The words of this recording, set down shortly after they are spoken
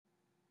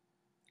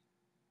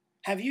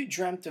Have you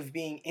dreamt of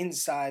being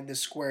inside the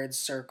squared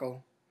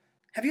circle?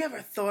 Have you ever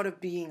thought of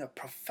being a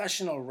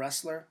professional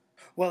wrestler?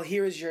 Well,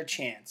 here is your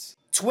chance.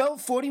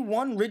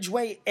 1241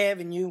 Ridgeway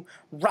Avenue,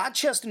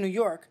 Rochester, New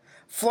York,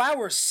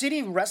 Flower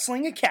City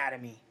Wrestling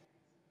Academy.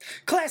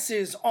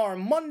 Classes are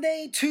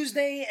Monday,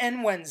 Tuesday,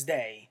 and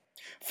Wednesday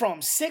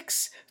from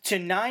 6 to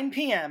 9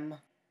 p.m.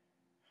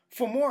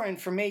 For more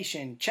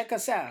information, check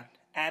us out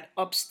at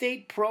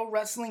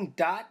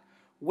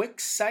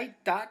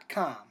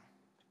upstateprowrestling.wixsite.com.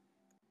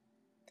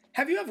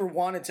 Have you ever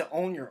wanted to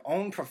own your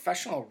own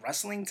professional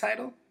wrestling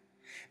title?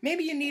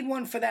 Maybe you need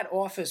one for that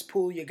office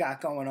pool you got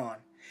going on.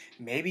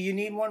 Maybe you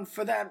need one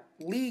for that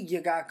league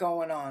you got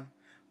going on.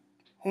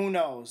 Who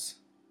knows?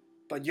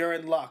 But you're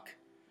in luck.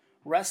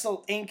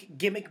 Wrestle Inc.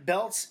 Gimmick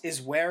Belts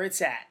is where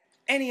it's at.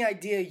 Any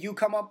idea you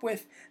come up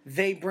with,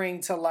 they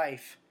bring to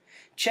life.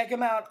 Check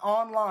them out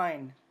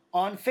online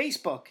on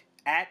Facebook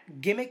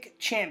at Gimmick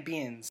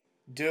Champions.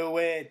 Do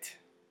it.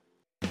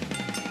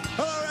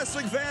 Hello,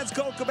 wrestling fans.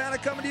 Colt Cabana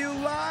coming to you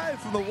live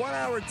from the 1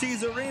 Hour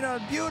Tease Arena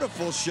in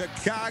beautiful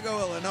Chicago,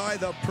 Illinois.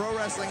 The pro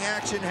wrestling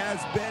action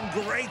has been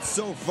great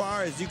so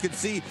far. As you can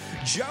see,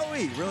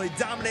 Joey really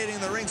dominating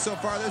the ring so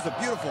far. There's a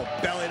beautiful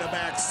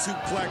belly-to-back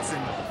suplex.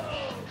 And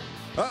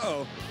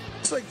uh-oh.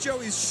 Looks like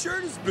Joey's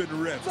shirt has been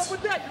ripped. What's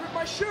up with that? You ripped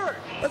my shirt.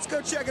 Let's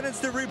go check an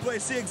instant replay,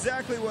 see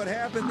exactly what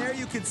happened. There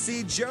you can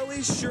see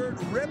Joey's shirt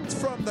ripped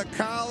from the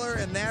collar,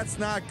 and that's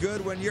not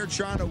good when you're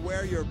trying to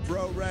wear your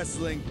pro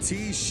wrestling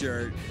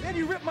t-shirt. Man,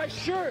 you ripped my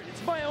shirt.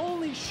 It's my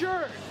only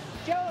shirt.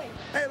 Joey.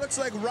 Hey, looks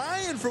like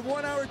Ryan from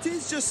 1 Hour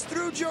Tees just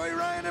threw Joey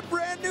Ryan a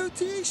brand new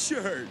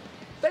t-shirt.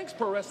 Thanks,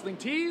 Pro Wrestling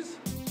Tees.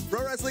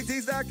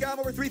 ProWrestlingTees.com,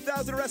 over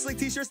 3,000 wrestling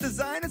t-shirts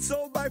designed and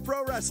sold by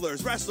pro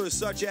wrestlers. Wrestlers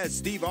such as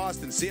Steve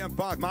Austin, CM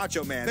Punk,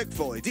 Macho Man, Mick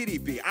Foley,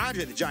 DDP,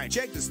 Andre the Giant,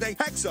 Jake the Snake,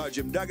 Hacksaw,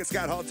 Jim Duggan,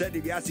 Scott Hall, Ted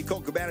DiBiase,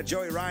 Colt Cabana,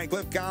 Joey Ryan,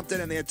 Cliff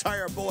Compton, and the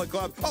entire Bullet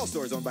Club. All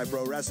stores owned by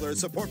pro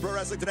wrestlers. Support pro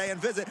wrestling today and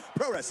visit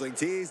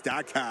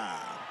ProWrestlingTees.com.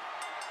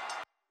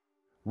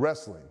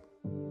 Wrestling.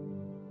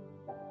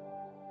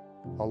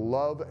 A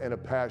love and a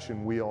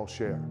passion we all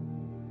share.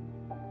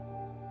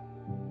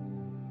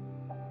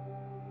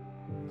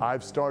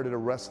 I've started a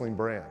wrestling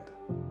brand,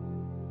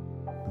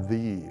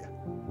 the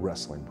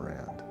wrestling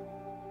brand.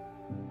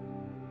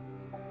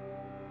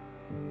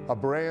 A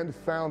brand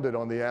founded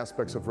on the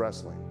aspects of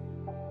wrestling.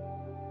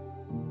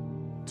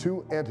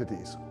 Two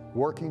entities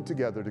working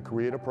together to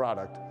create a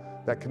product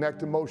that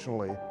connect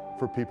emotionally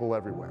for people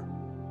everywhere.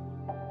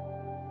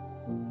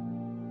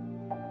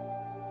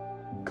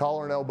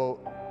 Collar and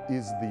Elbow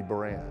is the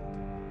brand.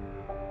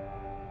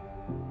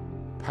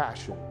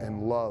 Passion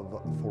and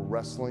love for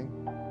wrestling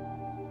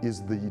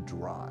is the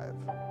drive.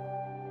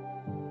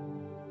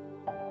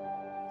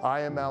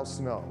 I am Al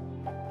Snow,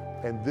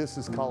 and this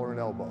is Collar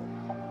and Elbow,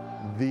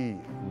 the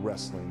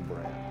wrestling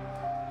brand.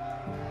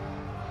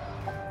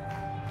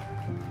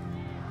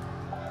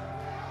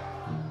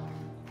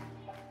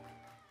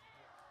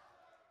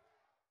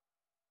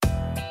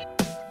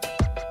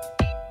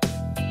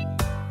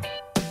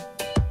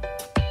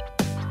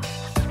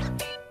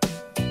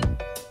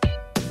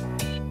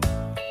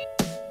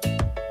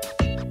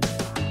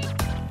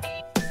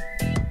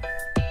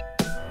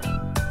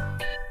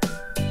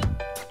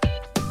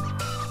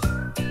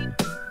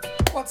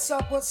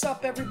 What's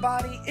up,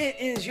 everybody? It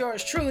is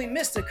yours truly,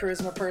 Mr.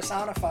 Charisma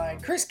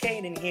Personified, Chris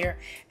Caden here,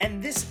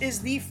 and this is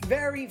the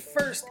very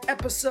first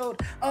episode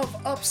of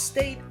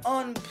Upstate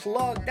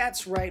Unplugged.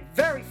 That's right,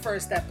 very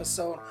first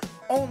episode,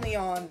 only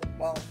on,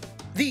 well,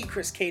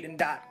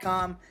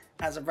 thechriscaden.com.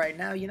 As of right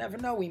now, you never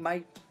know, we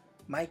might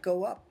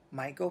go up,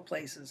 might go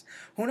places.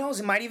 Who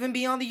knows, it might even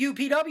be on the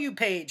UPW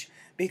page,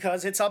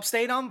 because it's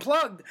Upstate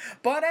Unplugged.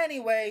 But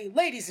anyway,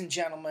 ladies and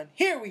gentlemen,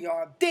 here we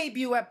are,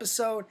 debut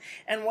episode.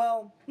 And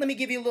well, let me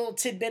give you a little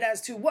tidbit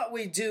as to what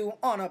we do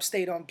on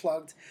Upstate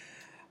Unplugged.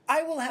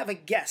 I will have a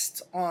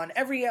guest on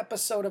every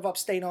episode of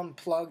Upstate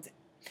Unplugged,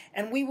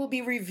 and we will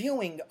be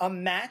reviewing a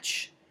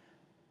match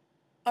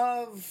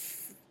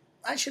of,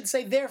 I should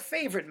say, their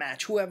favorite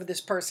match, whoever this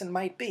person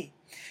might be.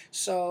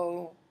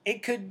 So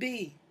it could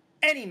be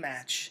any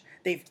match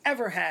they've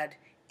ever had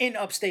in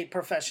Upstate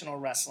Professional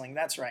Wrestling.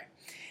 That's right.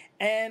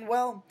 And,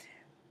 well,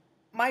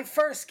 my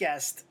first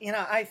guest,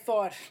 I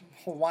thought,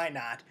 why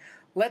not?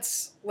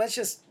 Let's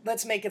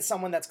make it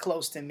someone that's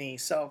close to me.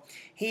 So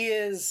he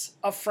is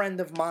a friend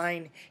of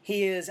mine.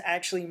 He is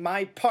actually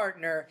my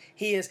partner.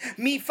 He is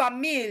mi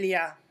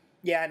familia.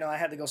 Yeah, I know, I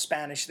had to go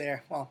Spanish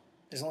there. Well,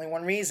 there's only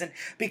one reason.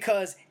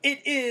 Because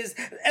it is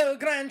El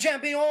Gran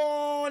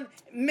Champion,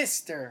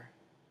 Mr.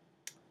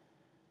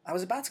 I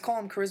was about to call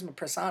him Charisma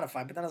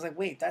Personified, but then I was like,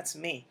 wait, that's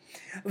me.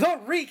 The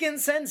Rican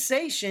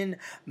Sensation,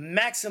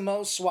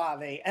 Maximo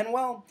Suave. And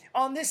well,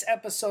 on this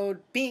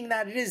episode, being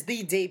that it is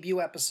the debut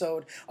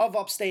episode of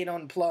Upstate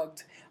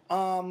Unplugged,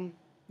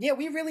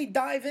 we really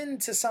dive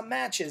into some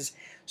matches.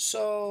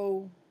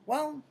 So,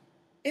 well,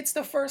 it's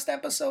the first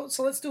episode,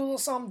 so let's do a little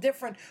something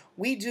different.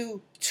 We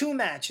do two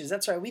matches.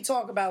 That's right, we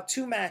talk about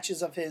two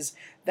matches of his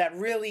that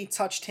really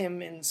touched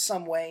him in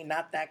some way.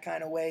 Not that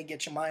kind of way,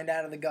 get your mind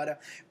out of the gutter.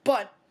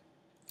 But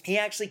He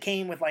actually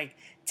came with like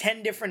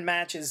 10 different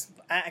matches,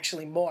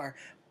 actually more.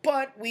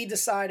 But we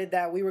decided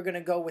that we were going to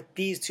go with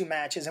these two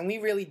matches, and we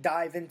really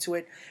dive into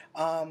it.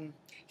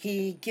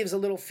 He gives a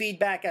little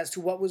feedback as to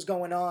what was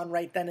going on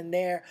right then and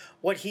there,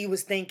 what he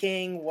was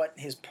thinking, what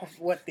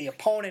the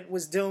opponent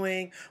was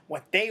doing,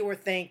 what they were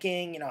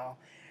thinking,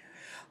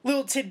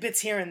 little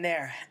tidbits here and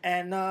there.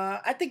 And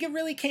I think it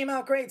really came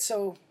out great.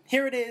 So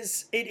here it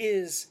is. It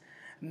is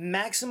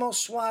Maximo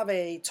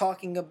Suave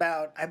talking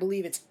about, I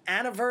believe it's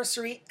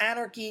Anniversary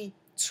Anarchy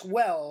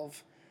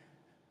 12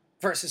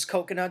 versus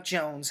Coconut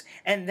Jones.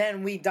 And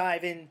then we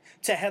dive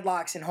into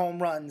headlocks and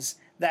home runs.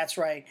 That's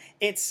right.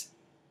 It's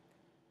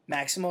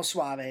Maximo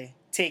Suave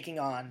taking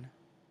on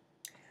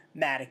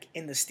Matic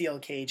in the steel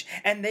cage.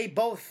 And they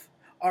both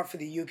are for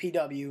the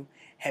UPW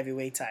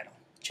heavyweight title.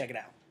 Check it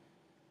out.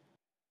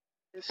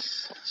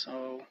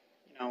 So,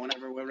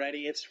 whenever we're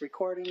ready, it's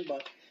recording,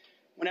 but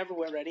whenever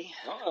we're ready.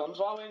 No, I'm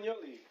following your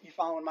lead. You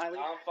following my lead?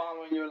 I'm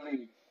following your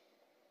lead.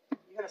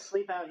 You gonna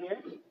sleep out here?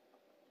 You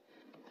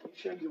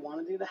sure you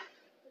want to do that?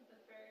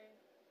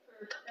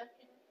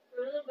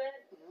 For a little bit.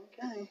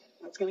 Okay,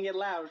 that's gonna get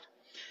loud.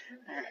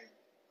 All right.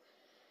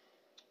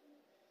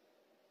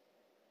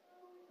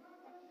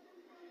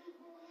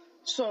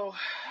 So,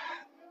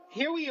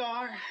 here we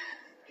are.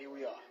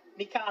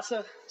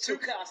 Mikasa.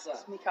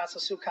 Tsukasa. Mikasa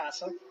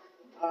Sukasa.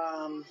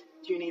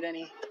 Do you need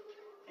any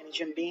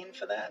Jim Beam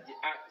for that?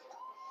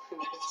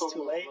 It's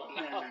too late.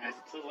 No,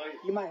 it's too late.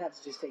 You might have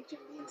to just take Jim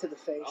Beam to the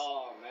face.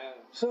 Oh, man.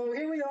 So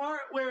here we are.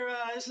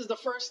 This is the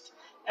first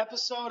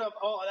episode of.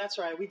 Oh, that's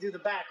right. We do the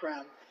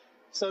background.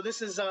 So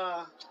this is.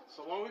 So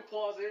when we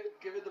pause it,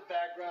 give it the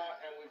background,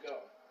 and we go.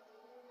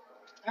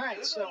 All right.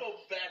 There's a little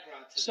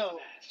background to the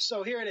match.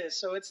 So here it is.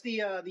 So it's the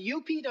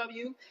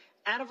UPW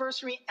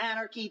Anniversary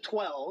Anarchy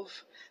 12.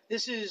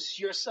 This is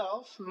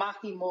yourself,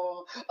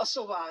 Maximo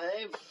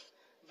Suave,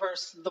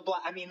 versus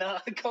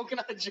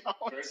Coconut Jones.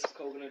 Versus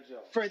Coconut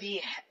Jones. For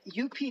the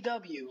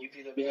UPW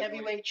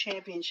Heavyweight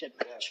Championship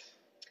match.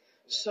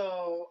 Yes.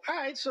 So, all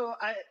right. So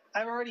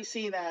I've already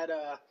seen that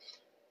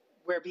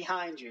we're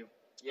behind you.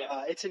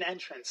 Yeah. It's an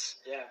entrance.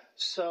 Yeah.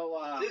 So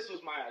This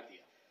was my idea.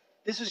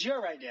 This was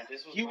your idea.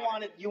 You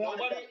wanted.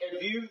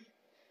 That.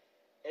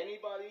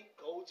 Anybody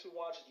go to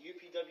watch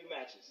UPW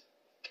matches,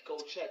 go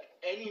check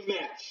any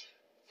match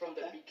from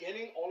the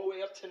beginning all the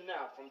way up to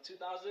now, from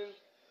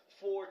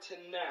 2004 to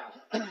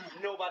now.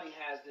 Nobody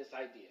has this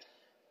idea.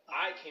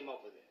 I came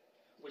up with it.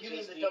 Which You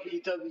is mean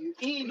the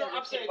WWE? No,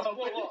 I'm saying,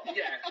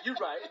 yeah, you're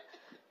right.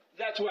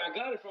 That's where I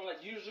got it from.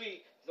 Like,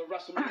 usually the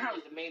WrestleMania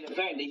is the main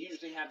event. They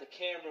usually have the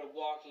camera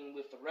walking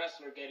with the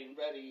wrestler getting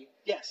ready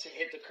Yes. to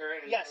hit the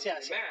curtain. Yes. The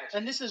match.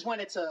 And this is when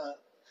it's a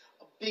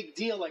big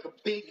deal, like a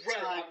big Right,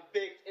 time.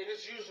 it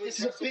is usually This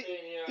is a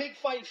WrestleMania. big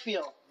fight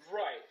feel.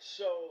 Right.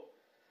 So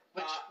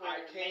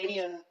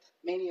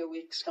Mania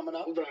week's coming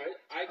up. Right.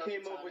 I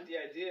came up timing. with the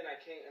idea,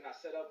 and I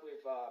set up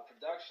with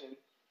production,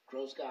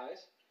 Gross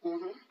Guys.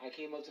 Mm-hmm. I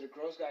came up to the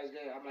Gross Guys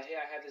game. I'm like, hey,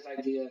 I had this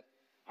idea.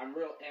 I'm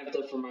real amped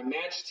up for my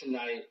match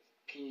tonight.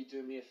 Can you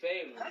do me a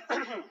favor?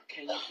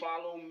 Can you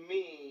follow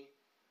me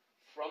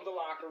from the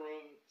locker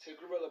room to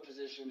gorilla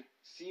position,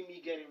 see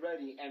me getting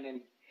ready, and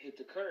then hit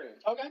the curtain?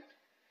 Okay.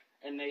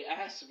 And they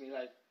asked me,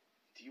 like,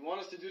 do you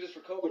want us to do this for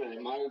Coconut?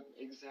 And my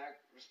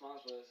exact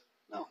response was,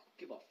 No.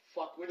 give a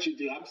fuck what you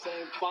do. I'm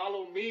saying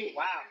follow me.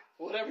 Wow.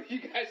 Whatever you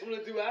guys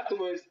want to do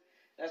afterwards,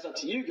 that's up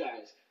to you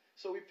guys.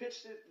 So we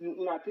pitched it.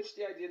 I pitched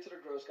the idea to the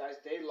Gross Guys.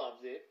 They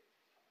loved it.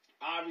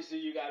 Obviously,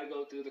 you got to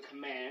go through the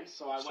commands.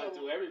 So I went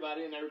through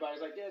everybody, and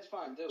everybody's like, yeah, it's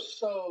fine, do it.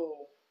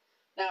 So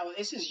now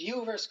this is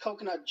you versus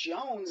Coconut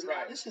Jones. Now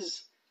Right. this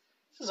is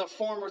a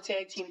former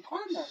tag team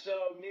partner.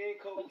 So me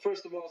and Coconut,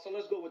 first of all, so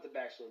let's go with the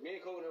backstory. Me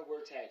and Coconut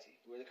were a tag team.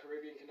 We're the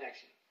Caribbean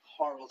Connection.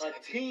 Horrible A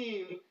tag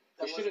team. team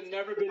that should have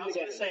never been I was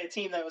going to together. say a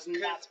team that was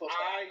not supposed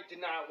to. I did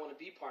not want to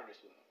be partners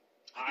with them.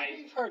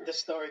 You've heard this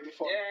story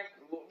before. Yeah,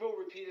 we'll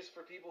repeat this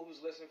for people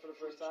who's listening for the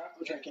first time.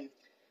 I'm drinking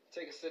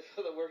Take a sip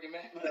for the working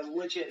man. a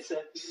legit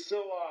sip. So,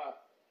 I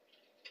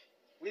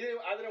didn't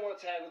want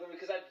to tag with him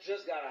because I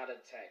just got out of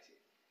the tag team.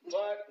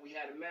 But we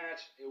had a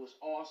match. It was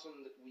awesome.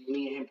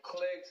 Me and him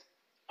clicked.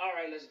 All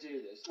right, let's do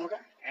this. Okay.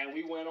 And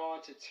we went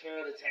on to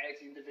tear the tag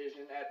team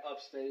division at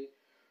Upstate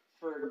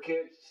for a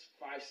good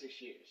 5-6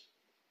 years.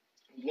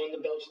 We won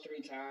the belts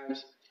 3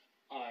 times.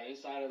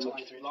 Inside of the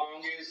Only 3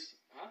 longest...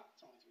 Huh?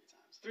 It's only 3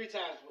 times. 3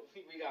 times.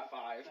 We got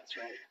 5. That's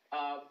right.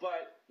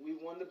 But we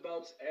won the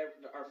belts,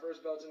 our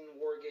first belts in the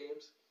War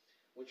Games,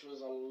 which was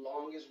the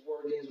longest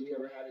War Games we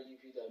ever had at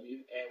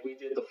UPW. And we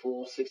did the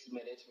full 60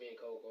 minutes, me and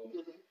Coco.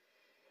 Mm-hmm.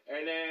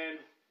 And then,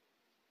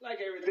 like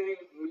everything,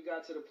 we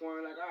got to the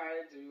point, like, all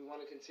right, do you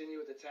want to continue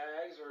with the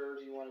tags or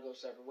do you want to go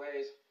separate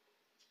ways?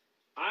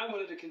 I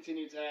wanted to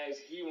continue tags.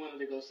 He wanted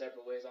to go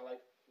separate ways. I'm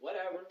like,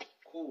 whatever,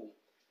 cool.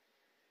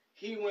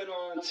 He went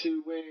on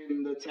to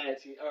win the tag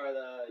team, or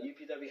the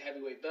UPW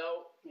heavyweight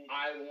belt.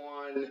 I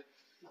won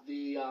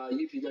the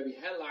UPW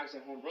headlocks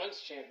and home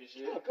runs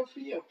championship. Oh, good for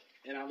you.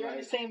 And I'm You're in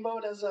like, the same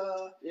boat as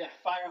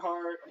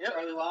Fireheart, Yep.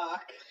 Charlie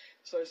Locke.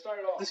 so it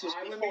started off This was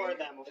high with before me.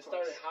 them, of It course.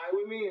 started high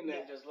with me, and then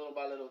Yeah. just little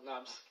by little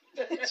knobs.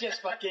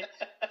 Just fucking.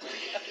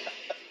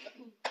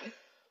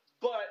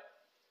 But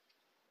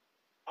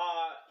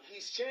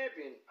he's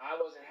champion. I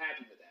wasn't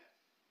happy with that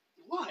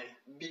Why?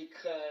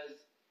 because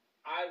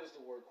I was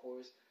the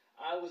workhorse.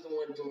 I was the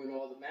one doing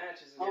all the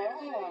matches and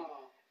everything.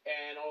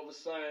 And all of a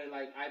sudden,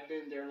 like, I've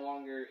been there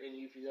longer in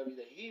UPW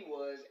than he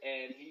was,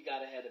 and he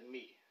got ahead of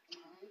me.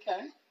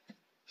 Okay.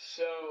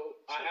 So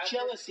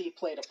Jealousy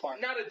played a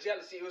part. Not a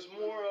jealousy. It was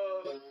more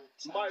of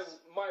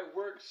my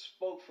work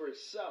spoke for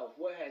itself.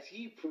 What has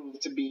he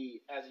proved to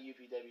be as a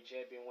UPW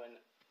champion when,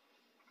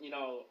 you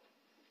know,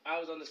 I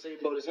was on the same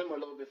boat as him or a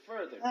little bit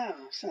further. Oh,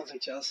 sounds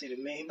like jealousy to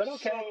me, but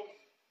okay. So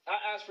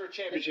I asked for a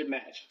championship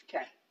match.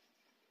 Okay.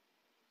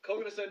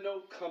 Coconut said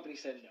no. Company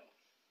said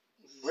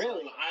no.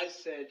 Really? So I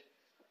said,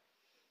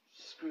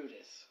 screw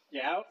this.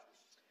 You out?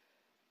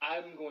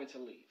 I'm going to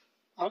leave.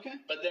 Okay.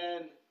 But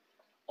then,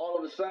 all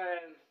of a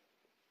sudden,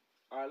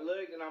 I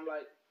look and I'm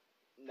like,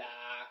 nah,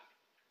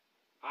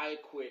 I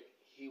quit.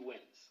 He wins.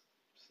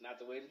 It's not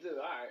the way to do it.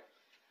 All right.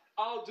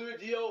 I'll do it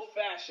the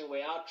old-fashioned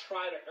way. I'll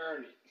try to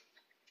earn it.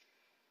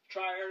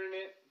 Try earning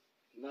it.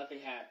 Nothing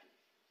happened.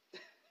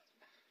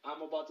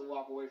 I'm about to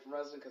walk away from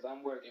wrestling because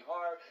I'm working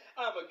hard.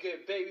 I'm a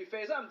good baby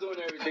face. I'm doing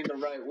everything the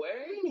right way.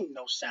 What do you mean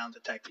no sound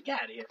detector?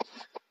 Get out of here.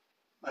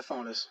 My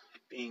phone is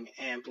being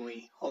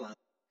amply. Hold on.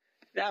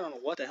 I don't know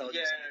what the hell it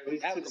is.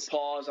 Yeah, we took a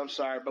pause. I'm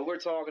sorry, but we're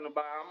talking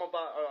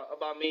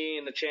about me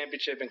and the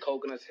championship and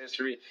Coconut's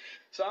history.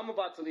 So I'm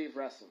about to leave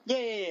wrestling.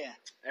 Yeah.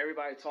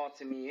 Everybody talked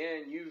to me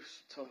in. You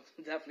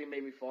definitely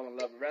made me fall in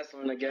love with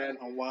wrestling again. I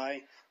don't know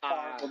why.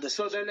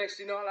 So then next,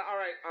 you know, I'm like, all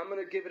right, I'm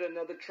gonna give it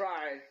another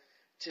try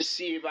to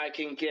see if I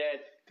can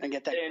get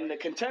that in the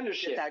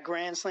contendership. Get that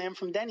grand slam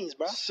from Denny's,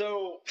 bro.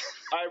 So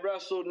I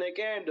wrestled Nick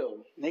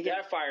Ando.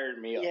 That fired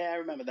me up. Yeah, I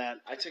remember that.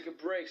 I took a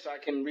break so I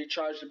can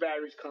recharge the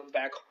batteries, come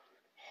back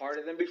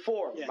harder than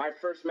before. Yeah. My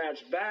first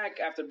match back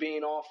after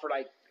being off for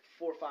like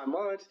 4 or 5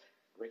 months,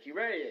 Ricky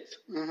Reyes.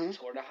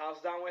 Tore the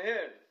house down with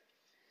him.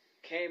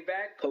 Came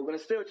back, Coconut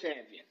still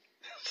champion.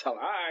 So, all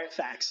right.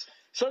 Facts.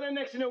 So then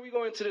next, you know, we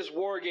go into this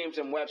War Games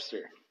in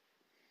Webster.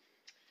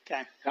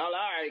 Okay. I'm like, all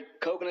right,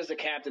 Coconut's the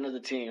captain of the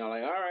team. I'm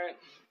like, all right.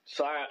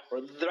 So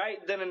right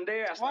then and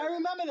there, I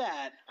remember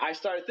that. I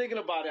started thinking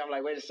about it. I'm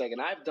like, wait a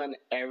second. I've done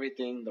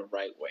everything the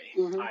right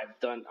way.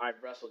 I've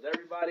wrestled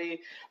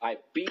everybody. I've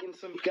beaten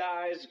some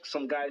guys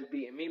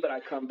beating me, but I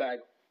come back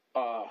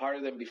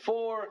harder than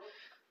before.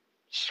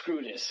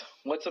 Screw this.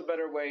 What's a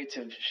better way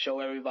to show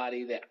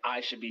everybody that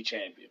I should be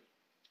champion?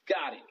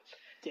 Got it.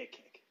 Dick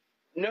kick.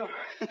 No.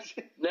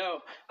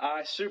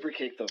 I super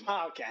kicked him.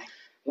 Oh, okay.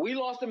 We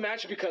lost the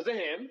match because of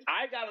him.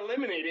 I got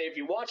eliminated. If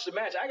you watch the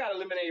match, I got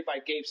eliminated by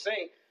Gabe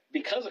Saint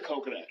because of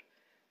Coconut.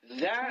 I'm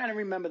trying to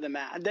remember the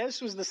match.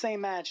 This was the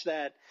same match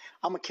that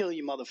I'm going to kill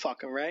you,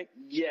 motherfucker, right?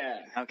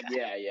 Yeah. Okay.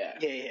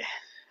 Yeah.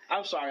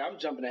 I'm sorry. I'm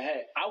jumping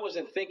ahead. I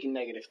wasn't thinking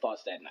negative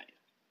thoughts that night.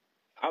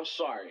 I'm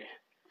sorry.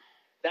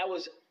 That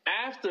was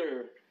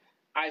after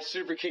I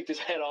super kicked his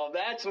head off.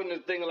 That's when the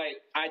thing, like,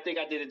 I think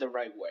I did it the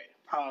right way.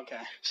 Oh, okay.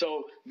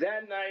 So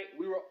that night,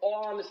 we were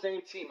all on the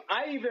same team.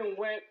 I even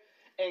went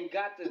and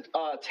got the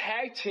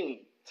tag team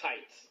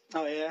tights.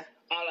 Oh, yeah?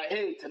 I'm like,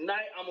 hey,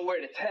 tonight I'm going to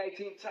wear the tag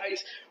team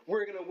tights.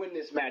 We're going to win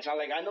this match.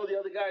 I know the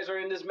other guys are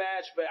in this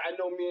match, but I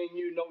know me and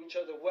you know each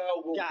other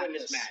well. We'll win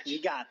this match.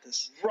 You got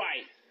this.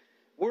 Right.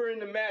 We're in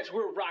the match.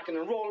 We're rocking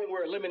and rolling.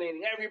 We're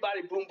eliminating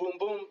everybody. Boom, boom,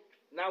 boom.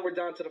 Now we're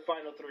down to the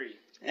final 3.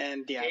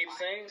 And yeah. Gabe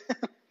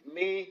Saint,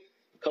 me,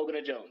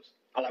 Coconut Jones.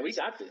 I'm like, we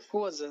got this. Who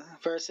was it?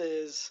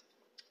 Versus?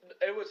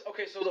 It was,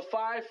 okay, so the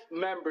 5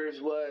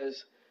 members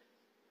was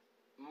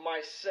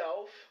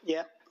myself.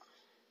 Yep.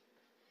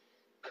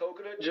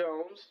 Coconut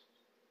Jones.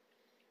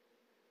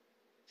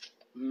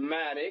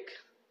 Matic.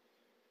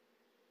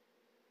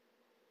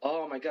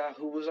 Oh my God,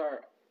 who was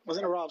our?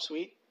 Wasn't it Rob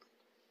Sweet?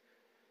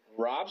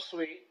 Rob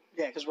Sweet.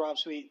 Yeah, because Rob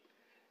Sweet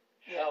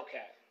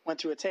Hellcat went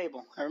through a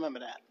table. I remember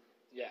that.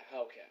 Yeah,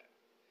 Hellcat.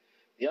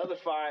 The other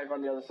 5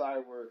 on the other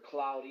side were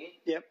Cloudy.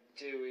 Yep.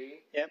 Dewey.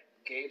 Yep.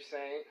 Gabe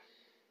Saint.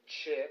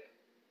 Chip.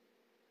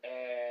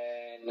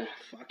 And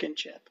fucking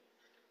Chip.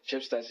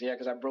 Chip Stetson, yeah,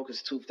 because I broke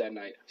his tooth that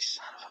night.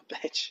 Son of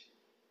a bitch.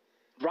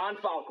 Ron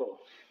Falco.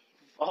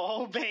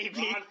 Oh,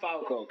 baby. Ron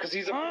Falco, because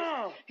he's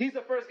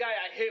the first guy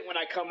I hit when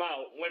I come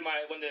out.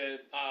 When the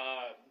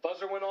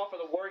buzzer went off for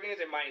the War Games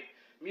and my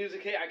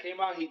music hit, I came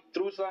out, he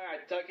threw something, I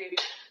ducked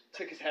it,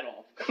 took his head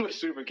off with a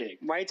super kick.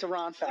 Right to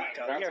Ron Falco.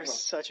 Right, You're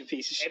such a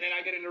piece of shit. And then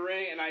I get in the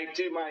ring and I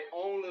did my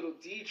own little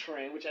D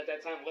train, which at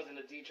that time wasn't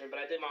a D train, but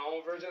I did my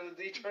own version of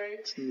the D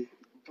train.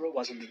 Bro,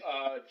 wasn't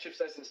Chip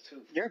Stetson's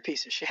tooth. You're a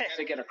piece of shit. I had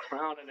to get a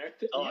crown and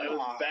everything. Oh, it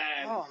was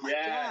bad. Oh my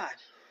God.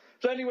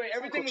 So anyway,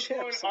 everything was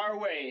going our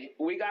way.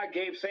 We got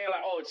Gabe saying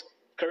like, oh, it's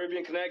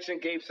Caribbean Connection.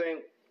 Gabe saying,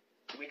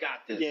 we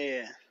got this.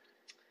 Yeah.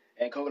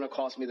 And Coconut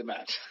cost me the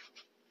match.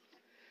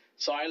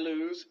 So I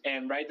lose,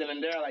 and right then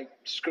and there, like,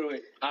 screw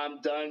it.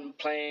 I'm done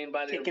playing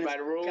by the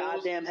rules.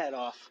 Goddamn head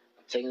off.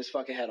 I'm taking his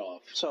fucking head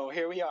off. So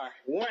here we are.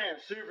 Wham!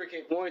 Super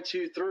kick. 1,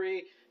 2,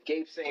 3.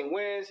 Gabe saying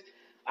wins.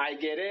 I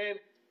get in.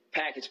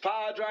 Package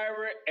pile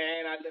driver,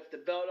 and I lift the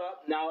belt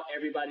up. Now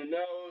everybody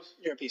knows.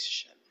 You're a piece of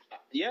shit.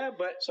 Yeah,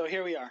 but So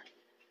here we are.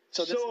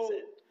 So this is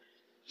it.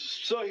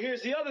 So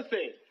here's the other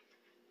thing.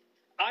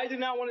 I did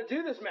not want to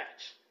do this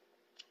match.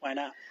 Why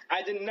not?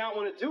 I did not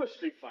want to do a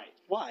street fight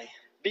Why?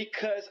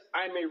 because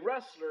I'm a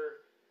wrestler.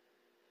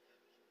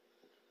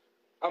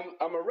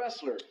 I'm a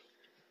wrestler.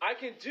 I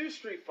can do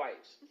street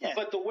fights, Yeah.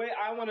 but the way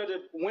I wanted to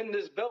win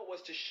this belt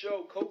was to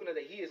show Coconut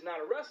that he is not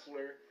a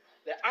wrestler,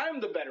 that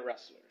I'm the better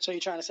wrestler. So you're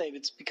trying to say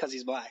it's because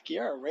he's black?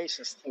 You're a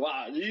racist.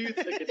 Wow, you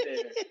took it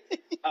there.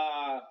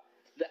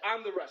 That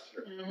I'm the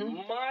wrestler.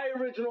 Mm-hmm. My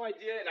original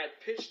idea, and I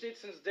pitched it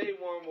since day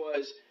one,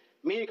 was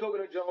me and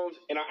Coconut Jones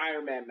in an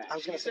Iron Man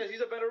match. He says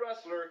he's a better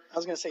wrestler. I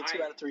was going to say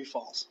 2 out of 3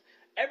 falls.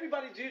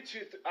 Everybody do 2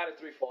 out of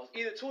 3 falls.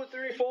 Either 2 or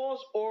 3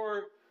 falls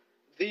or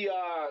the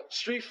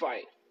street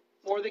fight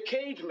or the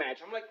cage match.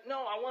 I'm like,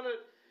 no,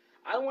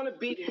 I want to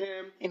beat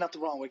him. Ain't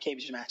nothing wrong with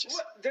cage matches.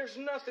 Well, there's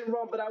nothing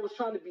wrong, but I was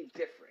trying to be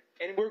different.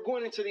 And we're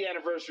going into the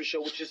anniversary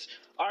show, which is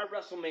our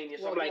WrestleMania.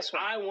 So Well, I'm like, guess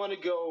what? I want to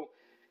go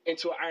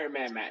into an Iron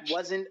Man match.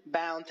 Wasn't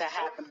bound to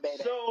happen,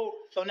 baby.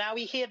 So now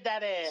we hit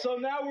that ass. So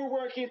now we're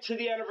working to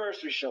the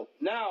anniversary show.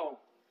 Now,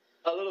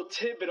 a little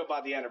tidbit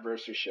about the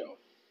anniversary show.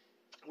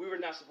 We were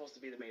not supposed to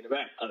be the main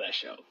event of that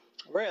show.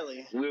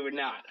 Really? We were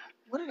not.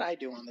 What did I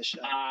do on the show?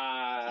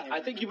 I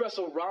think you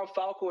wrestled Ron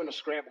Falco in a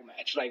scramble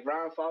match. Like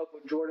Ron Falco,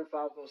 Jordan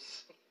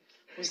Falco's.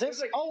 Was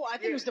this? like- I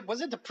think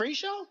was it the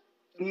pre-show?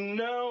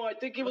 No, I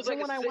think it was Was it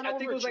like when I a, went I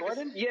think over it was like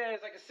Jordan?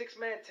 it's like a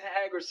 6-man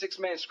tag or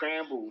 6-man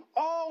scramble.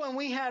 Oh, and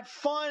we had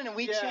fun and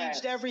we Yes.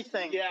 changed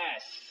everything.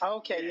 Yes.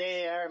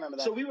 Okay, yeah, I remember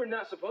that. So we were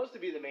not supposed to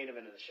be the main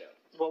event of the show.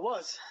 What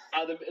was?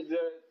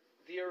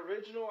 The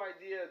original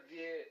idea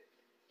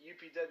the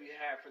UPW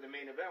had for the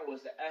main event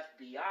was the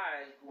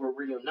FBI who were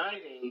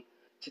reuniting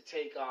to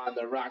take on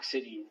the Rock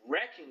City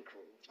Wrecking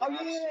Crew. Oh, Rob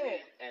yeah.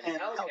 Smith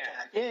and Hellcat.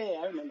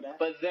 Yeah, I remember that.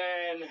 But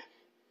then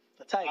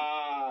The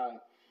Titan.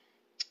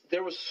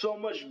 there was so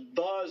much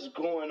buzz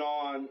going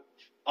on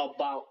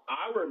about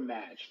our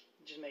match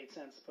It just made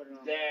sense to put it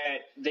on. that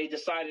they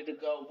decided to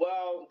go,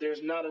 well,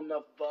 there's not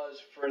enough buzz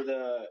for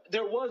the...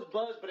 There was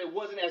buzz, but it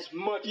wasn't as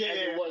much as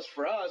it was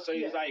for us. So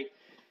he was like,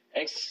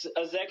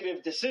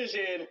 executive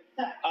decision,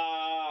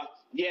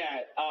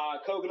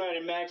 Coconut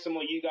and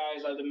Maximo, you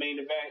guys are the main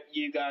event.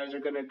 You guys are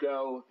going to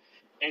go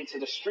into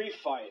the street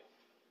fight.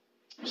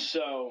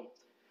 So,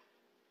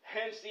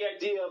 hence the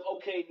idea of,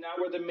 okay, now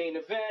we're the main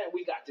event.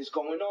 We got this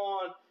going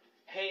on.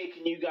 Hey,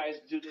 can you guys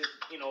do this,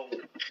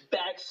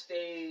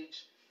 backstage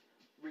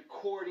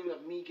recording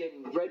of me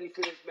getting ready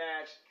for this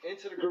match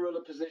into the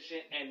gorilla position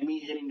and me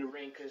hitting the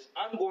ring because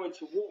I'm going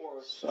to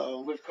war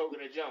with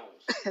Coconut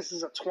Jones. This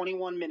is a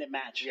 21-minute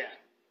match. Yeah.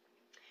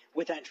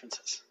 With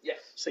entrances. Yes.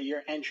 So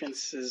your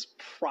entrance is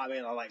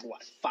probably like,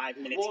 what, 5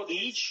 minutes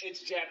each?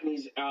 It's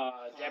Japanese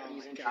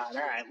Japanese entrance. God,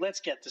 all right, let's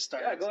get this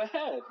started. Yeah, go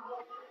ahead.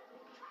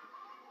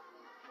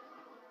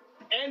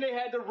 And they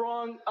had the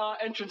wrong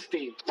entrance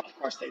theme. Of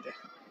course they did.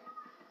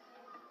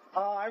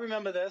 I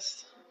remember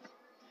this.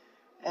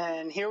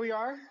 And here we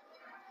are.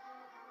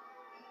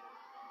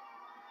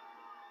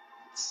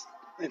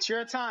 It's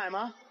your time,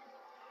 huh?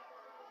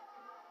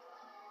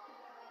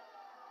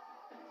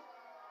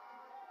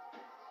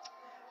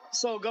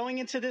 So going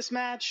into this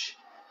match,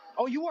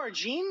 you wore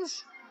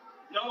jeans?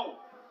 No,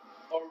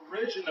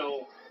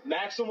 original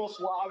Maximo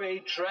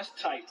Suave dress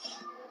tights,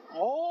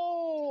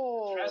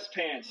 Oh. dress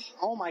pants.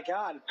 Oh my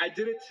God. I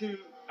did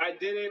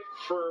it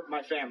for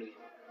my family.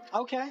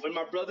 Okay. When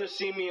my brothers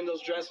see me in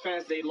those dress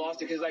pants, they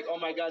lost it because like, oh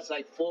my God, it's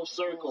like full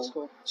circle.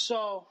 Cool.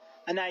 So,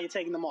 and now you're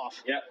taking them off.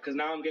 Yeah, because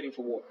now I'm getting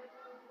for war.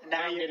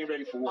 Now I'm getting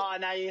ready for war.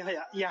 Now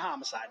you're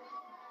homicide.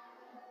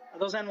 Are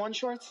those N1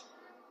 shorts?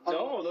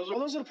 No,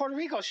 those are the Puerto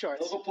Rico shorts.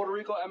 Those are Puerto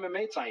Rico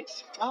MMA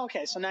tights. Oh,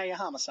 okay, so now you're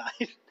homicide.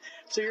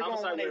 So you're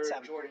Homicide going wear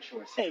 187. Jordan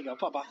shorts. There you go,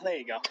 Papa. There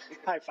you go.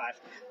 High five.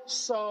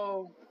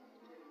 So,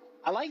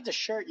 I like the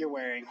shirt you're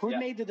wearing. Who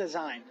made the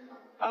design?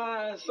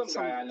 Some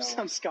guy I know.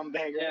 Some scumbag.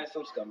 Right? Yeah,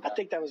 some scumbag. I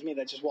think that was me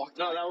that just walked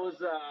No, by. that was.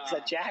 Is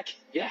that Jack?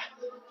 Yeah.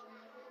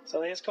 So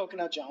there's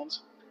Coconut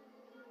Jones.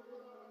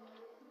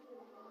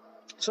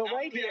 So I'll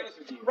right be here, honest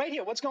with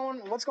you. what's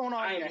going on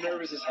I in your am head?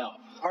 nervous as hell.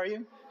 Are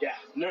you? Yeah,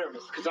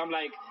 nervous because I'm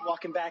like,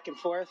 Walking back and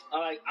forth?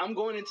 I'm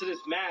going into this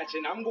match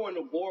and I'm going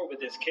to war with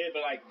this kid,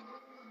 but like,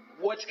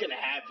 what's gonna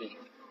happen?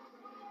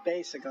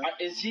 Basically.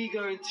 Is he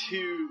gonna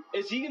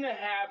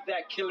have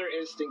that killer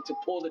instinct to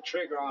pull the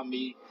trigger on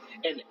me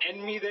and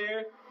end me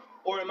there?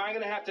 Or am I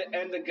gonna have to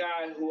end the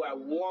guy who at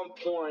one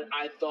point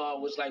I thought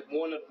was like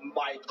one of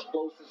my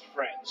closest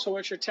friends? So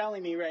what you're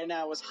telling me right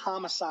now is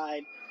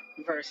homicide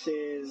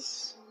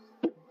versus...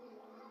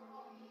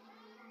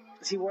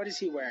 What is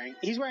he wearing?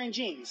 He's wearing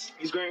jeans.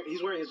 He's wearing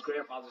his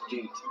grandfather's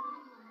jeans.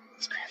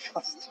 His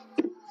grandfather's.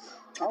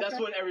 That's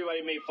what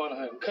everybody made fun of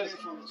him. Because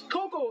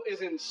Coco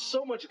is in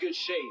so much good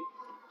shape.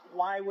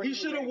 Why would He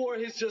should have wore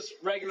his just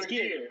regular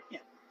gear. Yeah.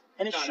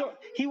 And it's No, no. short.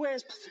 He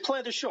wears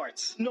pleather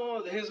shorts.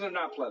 No, his are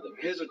not pleather.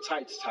 His are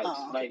tights,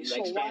 Oh, okay. like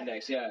So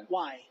spandex. Yeah.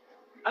 Why?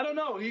 I don't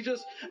know. He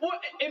just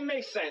it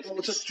makes sense.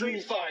 It's a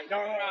street fight.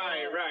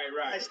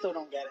 Right. I still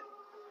don't get it.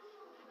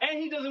 And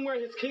he doesn't wear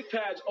his kick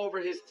pads over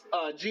his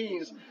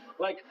jeans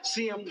like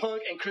CM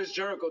Punk and Chris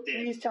Jericho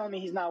did. He's telling me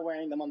he's not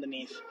wearing them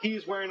underneath.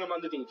 He's wearing them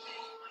underneath.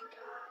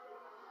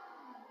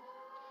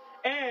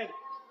 And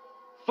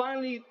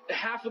finally,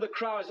 half of the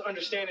crowd is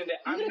understanding that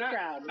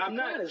I'm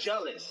not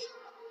jealous.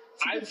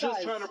 I'm just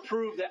trying to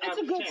prove that I'm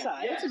a good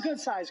size. Yes. It's a good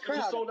size crowd.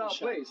 It's a sold out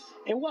place.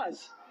 It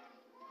was.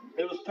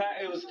 It was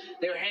packed.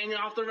 They were hanging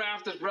off the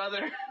rafters,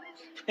 brother.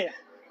 Yeah.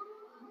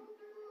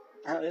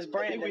 There's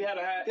Brandon. I think we had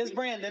There's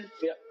Brandon.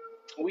 Yeah.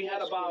 We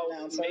had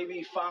about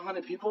maybe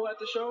 500 people at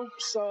the show.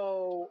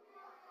 So,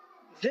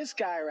 this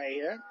guy right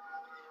here,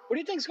 what do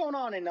you think's going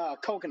on in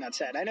Coconut's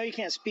head? I know you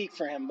can't speak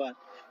for him, but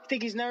you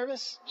think he's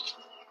nervous?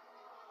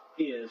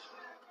 He is.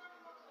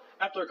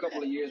 After a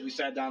couple of years, we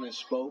sat down and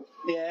spoke.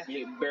 Yeah.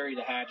 He buried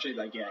the hatchet.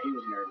 Like, yeah, he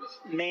was nervous.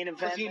 Main event.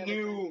 Because he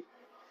knew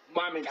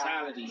my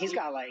mentality. He's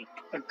got, like,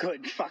 a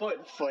good fucking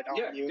foot on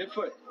you. Yeah, good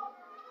foot.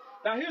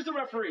 Now, here's the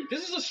referee.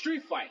 This is a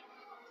street fight.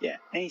 Yeah,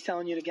 and he's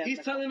telling you to get. He's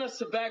telling us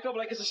to back up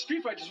like it's a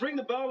street fight. Just ring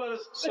the bell, let us.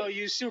 So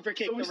you super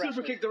kick the referee. So we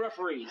super kick the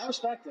referees. I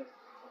respect it.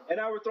 And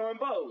now we're throwing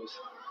bows,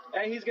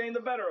 and he's getting the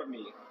better of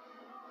me.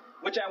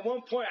 Which at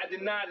one point I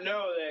did not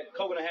know that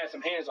Coconut had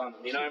some hands on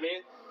him. You know what I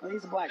mean? Well,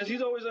 he's a black. Because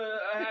he's always a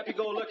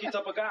happy-go-lucky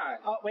type of guy.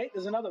 Oh wait,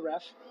 there's another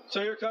ref.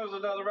 So here comes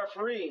another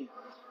referee.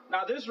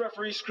 Now this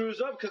referee screws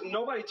up because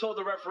nobody told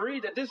the referee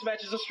that this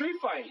match is a street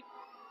fight.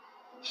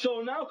 So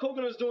now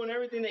Coconut's doing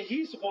everything that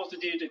he's supposed to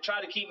do to try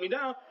to keep me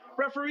down.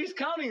 Referee's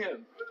counting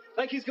him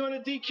like he's going to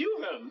DQ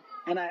him.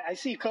 And I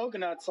see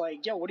Coconut's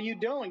like, yo, what are you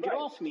doing? Get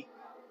off me.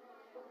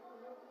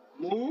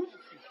 Move.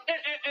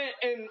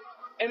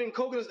 And in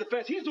Coconut's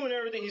defense, he's doing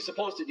everything he's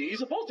supposed to do. He's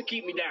supposed to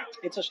keep me down.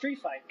 It's a street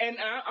fight. And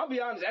I'll be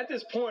honest, at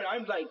this point,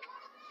 I'm like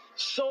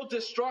so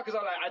distraught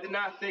because I did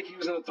not think he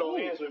was going to throw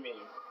hands with me.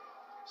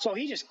 So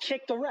he just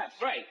kicked the ref.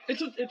 Right.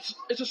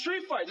 It's a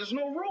street fight. There's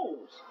no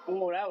rules.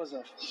 Oh, that was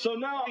a. So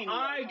now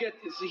I get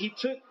this. He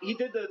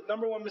did the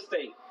number one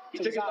mistake. He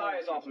took his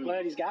eyes off of me.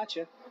 Glad he's got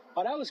you.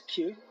 Oh, that was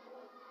cute.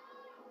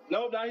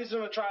 No, now he's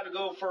going to try to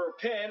go for a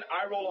pin.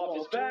 I roll off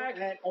his back,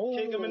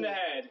 kick him in the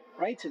head.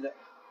 Right to the...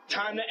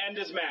 Time to end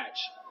this match.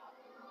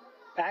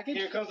 Package?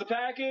 Here comes the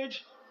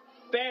package.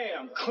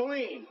 Bam.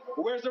 Clean.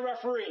 Where's the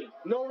referee?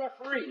 No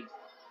referee.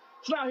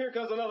 So now here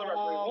comes another referee.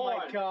 Oh,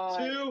 my God.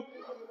 2.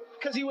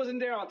 Because he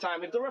wasn't there on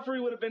time. If the referee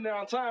would have been there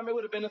on time, it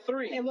would have been a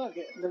 3. Hey, look.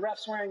 The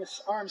ref's wearing an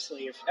arm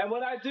sleeve. And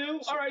what I do?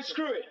 All right,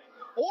 screw it.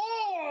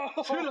 Oh!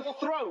 To the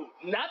throat.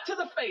 Not to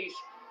the face.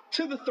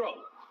 To the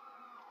throat.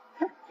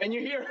 And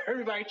you hear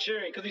everybody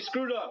cheering because he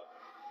screwed up.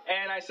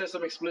 And I said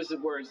some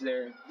explicit words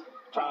there.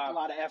 Dropped a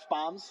lot of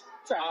F-bombs.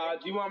 Do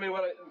you want to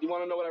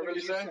know what I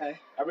really said?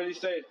 I really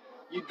said,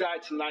 you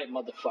died tonight,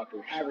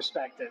 motherfucker. I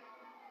respect it.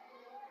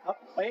 Oh,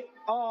 wait.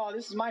 Oh,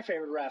 this is my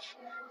favorite ref.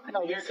 I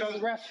know this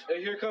is ref.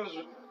 Here comes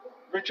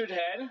Richard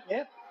Head.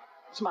 Yep.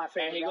 It's my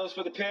favorite. And he goes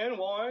for the pin.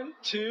 1,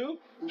 2.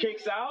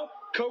 Kicks out.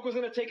 Coco's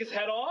going to take his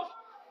head off.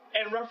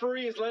 And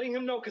referee is letting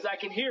him know because I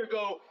can hear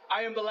go,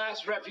 I am the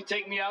last ref. You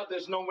take me out,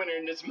 there's no winner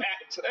in this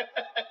match.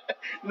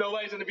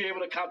 Nobody's going to be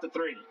able to count to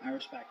 3. I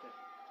respect it.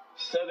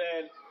 So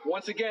then,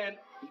 once again,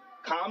 he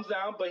calms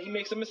down, but he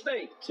makes a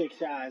mistake.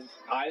 Takes eyes.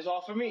 Eyes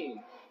off of me.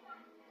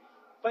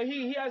 But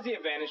he has the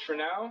advantage for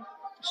now.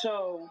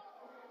 So,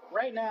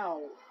 right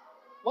now,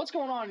 what's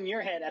going on in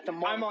your head at the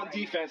moment? I'm on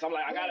defense. I'm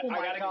like, I gotta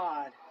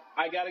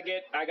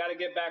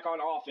get back on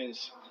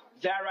offense.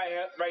 That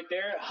right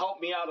there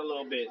helped me out a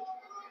little bit.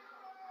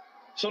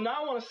 So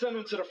now I want to send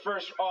him to the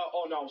first.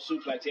 Oh no,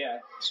 suplex. Yeah,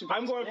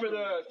 I'm going for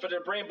the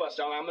brain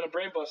buster. I'm going to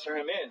brain buster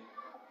him in.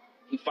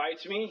 He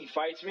fights me.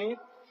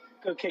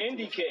 Good kick.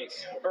 Indie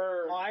kicks.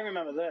 Oh, I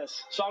remember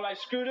this. So I'm like,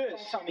 screw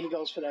this. Don't tell me he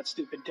goes for that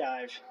stupid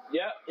dive.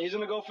 Yeah, he's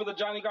going to go for the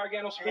Johnny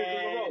Gargano spirit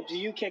through the ropes. Do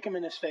you kick him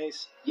in his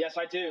face? Yes,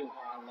 I do. Oh,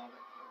 I love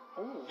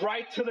it. Ooh.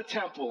 Right to the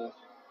temple.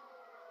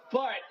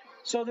 But.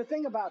 So the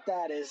thing about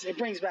that is, it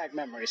brings back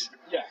memories.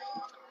 Yeah.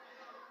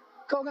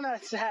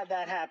 Coconut's had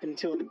that happen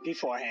to him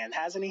beforehand,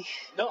 hasn't he?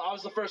 No, I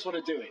was the first one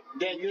to do it.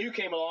 Then you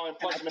came along and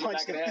punched him in the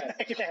back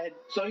of the head.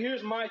 So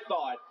here's my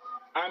thought.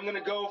 I'm going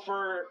to go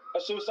for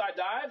a suicide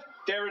dive.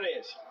 There it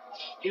is.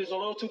 He was a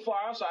little too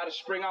far out, so I had to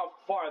spring out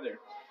farther.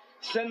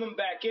 Send him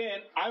back in.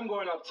 I'm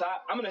going up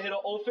top. I'm going to hit an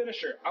old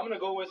finisher. I'm going to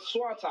go with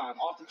Swanton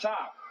off the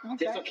top.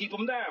 Okay. This will keep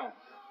him down.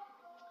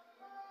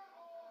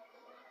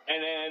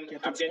 And then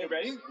I'm getting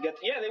ready.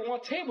 They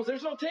want tables.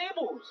 There's no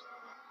tables.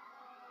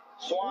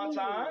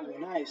 Swanton. Ooh,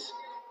 nice.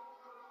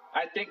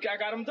 I think I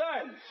got him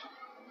done.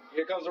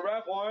 Here comes the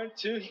ref. 1,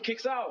 2. He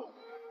kicks out.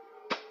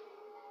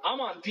 I'm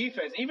on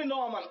defense. Even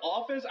though I'm on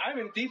offense, I'm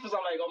in defense.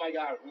 I'm like, oh my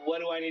God, what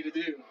do I need to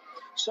do?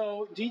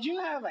 So, did you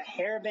have a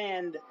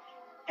hairband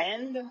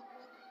and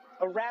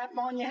a wrap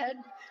on your head?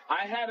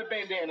 I had a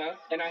bandana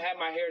and I had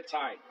my hair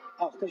tied.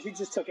 Oh, because you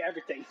just took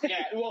everything.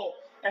 Yeah, well,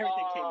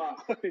 everything came out.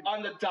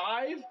 On the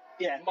dive,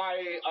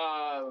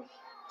 my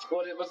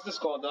what's this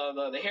called?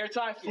 The hair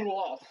tie flew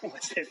off.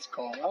 What's this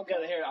called? Okay,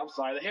 the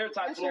hair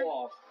tie flew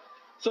off.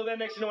 So then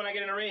next thing you know, when I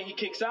get in the ring, he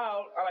kicks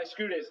out. I'm like,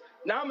 screw this.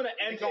 Now I'm gonna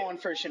end it. Going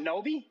for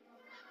Shinobi?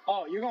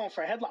 Oh, you're going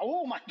for a headlock.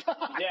 Oh my God.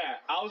 Yeah,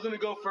 I was gonna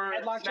go for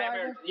headlock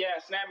driver. Yeah,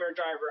 snapmare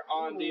driver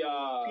on the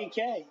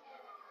PK.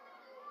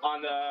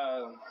 on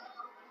the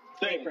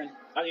thing, Apron.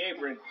 on the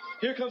apron.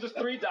 Here comes his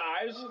 3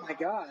 dives. Oh my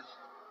God.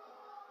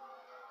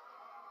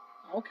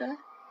 Okay.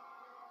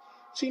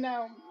 See,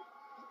 now,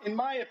 in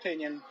my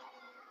opinion,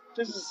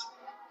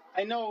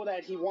 I know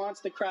that he wants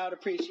the crowd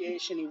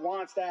appreciation, he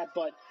wants that,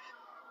 but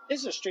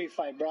this is a street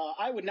fight, bro.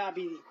 I would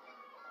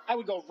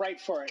go right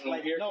for it.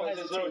 Like, Here no comes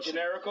his little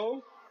hesitation.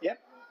 generico. Yep.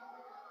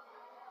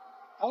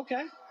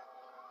 Okay.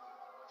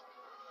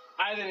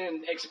 I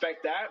didn't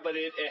expect that, but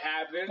it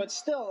happened. But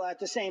still, at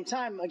the same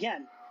time,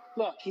 again,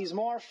 look, he's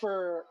more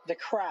for the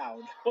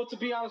crowd. Well, to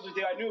be honest with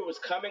you, I knew it was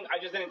coming. I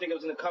just didn't think it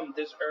was going to come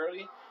this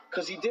early.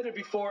 Because he did it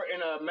before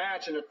in a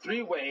match, in a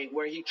 3-way,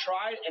 where he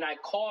tried and I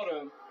caught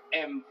him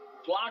and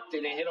blocked it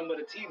and hit him with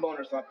a T-bone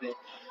or something.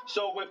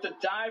 So with the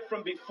dive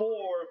from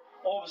before,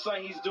 all of a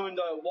sudden he's doing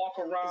the walk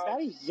around. Is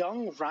that a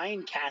young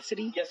Ryan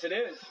Cassidy? Yes, it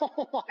is.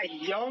 Oh my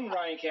Young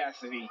Ryan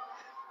Cassidy.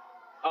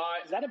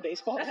 Is that a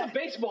baseball That's bat? a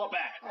baseball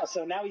bat. Oh,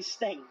 so now he's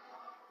Sting.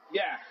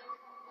 Yeah.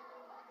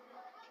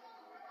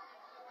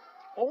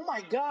 Oh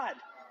my God.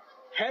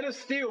 Head of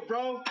steel,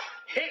 bro.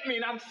 Hit me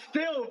and I'm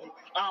still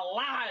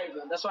alive.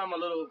 That's why I'm a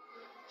little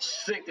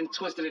sick and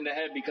twisted in the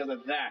head because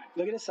of that.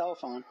 Look at the cell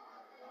phone.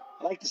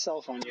 I like the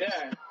cell phone use.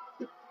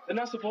 Yeah. They're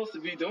not supposed to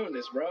be doing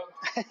this, bro.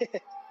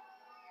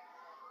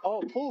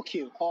 Oh, pool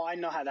cue. Oh, I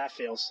know how that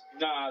feels.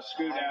 Nah,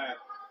 screw that.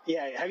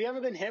 Yeah, have you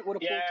ever been hit with a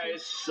pool Yeah, cue?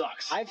 it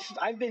sucks.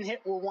 I've been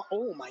hit with one.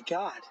 Oh my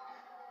God.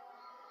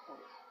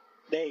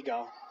 There you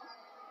go.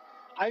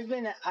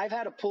 I've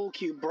had a pool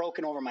cue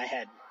broken over my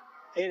head.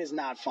 It is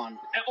not fun.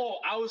 Oh,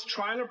 I was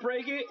trying to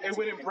break it. It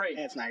wouldn't break.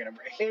 It's not gonna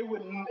break. It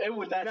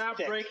would That's not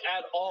thick. break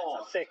at all.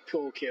 It's a thick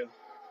pool cue.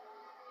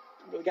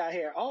 What we got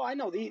here? Oh, I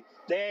know the.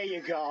 There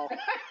you go.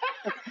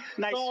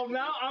 Nice. So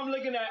now I'm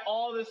looking at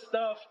all this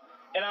stuff,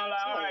 and I'm like,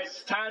 all right,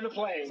 it's time to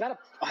play. Is that a?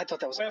 I thought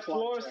that was a Wet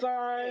floor plunger.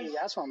 signs. Hey,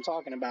 that's what I'm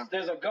talking about.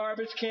 There's a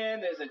garbage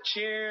can. There's a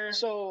chair.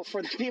 So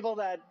for the people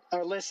that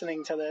are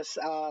listening to this,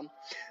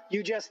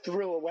 you just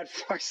threw a wet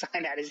floor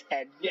sign at his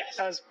head.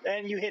 Yes.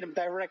 And you hit him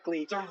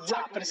directly top of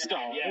the in the skull.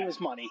 head, yeah. It was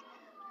money.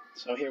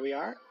 So here we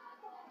are.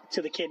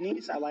 To the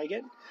kidneys. I like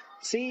it.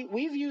 See,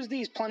 we've used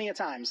these plenty of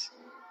times.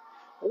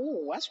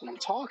 Oh, that's what I'm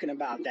talking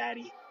about,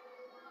 Daddy.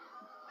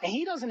 And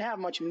he doesn't have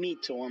much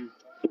meat to him.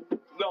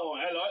 No,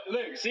 and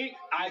look, see,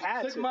 I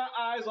had took to. my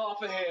eyes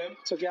off of him,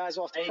 Took your eyes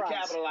off the and he prize.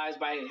 capitalized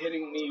by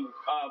hitting me,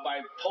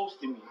 by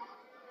posting me.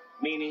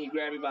 Meaning he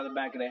grabbed me by the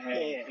back of the head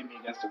Yeah. and hit me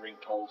against the ring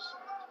post.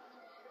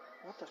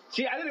 What the?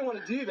 See, I didn't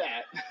want to do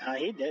that,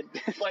 He did.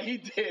 but he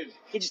did.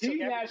 He just took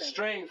had everything.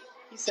 strength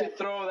He to said,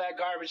 throw that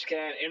garbage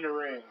can in the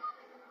ring.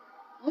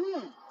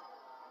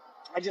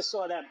 I just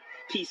saw that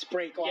piece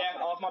break off.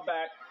 Yeah, off my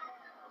back.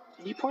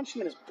 Did you punch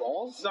him in his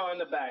balls? No, in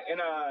the back, in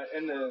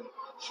the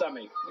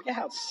stomach. Look at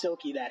how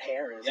silky that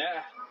hair is.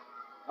 Yeah.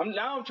 I'm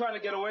trying to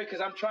get away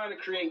because I'm trying to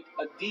create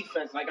a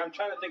defense. Like, I'm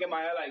trying to think in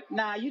my head, like,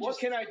 Nah, you what just.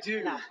 can I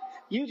do? Nah,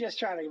 you just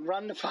trying to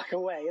run the fuck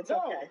away. It's No,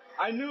 okay.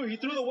 I knew he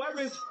threw the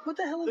weapons. What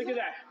the hell is Look at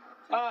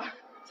that.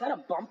 Is that a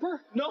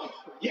bumper? No.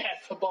 Yes,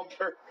 a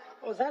bumper.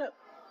 Oh, is that a?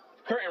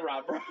 Curtain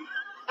rod, bro.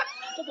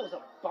 I thought that was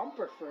a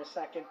bumper for a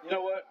second. You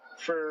know what?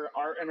 For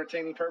our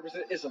entertaining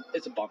purposes, it's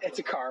a bumper. It's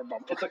a car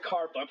bumper. It's a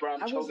car bumper.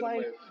 I'm I was choking like,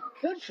 with.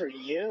 good for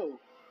you.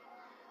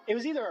 It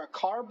was either a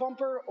car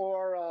bumper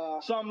or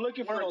So I'm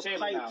looking one for of a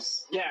those table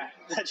pipes. now.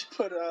 Yeah. that you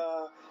put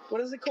what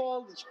is it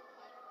called?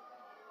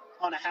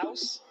 On a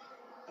house?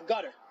 A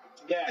gutter.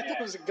 Yeah. I thought Yeah.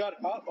 it was a gutter.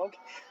 Oh, okay.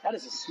 That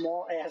is a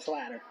small ass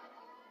ladder.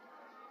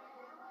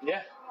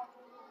 Yeah.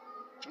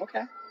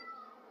 Okay.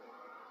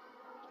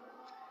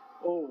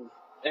 Oh,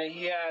 And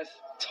he has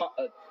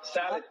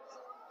salad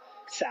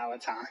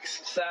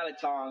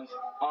tongs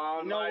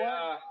on You know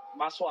what?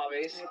 my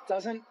suaves. it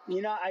doesn't.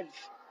 You know, I've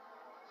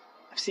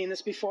seen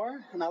this before,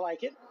 and I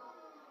like it.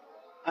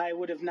 I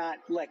would have not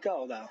let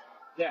go though.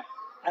 Yeah.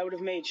 I would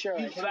have made sure.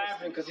 He's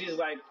laughing because he's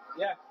like,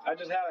 yeah, I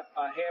just had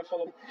a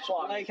handful of I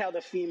suaves. like how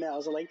the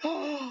females are like,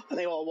 oh, and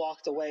they all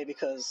walked away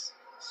because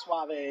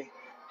Suave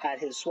had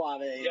his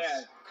Suaves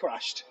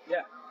crushed.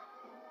 Yeah.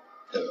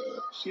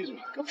 Excuse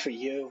me. Good for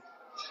you.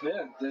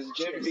 Yeah, there's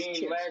Jim Cheers, Beam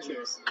cheers, Lager.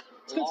 cheers.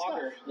 It's good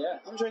Lager. stuff. Yeah.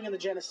 I'm drinking the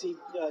Genesee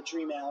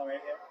Dream Ale right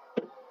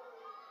here.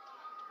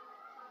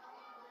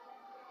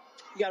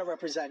 You got to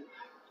represent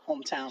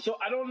hometown. So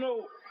I don't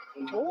know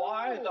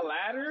why the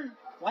ladder.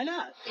 Why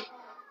not?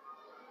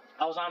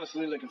 I was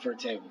honestly looking for a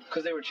table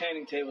because they were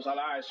chaining tables. I'm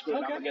like, all right, screw it,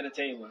 I'm Okay. gonna get a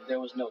table. There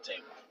was no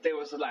table. There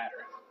was a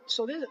ladder.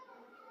 So there's,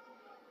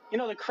 you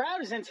know, the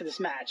crowd is into this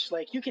match.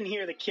 Like you can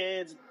hear the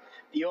kids,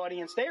 the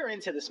audience, they are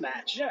into this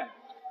match. Yeah.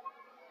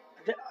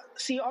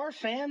 See, our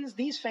fans,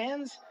 these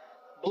fans,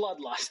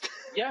 bloodlust.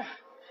 Yeah.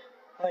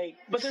 Like,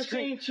 But they're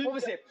seeing two. What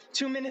was it?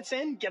 2 minutes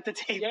in, get the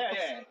tables. Yeah,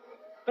 yeah.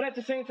 But at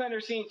the same time,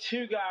 they're seeing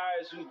two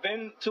guys who've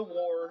been to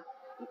war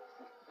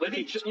with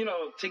each,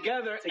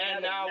 together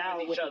and now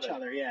with each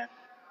other. Yeah.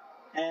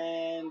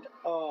 And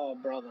oh,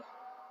 brother.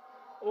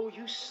 Oh,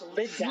 you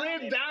slid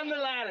down the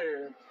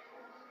ladder.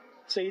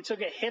 So you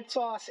took a hip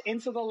toss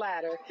into the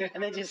ladder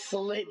and then just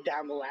slid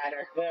down the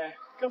ladder. Yeah.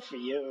 Good for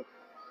you.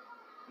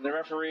 The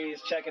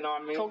referee's checking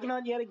on me.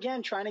 Coconut yet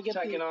again trying to get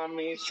checking on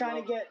me. He's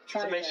trying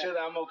to make sure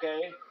that I'm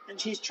okay. And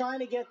she's trying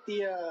to get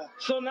the.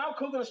 So now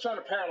Coconut's trying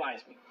to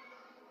paralyze me.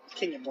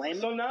 Can you blame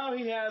him? So now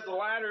he has the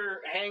ladder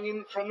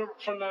hanging from the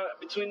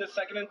between the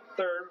second and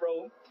third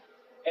row,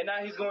 and now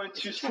he's going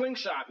to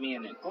slingshot me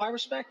in it. Oh, I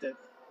respect it.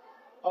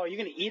 Oh, you're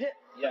gonna eat it?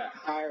 Yeah.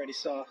 I already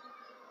saw.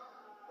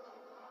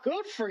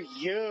 Good for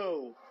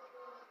you.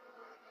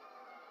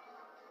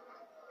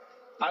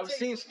 I was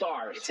seeing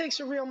stars. It takes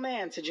a real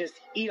man to just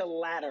eat a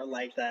ladder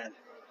like that.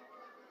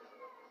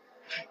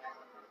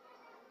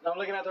 Now I'm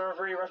looking at the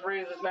referee.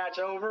 Referee, is this match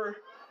over?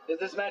 Is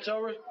this match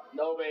over?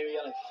 No, baby.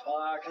 I'm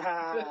like, fuck.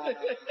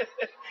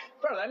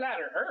 Bro, that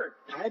ladder hurt.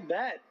 I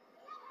bet.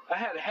 I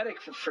had a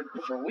headache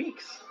for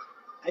weeks.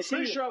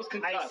 Pretty sure I was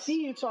concussed. I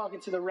see you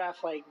talking to the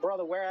ref like,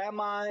 brother, where am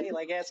I?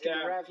 Like asking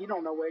the ref, you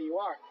don't know where you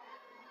are.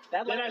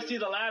 Then I see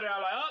the ladder.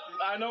 I'm like,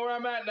 oh, I know where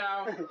I'm at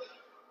now.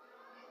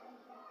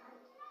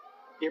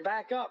 You're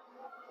back up.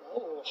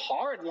 Oh,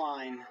 hard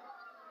line.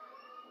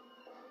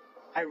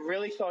 I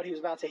really thought he was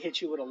about to hit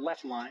you with a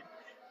left line.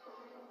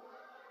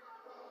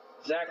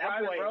 Zack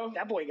Ryder, bro.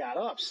 That boy got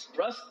ups.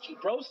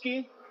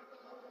 Broski.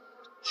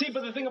 See,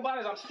 but the thing about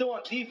it is I'm still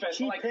on defense.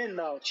 Cheap pin,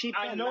 though. Cheap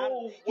pin. I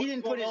know he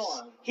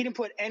didn't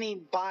put any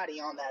body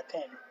on that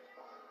pin,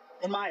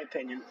 in my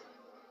opinion.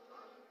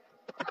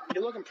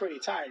 You're looking pretty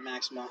tired,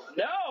 Maximo.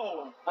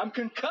 No! I'm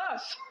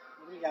concussed.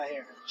 What do we got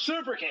here?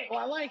 Super kick. Oh,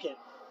 I like it.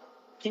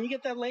 Can you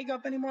get that leg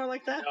up anymore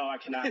like that? No, I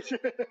cannot.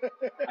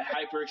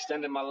 I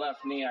hyperextended my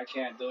left knee. I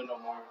can't do it no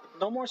more.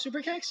 No more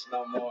super kicks?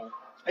 No more.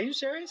 Are you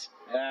serious?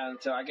 Yeah,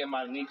 until I get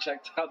my knee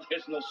checked out,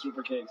 there's no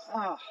super kicks.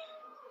 Oh.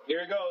 Here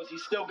it goes. He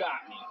still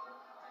got me.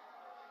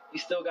 He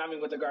still got me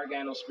with the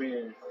Gargano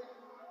spear.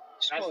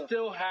 I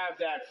still have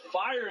that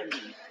fire in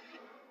me.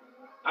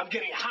 I'm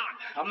getting hot.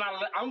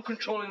 I'm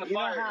controlling the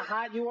fire. You know how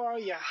hot you are?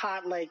 You're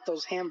hot like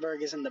those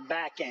hamburgers in the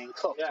back end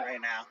cooked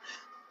right now.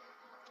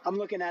 I'm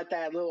looking at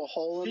that little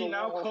hole in the wall. See,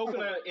 now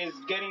Coconut is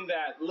getting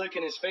that look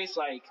in his face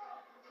like,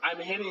 I'm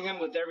hitting him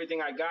with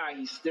everything I got.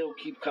 He still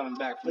keep coming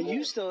back. But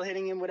you still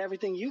hitting him with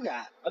everything you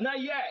got. Not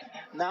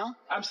yet. No?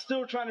 I'm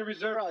still trying to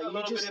reserve a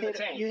little bit in the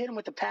tank. You hit him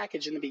with the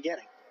package in the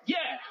beginning. Yeah.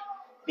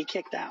 He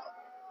kicked out.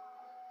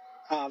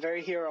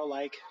 Very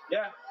hero-like.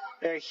 Yeah.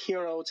 Very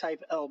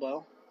hero-type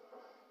elbow.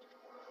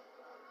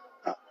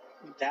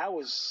 That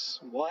was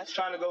what? He's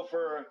trying to go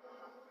for...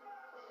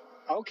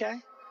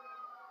 Okay.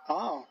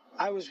 Oh,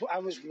 I was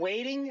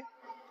waiting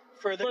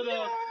for the...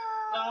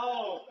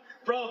 No.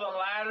 Bro, the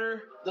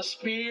ladder, the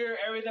spear,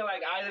 everything,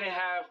 like, I didn't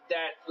have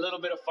that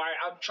little bit of fire.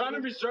 I'm trying to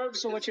reserve it.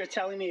 So what you're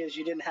telling me is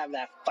you didn't have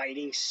that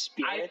fighting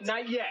spirit?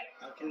 Not yet.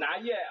 Okay.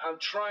 Not yet. I'm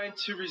trying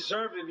to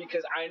reserve it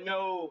because I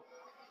know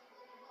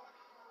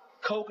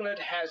Coconut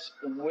has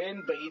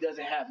win, but he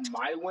doesn't have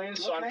my win.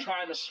 So I'm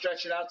trying to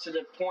stretch it out to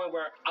the point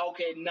where,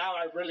 okay, now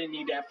I really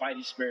need that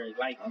fighting spirit.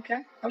 Like,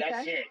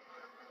 that's it.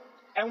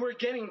 And we're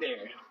getting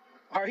there.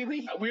 Are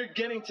we? We're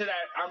getting to that.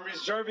 I'm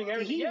reserving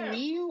everything. Did he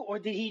knee you, or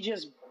did he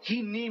just...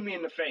 He kneed me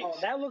in the face. Oh,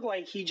 that looked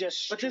like he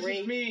just straight... But this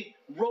is me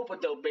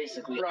rope-a-dope,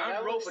 basically. Bro,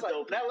 I'm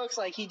rope-a-doping. That looks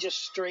like he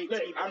just straight...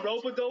 Look, I'm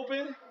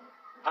rope-a-doping.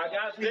 I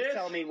got Please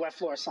tell me wet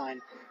floor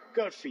sign.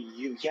 Good for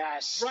you.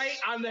 Yes. Right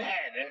on the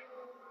head.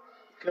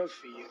 Good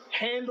for you.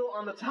 Handle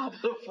on the top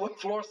of the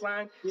floor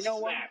sign. You know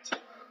snapped.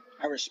 What?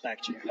 I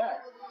respect you. Yeah.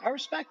 I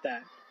respect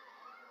that.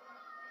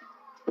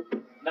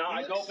 Now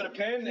I go for the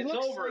pin. It's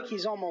over. Like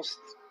he's almost...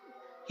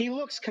 He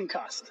looks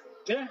concussed.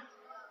 Yeah.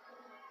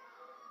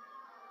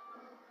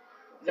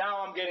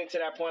 Now I'm getting to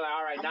that point. Like,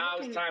 all right, now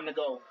it's time to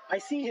go. I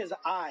see his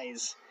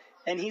eyes,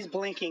 and he's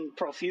blinking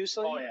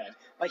profusely. Oh, yeah.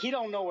 Like he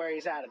don't know where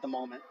he's at the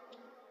moment.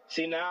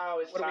 See, now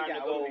it's time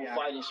to go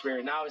fighting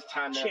spirit. Now it's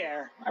time to...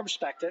 Chair. I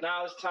respect it.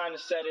 Now it's time to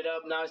set it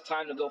up. Now it's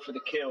time to go for the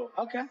kill.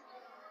 Okay.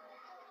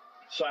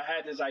 So I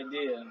had this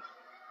idea.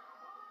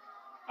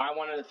 I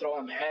wanted to throw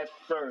him head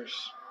first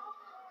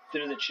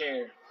through the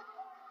chair.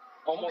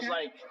 Almost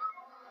like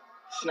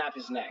snap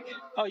his neck.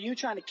 Oh, you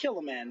trying to kill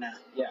a man now?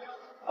 Yeah.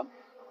 Oh.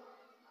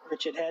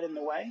 Richard head in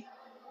the way.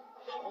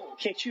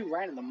 Kicked you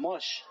right in the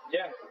mush.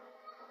 Yeah.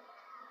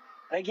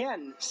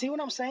 Again, see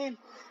what I'm saying?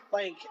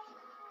 Like,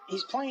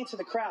 he's playing to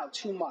the crowd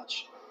too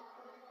much.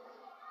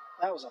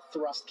 That was a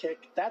thrust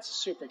kick. That's a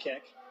super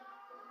kick.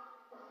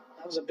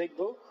 That was a big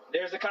boot.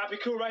 There's the copy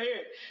coup right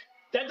here.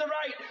 Dead to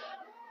right.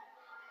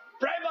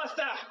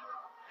 Brainbuster.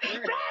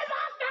 Brainbuster!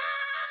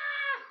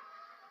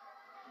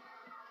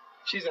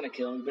 She's going to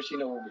kill me, but she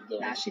knows what we're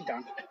doing. Nah, she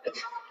done.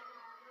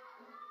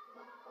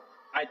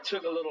 I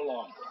took a little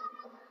long.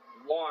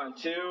 1,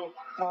 2.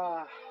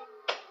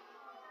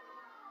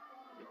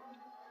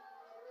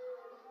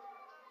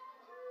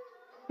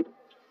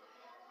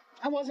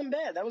 That wasn't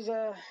bad. That was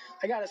I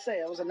gotta say,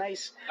 it was a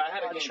nice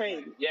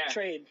trade. Yeah.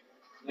 Trade.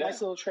 Yeah.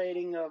 Nice little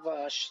trading of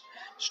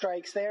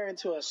strikes there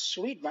into a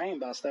sweet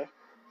brainbuster.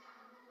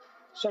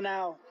 So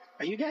now,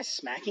 are you guys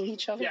smacking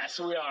each other? Yes,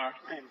 we are.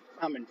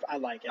 I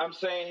like it. I'm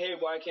saying, hey,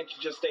 why can't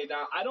you just stay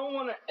down? I don't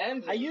want to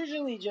end it. I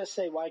usually just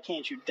say, why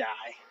can't you die?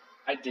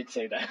 I did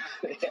say that.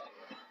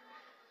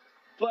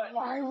 But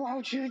Why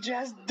won't you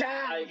just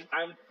die?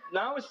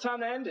 now it's time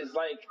to end this.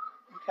 Like,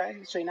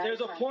 Okay, so now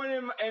there's a point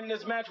in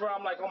this match where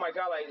I'm like, oh my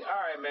god, like, all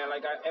right, man,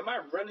 like, am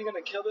I really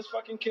gonna kill this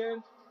fucking kid?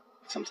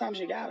 Sometimes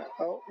you got it.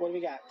 Oh, what do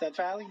we got? Death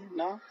Valley?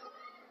 No.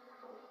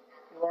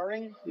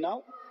 Roaring?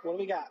 No. What do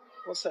we got?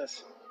 What's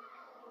this?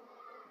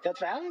 Death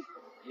Valley?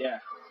 Yeah.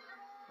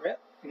 Rip?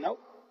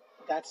 Nope.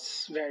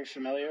 That's very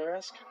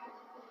familiar-esque.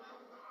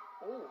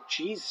 Oh,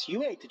 jeez,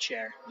 you ate the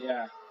chair.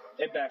 Yeah.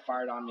 It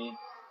backfired on me.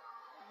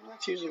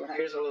 That's usually what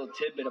Here's happens. a little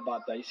tidbit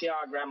about that. You see how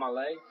I grabbed my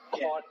leg? Yeah.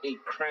 Caught a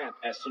cramp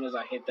as soon as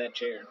I hit that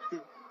chair.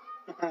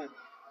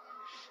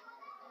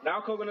 Now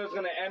Coconut's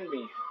gonna end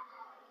me.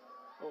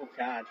 Oh,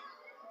 God.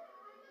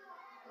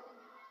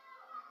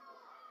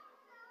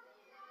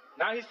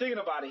 Now he's thinking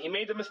about it. He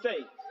made the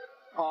mistake.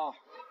 Oh.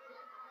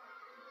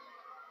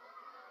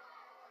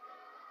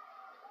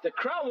 The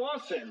crowd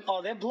wants him.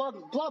 Oh, they're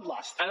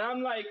bloodlust. And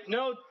I'm like,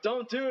 no,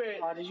 don't do it.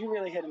 Oh, did you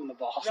really hit him in the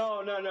balls?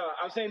 No.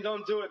 I'm saying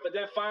don't do it. But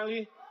then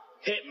finally,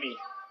 hit me.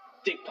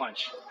 Dick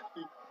punch.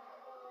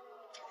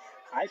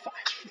 High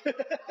five.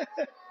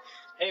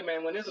 Hey,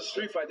 man, when there's a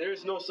street fight, there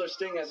is no such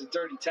thing as a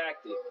dirty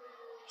tactic.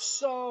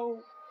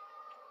 So,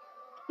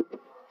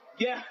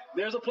 Yeah,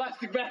 there's a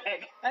plastic bag.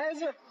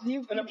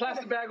 you And a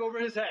plastic bag over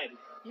his head.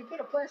 You put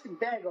a plastic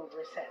bag over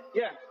his head.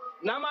 Yeah,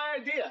 not my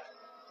idea.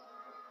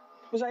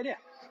 Whose idea?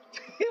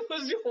 It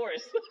was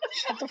yours.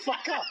 Shut the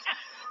fuck up.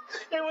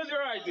 It was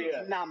your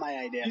idea. Not my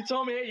idea. You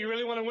told me, hey, you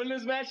really want to win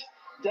this match?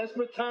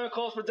 Desperate time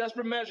calls for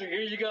desperate measure.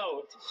 Here you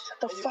go. Shut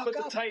the And you fuck put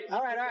the up. tight-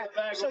 All right. put the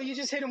bag So over- you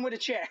just hit him with a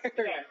chair.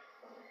 Yeah.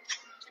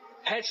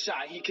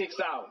 Headshot, he kicks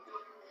out.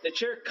 The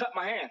chair cut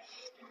my hand.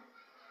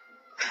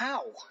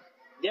 How?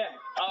 Yeah,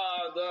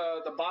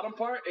 the bottom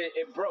part,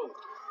 it broke.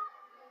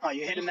 Oh,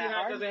 you hit You him see that how it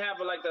hard? doesn't have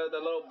like the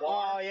little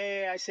bar? Oh,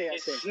 yeah, I see.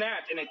 It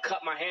snapped and it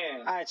cut my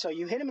hand. All right, so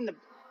you hit him in the...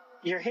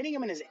 You're hitting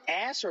him in his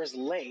ass or his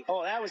leg?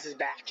 Oh, that was his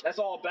back. That's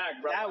all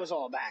back, bro. That was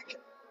all back.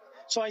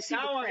 So I see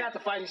Now the I cramp. got the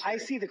fighting I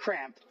spirit. see the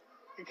cramp.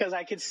 Because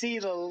I could see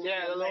the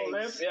Yeah, the little limp.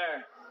 legs.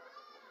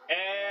 Yeah.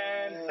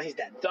 And Oh, he's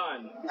dead.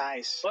 done.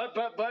 Nice. But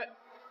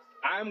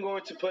I'm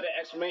going to put an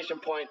exclamation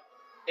point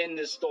in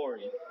this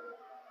story.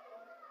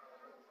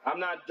 I'm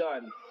not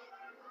done.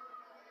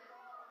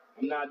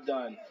 I'm not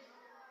done.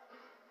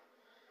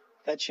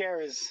 That chair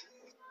is...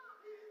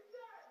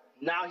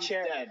 Now he's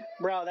chair, dead.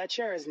 Bro, that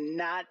chair is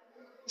not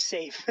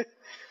safe.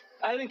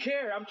 I didn't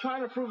care. I'm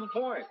trying to prove a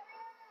point.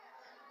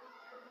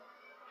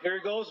 Here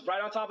it goes,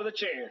 right on top of the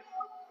chair.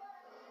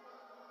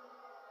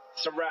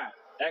 It's a wrap.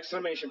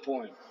 Exclamation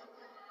point.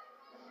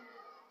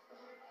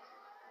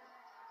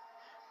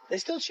 They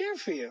still cheer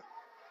for you.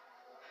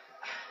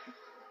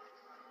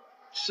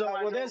 So I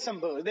Well, know- there's some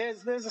booze.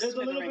 There's a There's a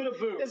little smattering- bit of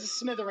booze. There's a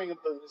smattering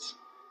of booze.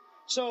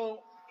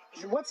 So,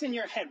 what's in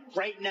your head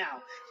right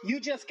now? You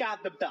just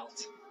got the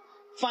belt.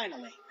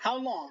 Finally. How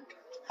long?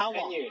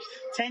 10 years.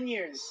 10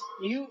 years.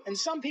 And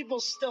some people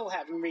still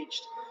haven't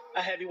reached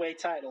a heavyweight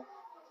title.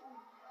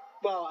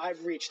 Well,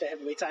 I've reached a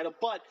heavyweight title,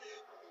 but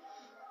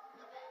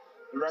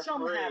The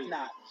some referee. have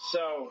not.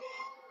 So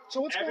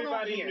So what's going on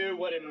everybody here? knew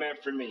what it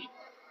meant for me.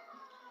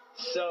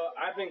 So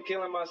I've been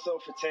killing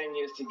myself for 10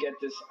 years to get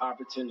this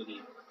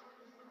opportunity.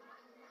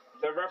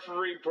 The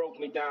referee broke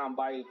me down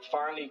by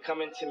finally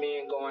coming to me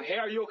and going, hey,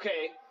 are you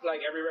okay? Like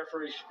every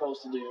referee's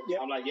supposed to do. Yep.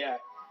 I'm like, yeah.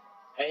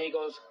 And he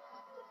goes,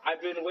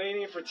 I've been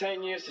waiting for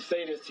 10 years to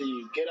say this to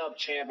you. Get up,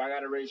 champ. I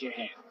got to raise your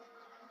hand.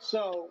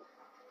 So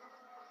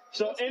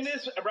In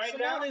this, right so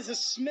now, there's a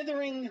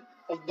smithering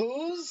of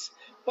booze,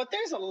 but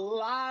there's a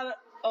lot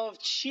of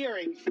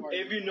cheering for you.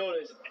 if you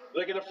notice,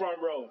 look at the front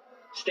row.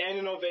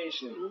 Standing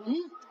ovation.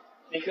 Mhm.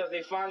 Because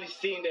they finally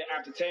seen that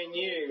after 10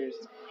 years,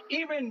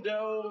 even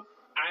though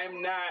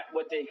I'm not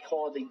what they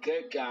call the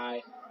good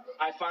guy,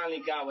 I finally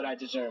got what I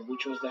deserved,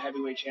 which was the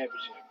heavyweight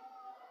championship.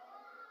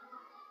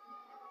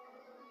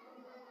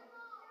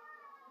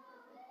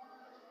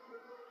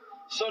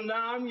 So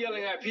now I'm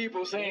yelling at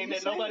people saying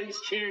that nobody's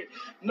cheering.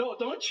 No,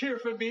 don't cheer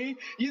for me.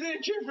 You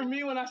didn't cheer for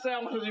me when I said I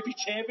wanted to be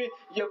champion.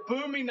 You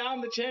booed me, now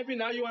I'm the champion.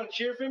 Now you want to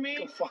cheer for me?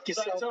 Go fuck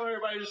So I yourself. tell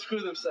everybody to screw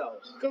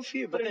themselves. Good for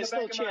you, but But in they're the still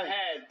back of my cheering.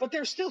 head- But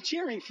they're still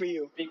cheering for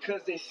you.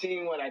 Because they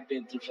seen what I've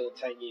been through for the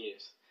 10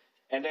 years.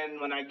 And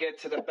then when I get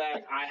to the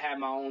back, I had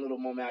my own little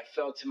moment. I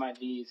fell to my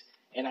knees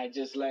and I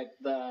just let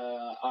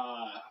the,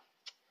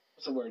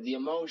 the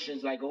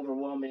emotions like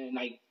overwhelm me. And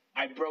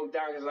I broke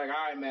down. It's like,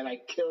 all right, man, I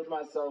killed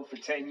myself for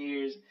 10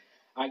 years.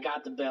 I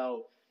got the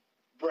belt.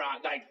 Bro,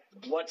 like,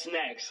 what's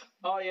next?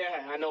 Oh,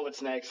 yeah, I know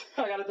what's next.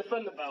 I got to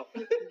defend the belt.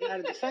 You got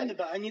to defend the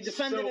belt, and you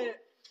defended So- it.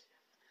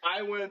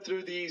 I went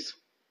through these.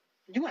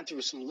 You went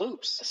through some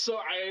loops. So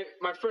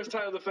my first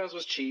title defense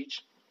was Cheech.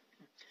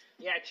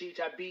 Yeah, Cheech,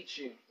 I beat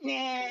you. Nah,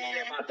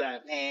 Yeah, about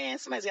that.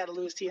 somebody's got to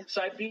lose to you.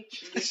 So I beat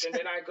Cheech, and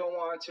then I go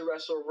on to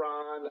wrestle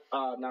Rob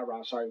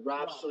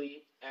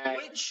Sweet. And,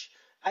 Which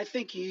I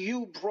think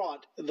you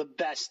brought the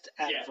best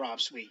out Yeah. of Rob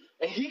Sweet.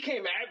 and he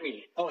came at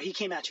me. Oh, he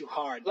came at you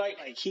hard. Like,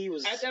 he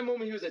was. At that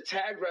moment, he was a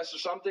tag wrestler,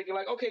 so I'm thinking,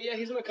 okay, yeah,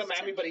 he's going to come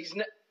at me, but he's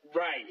not.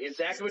 Right,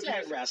 exactly He's a what you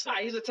tag said. wrestler.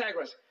 He's a tag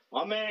wrestler.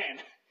 My man.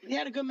 He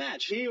had a good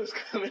match. He was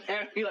coming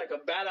at me like a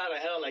bat out of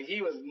hell. Like,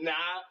 he was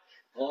not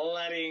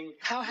letting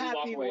How me walk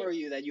happy away. were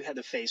you that you had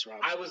to face Rob?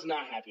 I was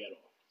not happy at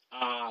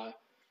all.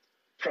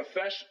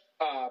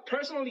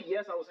 Personally,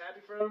 yes, I was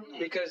happy for him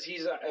because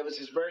it was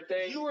his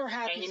birthday. You were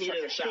happy and he for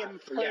needed a shot. him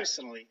Yeah.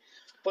 personally.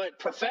 But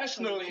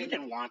professionally, he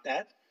didn't want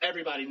that.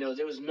 Everybody knows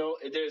there's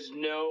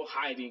no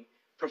hiding.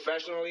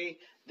 Professionally,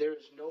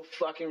 there's no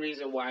fucking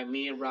reason why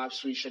me and Rob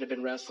Sweet should have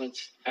been wrestling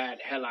at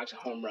Headlocks and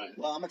Home Run.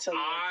 Well, I'm going to tell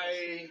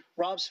you.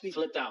 Rob Sweet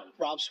flipped out.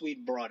 Rob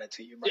Sweet brought it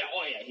to you, bro. Yeah,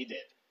 oh yeah, he did.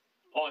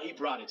 Oh, he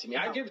brought it to me.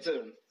 I give it to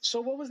him.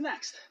 So what was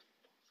next?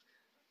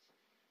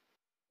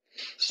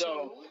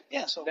 So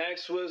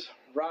next was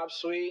Rob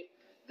Sweet.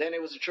 Then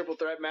it was a triple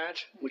threat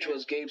match, which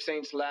was Gabe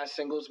Saint's last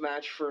singles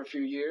match for a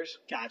few years.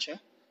 Gotcha.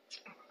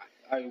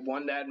 I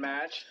won that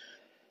match.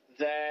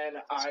 Then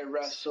I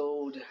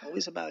wrestled.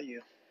 Always about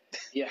you.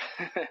 Yeah.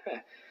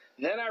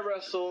 Then I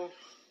wrestled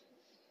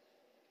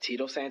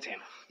Tito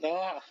Santana.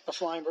 Oh, the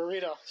flying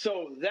burrito.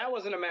 So that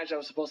wasn't a match that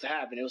was supposed to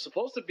happen. It was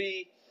supposed to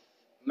be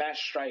Matt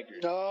Striker.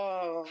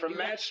 Oh. From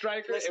Matt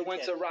Striker, it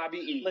went to Robbie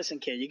E. Listen,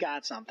 kid, you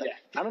got something.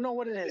 Yeah. I don't know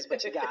what it is,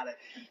 but you got it.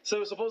 So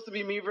it was supposed to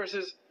be me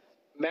versus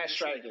Matt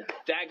Striker.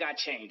 That got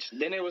changed.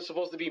 Then it was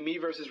supposed to be me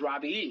versus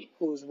Robbie E.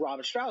 Who's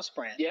Robert Strauss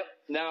brand. Yep.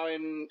 Now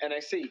in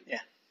NXT. Yeah.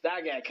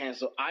 That got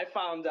canceled. I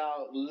found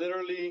out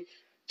literally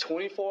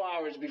 24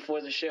 hours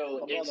before the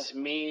show. It's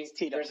me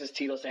versus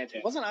Tito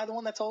Santana. Wasn't I the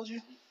one that told you?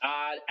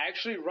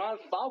 Actually, Ron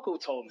Falco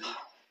told me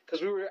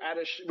because we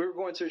were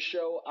going to a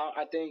show.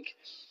 I think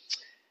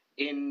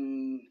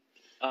in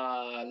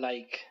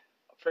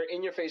for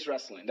In Your Face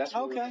Wrestling. That's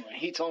what we were doing.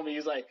 He told me,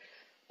 he's like,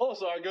 "Oh,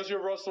 so I guess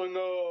you're wrestling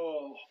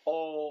Hall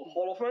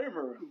of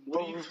Famer.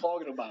 What are you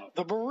talking about?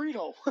 The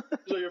burrito."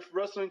 So you're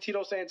wrestling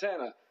Tito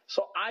Santana.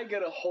 So I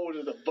get a hold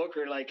of the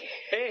booker, like,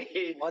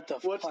 "Hey,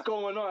 what's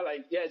going on?"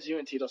 Like, "Yeah, it's you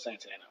and Tito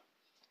Santana."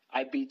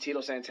 I beat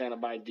Tito Santana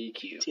by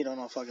DQ. Tito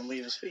don't fucking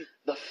leave his feet.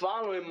 The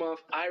following month,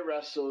 I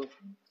wrestled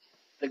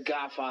the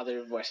Godfather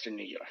of Western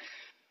New York.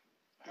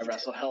 I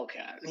wrestled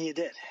Hellcat. You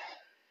did.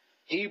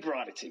 He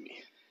brought it to me.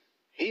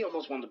 He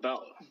almost won the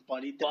belt,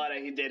 but he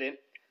didn't.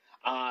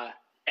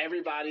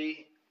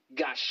 Everybody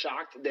got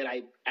shocked that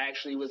I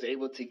actually was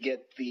able to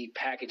get the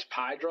package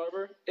pie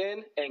driver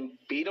in and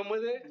beat him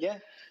with it. Yeah.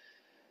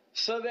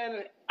 So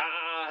then,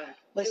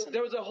 listen,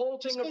 there was a whole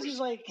thing. Just because he's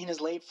like in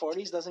his late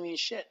 40s doesn't mean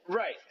shit.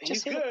 Right.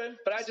 He's good,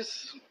 but I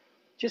just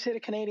hit a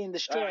Canadian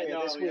Destroyer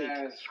this week.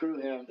 Yeah, screw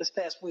him. This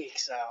past week,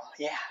 so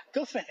yeah,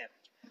 good for him.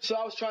 So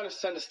I was trying to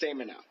send a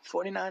statement out.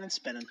 49 and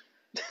spinning.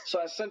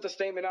 So I sent the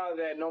statement out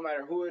that no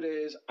matter who it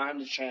is, I'm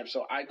the champ.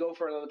 So I go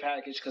for another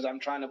package because I'm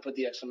trying to put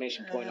the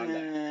exclamation point on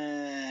that.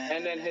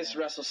 And then his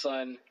wrestle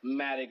son,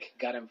 Matic,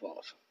 got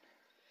involved.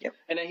 Yep.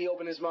 And then he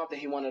opened his mouth that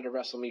he wanted to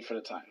wrestle me for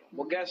the title.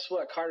 Well, guess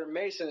what? Carter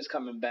Mason is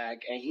coming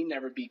back, and he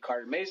never beat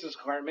Carter Mason. So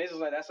Carter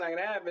Mason's like, that's not going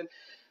to happen.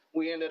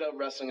 We ended up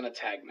wrestling in a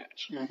tag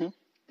match. Mm-hmm.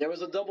 There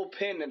was a double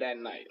pin that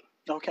night.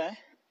 Okay.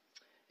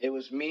 It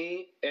was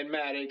me and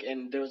Matic,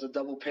 and there was a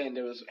double pin.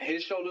 There was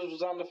his shoulders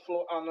was on the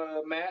floor on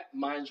the mat,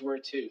 mine's were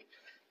too.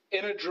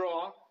 In a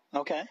draw,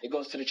 okay, it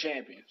goes to the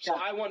champion. So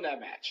I won that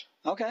match.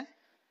 Okay.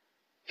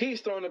 He's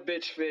throwing a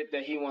bitch fit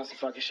that he wants to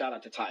fucking shout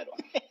out the title.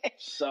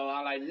 So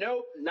I'm like,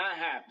 nope, not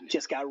happening.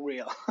 Just got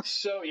real.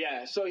 So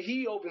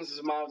he opens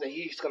his mouth that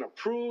he's gonna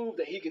prove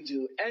that he can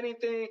do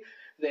anything,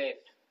 that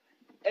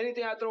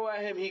anything I throw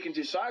at him he can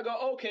do. So I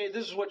go, okay,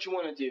 this is what you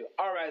want to do.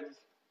 All right,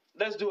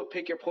 let's do a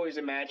pick your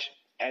poison match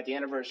at the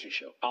anniversary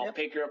show. I'll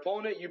pick your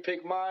opponent, you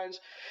pick mine.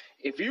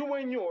 If you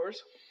win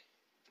yours,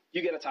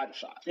 you get a title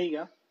shot. There you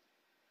go.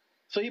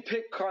 So he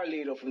picked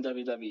Carlito from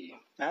WWE.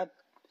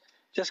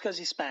 Just because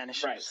he's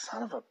Spanish. Right.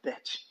 Son of a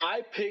bitch.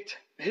 I picked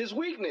his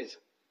weakness,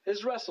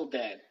 his wrestle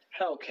dad,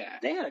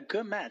 Hellcat. They had a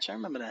good match. I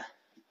remember that.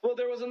 Well,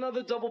 there was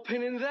another double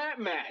pin in that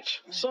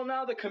match. So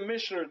now the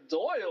Commissioner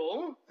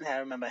Doyle I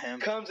remember him.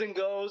 Comes and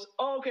goes,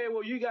 okay,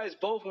 well, you guys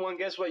both won.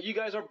 Guess what? You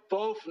guys are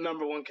both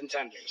number one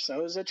contenders. So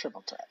it was a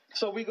triple threat.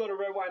 So we go to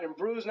Red, White, and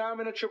Bruise. Now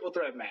I'm in a triple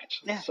threat match.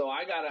 Yeah. So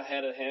I got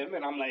ahead of him,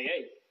 and I'm like,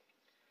 hey,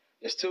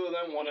 there's two of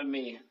them, one of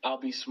me. I'll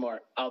be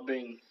smart. I'll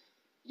bring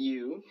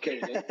you,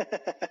 Kaden.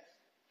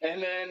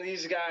 And then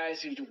these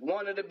guys who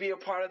wanted to be a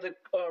part of the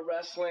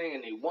wrestling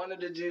and they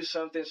wanted to do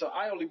something. So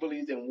I only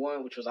believed in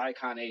one, which was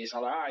Icon Ace.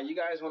 I'm like, all right, you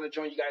guys want to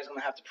join? You guys are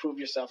going to have to prove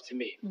yourself to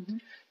me. Mm-hmm.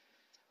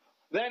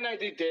 That night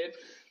they did.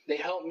 They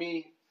helped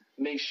me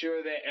make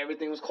sure that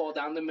everything was called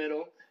down the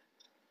middle.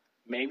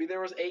 Maybe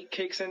there was 8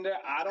 kicks in there.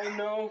 I don't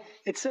know.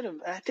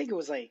 I think it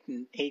was like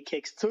 8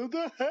 kicks to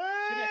the head. To the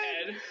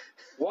head.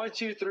 1,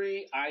 2,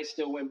 3. I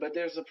still win. But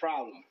there's a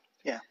problem.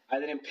 Yeah.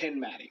 I didn't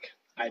pin Matic.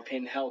 I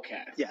pinned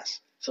Hellcat. Yes.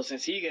 So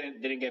since he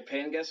didn't get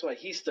pinned, guess what?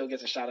 He still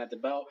gets a shot at the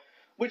belt,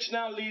 which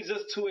now leads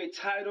us to a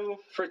title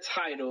for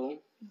title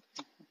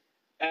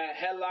at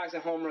Headlocks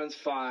and Home Runs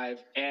 5.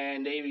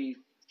 And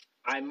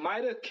I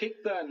might have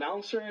kicked the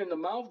announcer in the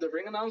mouth, the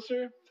ring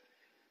announcer.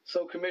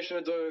 So Commissioner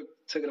Doyle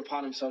took it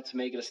upon himself to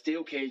make it a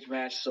steel cage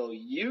match. So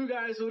you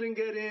guys who didn't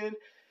get in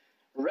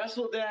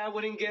Wrestle that I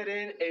wouldn't get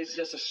in is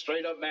just a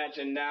straight up match,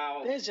 and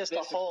now There's just this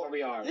a whole. is where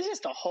we are. There's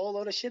just a whole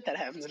load of shit that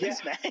happens in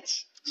this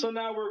match. So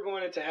now we're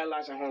going into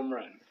Headlines and Home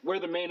Run. We're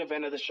the main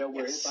event of the show.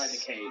 We're Yes. inside the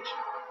cage.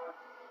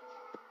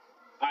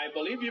 I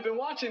believe you've been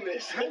watching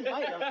this. I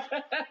might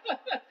have.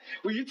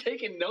 Were you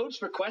taking notes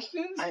for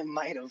questions? I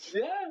might have.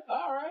 Yeah,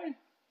 all right.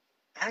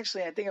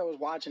 Actually, I think I was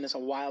watching this a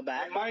while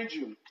back. And mind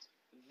you,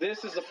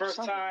 this is the first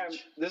Some time. match.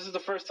 This is the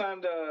first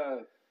time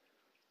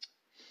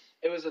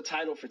it was a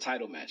title for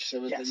title match.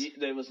 So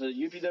there was the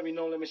UPW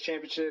No Limits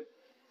Championship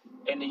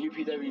and the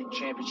UPW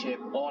Championship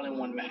all in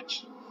one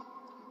match.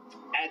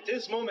 At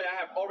this moment, I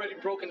have already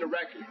broken the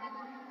record.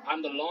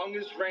 I'm the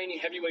longest reigning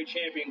heavyweight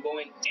champion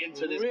going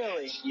into this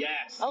Really? match.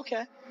 Yes.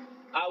 Okay.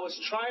 I was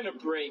trying to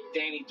break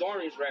Danny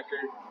Dorney's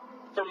record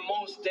for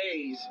most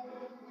days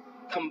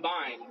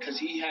combined because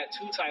he had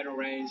 2 title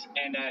reigns,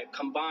 and that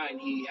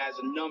combined he has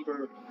a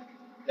number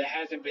that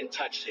hasn't been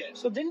touched yet.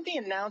 So didn't the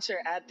announcer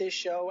at this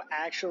show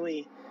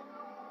actually?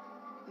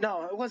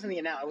 No, it wasn't the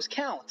announcer. It was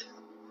Count.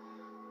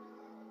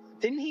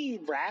 Didn't he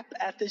rap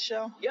at this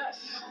show? Yes.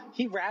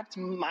 He rapped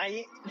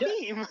my Yes,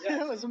 theme.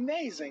 yes. It was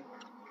amazing.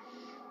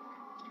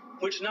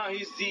 Which now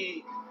he's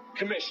the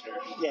commissioner.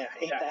 Yeah,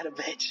 ain't Yeah. that a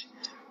bitch?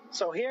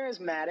 So here is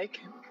Matic.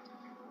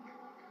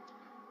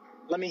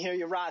 Let me hear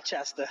you,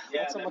 Rochester.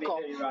 Yeah, That's what let I'm gonna me call.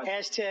 hear you,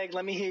 Rochester. Hashtag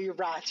let me hear you,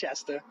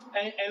 Rochester.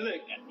 And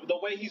look, the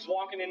way he's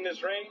walking in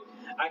this ring,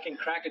 I can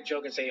crack a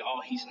joke and say,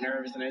 "Oh, he's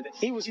nervous and everything."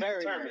 He was He's very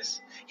determined.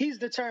 nervous. He's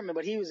determined,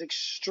 but he was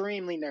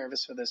extremely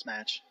nervous for this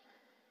match.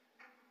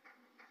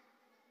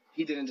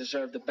 He didn't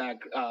deserve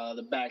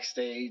the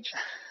backstage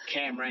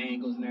camera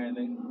angles and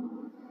everything.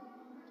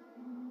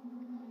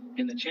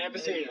 And the champ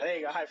is here. There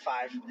you go, high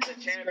five.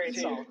 champ Great is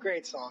here. song,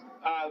 great song.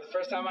 The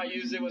first time I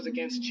used it was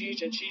against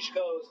Cheech, and Cheech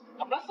goes,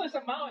 "I'm not supposed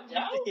to Samoa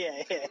Joe."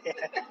 Yeah.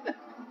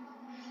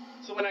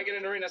 So when I get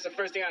in the ring, that's the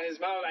first thing out of his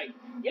mouth. Like,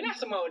 "You're not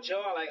Samoa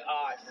Joe." I'm like,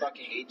 "Oh, I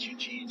fucking hate you,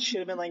 Cheech." Should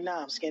have been like,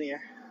 nah, I'm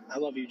skinnier. I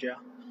love you, Joe.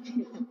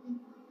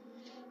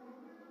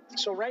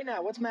 So right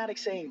now, what's Matic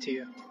saying to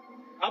you?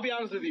 I'll be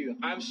honest with you.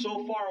 I'm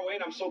so far away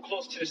and I'm so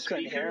close to the You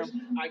couldn't hear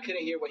speakers, I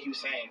couldn't hear what he was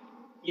saying.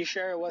 You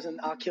sure it wasn't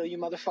 "I'll kill you,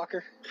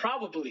 motherfucker"?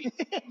 Probably.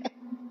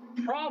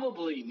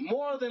 Probably.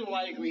 More than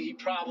likely, he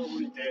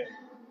probably did.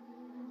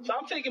 So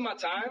I'm taking my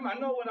time. I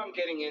know what I'm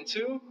getting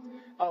into.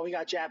 Oh, we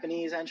got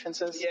Japanese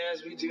entrances?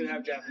 Yes, we do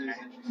have Japanese.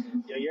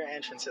 Yo, your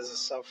entrances are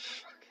so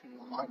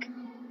fucking long.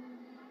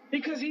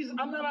 Because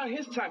I'm not on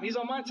his time. He's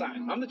on my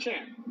time. I'm the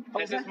champ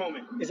at this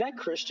moment. Is that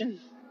Christian?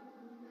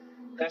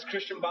 That's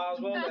Christian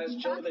Boswell. That's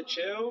Joe the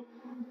Chill.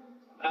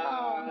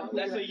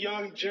 That's a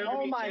young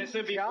Jeremy my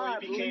Jensen before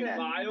God, he look became at that.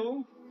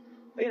 vile.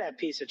 Look at that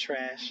piece of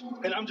trash.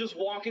 And I'm just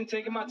walking,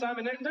 taking my time.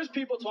 And then there's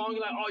people talking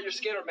like, "Oh, you're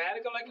scared of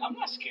Matic." I'm like, I'm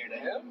not scared of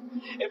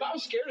him. If I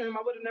was scared of him,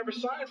 I would have never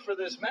signed for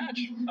this match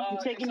You're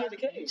taking inside the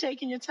cage.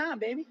 taking your time,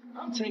 baby.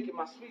 I'm taking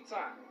my sweet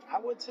time. I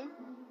would too.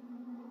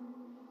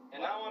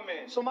 And now I'm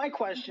in. So my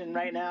question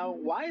right now,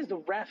 why does the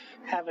ref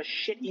have a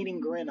shit-eating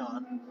grin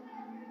on?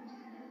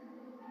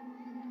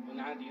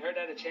 Now, you heard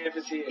that the champ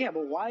is here. Yeah,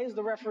 but why does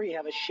the referee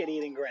have a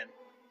shit-eating grin?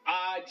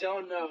 I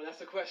don't know. That's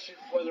a question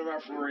for the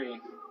referee.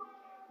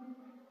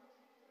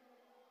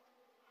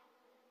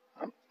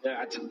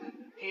 Yeah,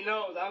 he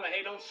knows. I'm like,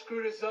 "Hey, don't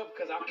screw this up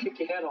because I'll kick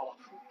your head off."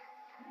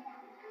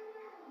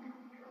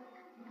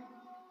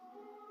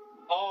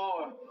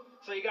 Oh,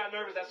 so he got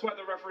nervous. That's why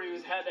the referee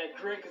had that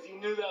grin because he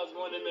knew that I was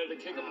going in there to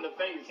kick him in the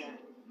face.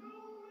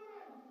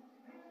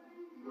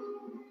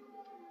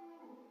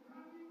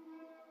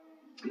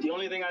 The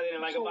only thing I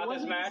didn't like about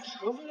this match.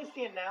 Wasn't this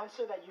the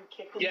announcer that you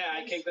kicked him? Yeah,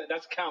 I kicked that.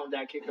 That's count.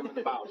 That kicked him in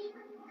the mouth.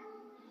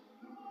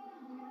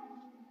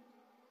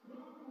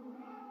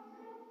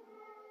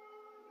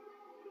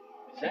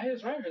 Is that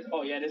his right?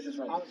 Oh yeah, this is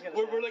right. I was gonna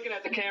We're say. looking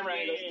at the camera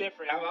angle. It's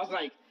different. I was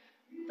like,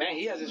 man,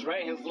 he has his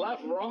right and his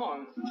left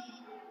wrong.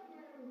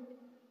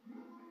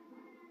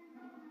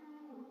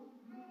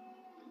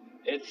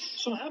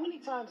 It's So how many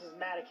times has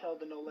Matic held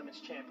the No Limits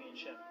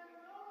Championship?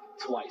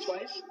 twice.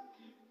 Twice?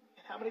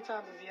 And how many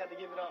times has he had to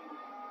give it up?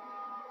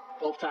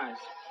 Both times.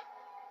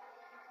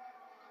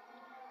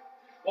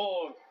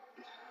 Oh.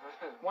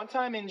 One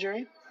time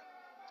injury,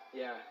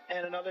 Yeah.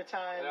 and another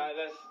time.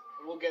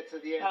 We'll get to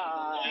the end.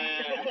 Ah.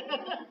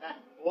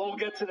 We'll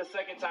get to the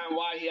second time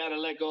why he had to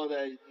let go of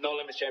the No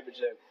Limits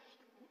Championship.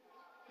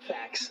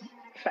 Facts.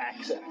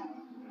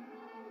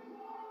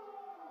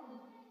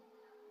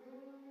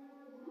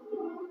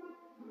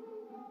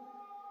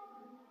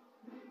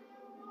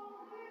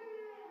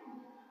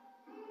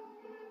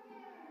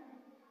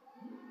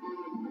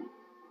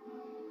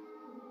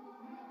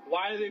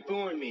 Why are they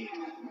booing me?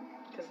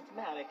 Because it's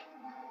Matic.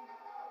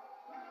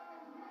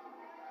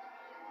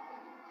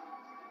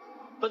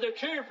 But they're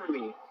cheering for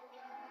me.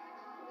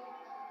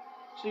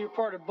 So you're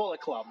part of Bullet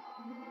Club.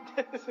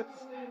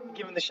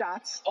 Giving the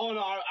shots. Oh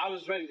no, I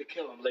was ready to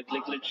kill him, like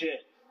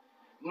legit.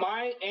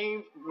 My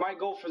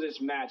goal for this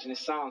match, and it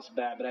sounds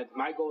bad, but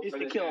my goal Is for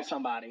to this kill match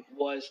somebody.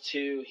 was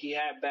he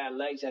had bad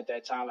legs at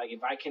that time. Like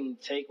if I can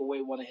take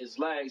away one of his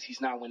legs,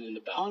 he's not winning the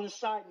belt. On a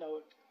side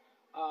note,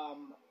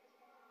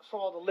 for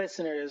all the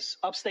listeners,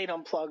 Upstate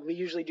Unplugged, we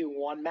usually do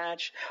one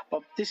match,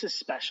 but this is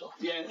special.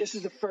 Yeah. This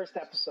is the first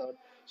episode.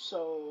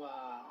 So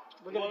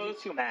we're going to do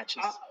two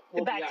matches.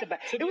 Back to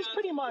back. It was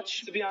pretty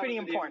much pretty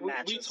important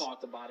matches. We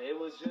talked about it. It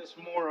was just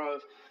more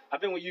of, I've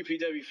been with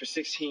UPW for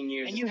 16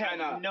 years. And you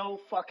had no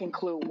fucking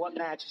clue what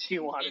matches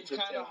you wanted to do.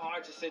 It's kind of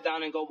hard to sit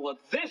down and go, well,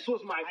 this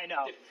was my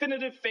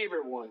definitive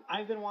favorite one.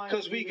 I've been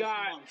wanting to do this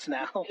months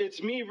now.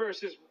 It's me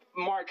versus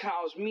Mark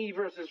House, me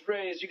versus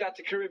Reyes. You got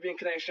the Caribbean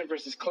Connection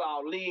versus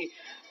Cloud Lee.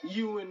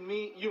 You and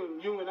me,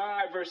 you and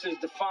I versus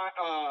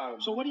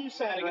So what are you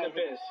saying? Matic and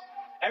Abyss.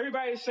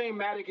 Everybody's saying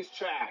Matic is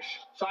trash.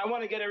 So I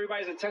want to get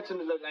everybody's attention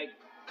to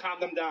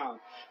calm them down.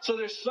 So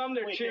there's some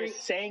that are cheering.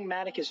 They're saying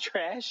Matic is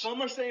trash? Some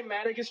are saying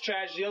Matic is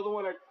trash. The other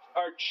one are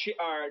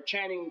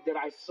chanting that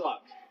I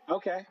suck.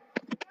 Okay.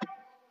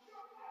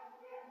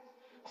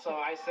 So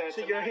I said.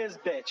 So you're his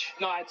bitch.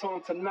 No, I told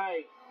him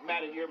tonight,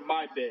 Matic, you're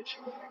my bitch,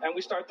 and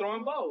we start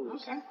throwing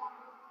bows. Okay.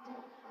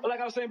 But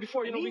like I was saying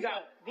before, we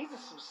got these are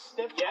some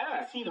stiff. Yeah. I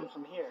can see them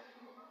from here.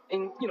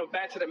 And,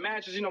 back to the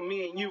matches,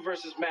 me and you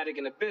versus Matic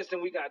and Abyss.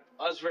 Then we got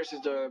us versus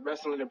the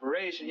Wrestling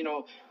Liberation,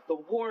 the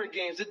War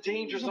Games, the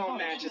Danger Zone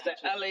matches, the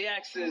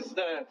LAXs,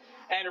 the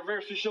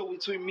anniversary show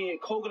between me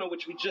and Kogana,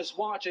 which we just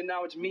watched. And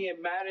now it's me and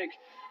Matic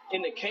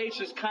in the cage.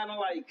 So it's kind of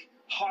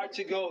hard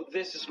to go,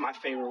 this is my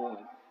favorite one.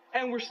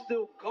 And we're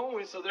still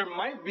going, so the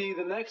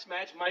next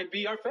match might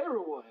be our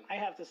favorite one. I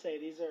have to say,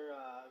 these are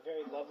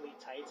very lovely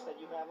tights that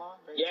you have on.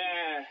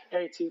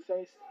 Very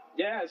Two-Faced.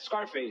 Yeah, it's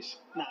Scarface.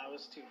 No, it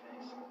was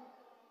Two-Faced.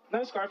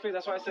 No, Scarface.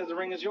 That's why I said the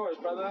ring is yours,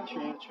 brother.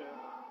 True.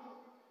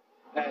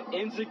 That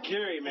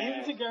Enziguri,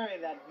 man.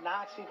 Enziguri that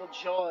knocks people's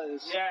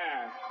jaws.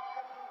 Yeah.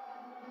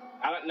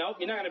 Nope,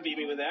 you're not going to beat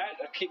me with that.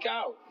 A kick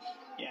out.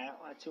 Yeah,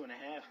 2.5,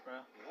 bro.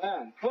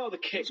 Yeah. Well, the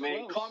kick,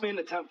 man. Close. Call me in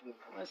the temple.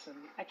 Listen,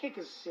 that kick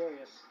is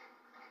serious.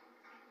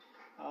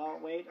 Oh,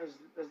 wait,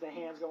 is the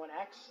hands going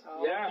X?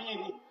 Oh, yeah.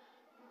 Baby.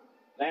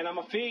 Land on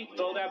my feet.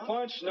 Throw that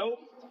punch. Nope.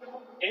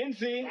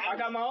 Enzi. I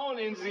got my own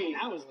Enzi.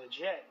 That was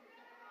legit.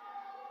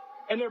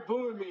 And they're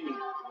booing me.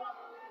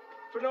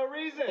 For no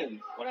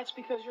reason. Well, that's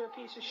because you're a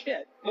piece of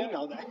shit. Yeah. You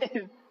know that.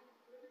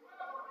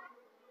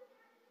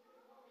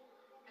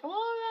 Come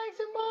on,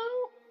 Maximo.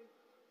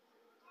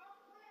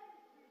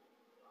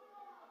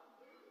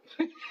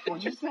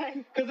 What'd you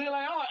say? Because they're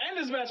like, oh, end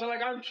this match. I'm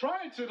like, I'm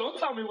trying to. Don't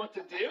tell me what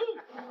to do.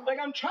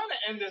 I'm trying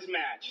to end this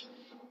match.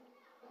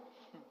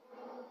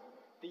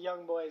 The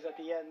young boys at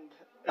the end,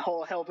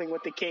 all helping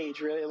with the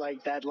cage, really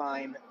like that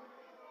line.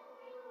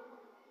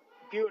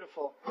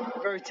 Beautiful.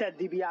 Very Ted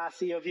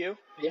DiBiase of you.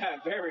 Yeah,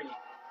 very.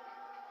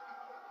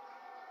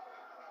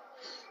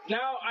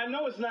 Now, I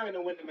know it's not going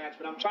to win the match,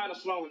 but I'm trying to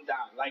slow him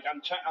down.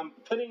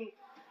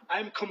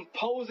 I'm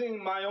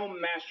composing my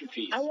own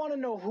masterpiece. I want to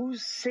know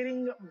who's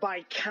sitting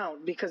by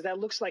count, because that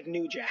looks like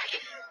New Jack.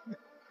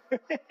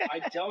 I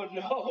don't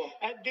know.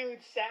 That dude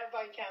sat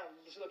by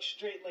count. Just looks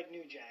straight like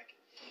New Jack.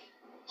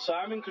 So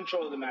I'm in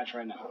control of the match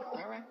right now.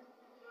 All right.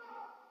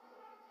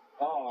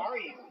 Oh. Are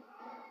you?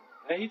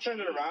 And he turned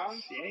it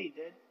around? Yeah, he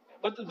did.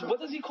 What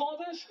does he call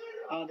this?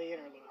 The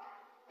interlude.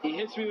 He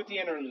hits me with the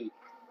interlude.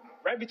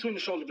 Right between the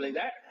shoulder blade.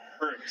 That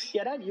hurts.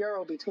 Yeah, that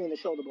Euro between the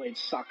shoulder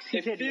blades sucks.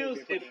 It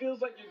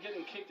feels like you're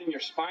getting kicked in your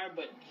spine,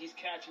 but he's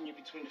catching you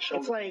between the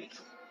shoulder blades.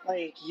 It's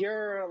like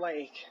you're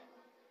like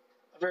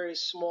a very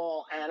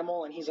small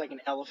animal, and he's like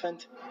an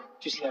elephant,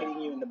 just hitting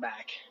you in the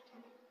back.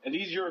 And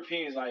these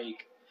Europeans, are...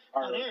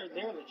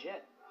 they're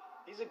legit.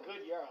 These are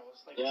good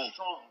Euros.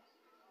 Strong.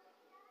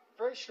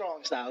 Very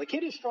strong style. The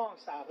kid is strong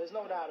style. There's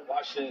no doubt about it.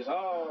 Watch this.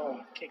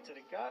 Oh. Kick to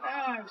the gut.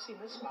 I've seen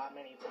this spot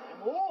many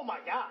times. Oh, my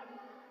God.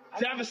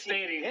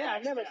 Devastating.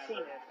 I've never seen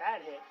it.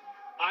 That hit.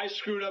 I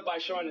screwed up by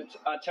showing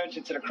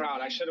attention to the crowd.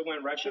 I should have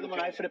went right for the pin.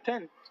 Right for the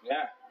pin.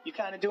 Yeah. You're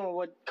kind of doing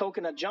what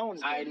Coconut Jones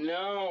did. I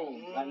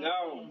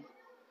know.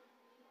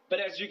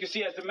 But as you can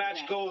see, as the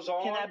match goes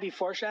on... Can that be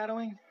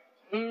foreshadowing?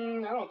 I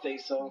don't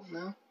think so.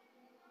 No.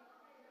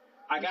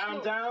 I got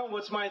him down.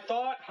 What's my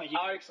thought?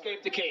 I'll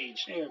escape the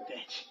cage. You're a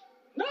bitch.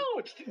 No,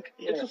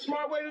 it's a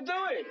smart way to do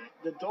it.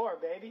 The door,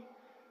 baby.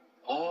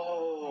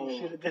 Oh. You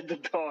should have did the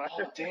door.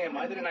 Oh, damn.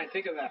 Why didn't I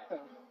think of that?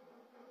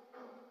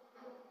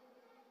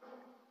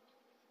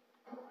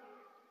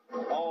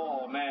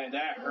 Oh, man.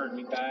 That hurt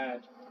me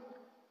bad.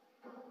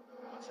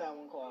 What's that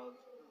one called?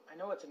 I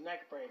know it's a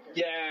neck breaker.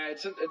 Yeah,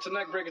 it's a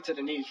neck breaker to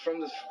the knees.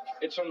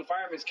 It's from the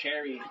fireman's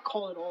carry. I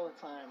call it all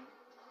the time.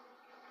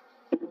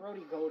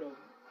 Rody Goto.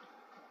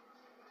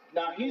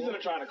 Now he's gonna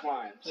try to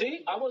climb.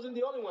 See, I wasn't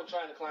the only one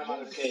trying to climb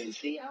out of the cage.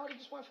 See, I would have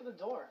just went for the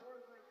door.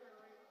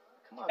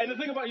 Come on. And the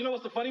thing about,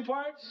 what's the funny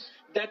part?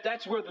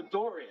 That's where the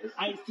door is.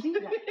 I see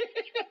that.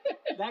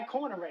 That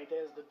corner right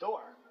there is the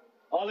door.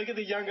 Oh, look at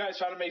the young guys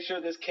trying to make sure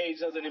this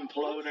cage doesn't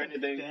implode or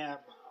anything. Damn.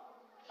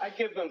 I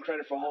give them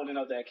credit for holding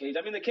up that cage.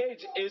 I mean, the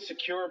cage is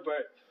secure,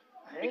 but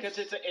because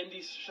it's an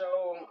indie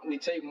show, we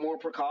take more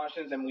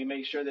precautions and we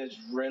make sure that it's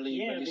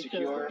really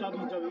secure. Yeah,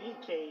 because the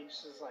WWE cage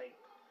is like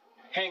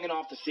hanging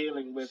off the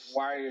ceiling with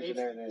wires and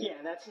everything.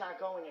 Yeah, that's not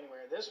going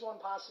anywhere. This one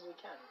possibly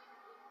can.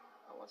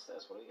 Oh, what's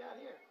this? What do we got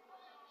here?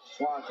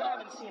 Swanton. I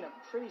haven't seen a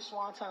pretty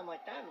swanton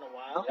like that in a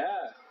while.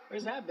 Yeah.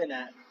 Where's that been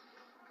at?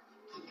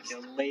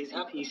 You lazy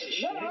piece of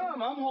shit. No,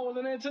 I'm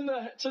holding it.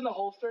 It's in the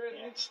holster.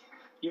 Yeah. It's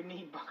Your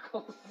knee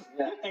buckles.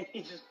 Yeah. And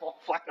you just fall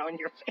flat on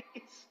your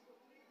face.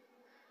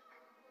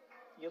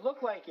 You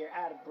look like you're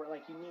out of breath,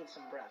 like you need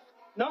some breath.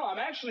 No, I'm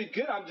actually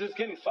good. I'm just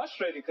getting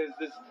frustrated because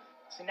this.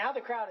 So now the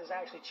crowd is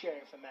actually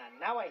cheering for Madden.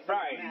 Now I hear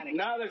Right. Madden.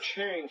 Now they're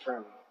cheering for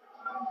him.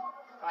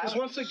 Because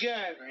once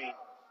again.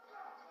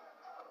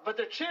 But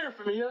they're cheering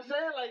for me. You know what I'm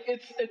saying?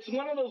 Like it's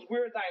one of those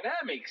weird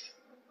dynamics.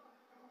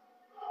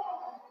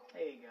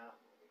 There you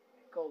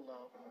go. Go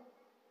low.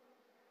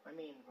 I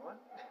mean, what?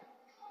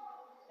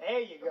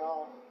 There you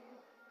go.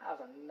 That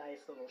was a nice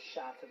little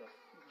shot to the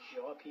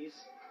jaw piece.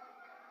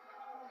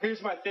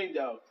 Here's my thing,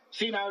 though.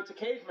 See, now it's a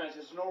cage match.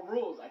 There's no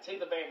rules. I take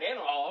the bandana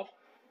off.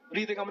 What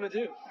do you think I'm going to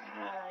do?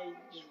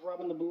 Just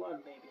rubbing the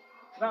blood, baby.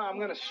 No, I'm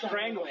going to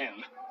strangle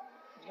him.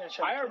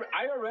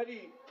 I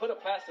already put a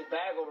plastic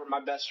bag over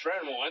my best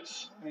friend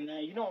once. And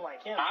you don't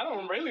like him. I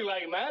don't really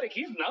like Matic.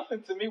 He's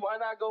nothing to me. Why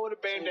not go with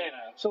a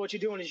bandana? So what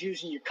you're doing is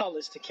using your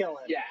colors to kill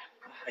him. Yeah.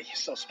 You're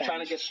so Spanish.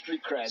 Trying to get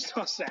street cred.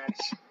 So Spanish.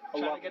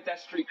 Trying to get that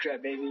street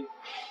cred, baby.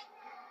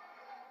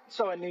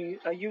 So are you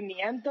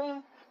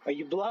Nienta? Are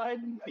you Blood?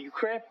 Are you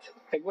Crypt?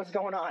 Like, what's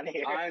going on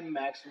here? I'm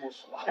Maximal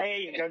Swap. There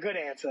you go. Good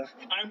answer.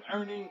 I'm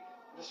earning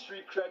the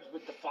street creds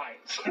with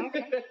defiance.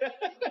 Okay.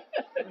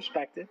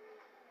 Respect it.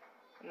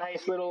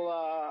 Nice little,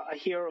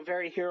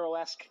 very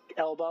hero-esque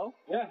elbow.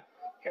 Yeah.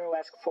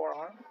 Hero-esque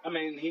forearm. I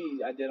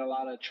mean, I did a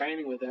lot of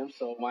training with him,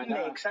 so why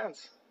not? Makes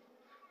sense.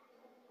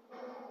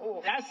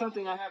 Ooh. That's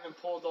something I haven't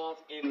pulled off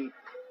in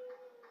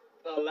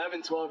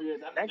 11, 12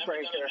 years. I've Neck never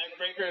breaker. done a neck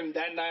breaker, and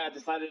that night I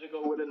decided to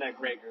go with a neck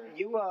breaker.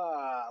 You,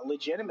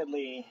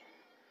 legitimately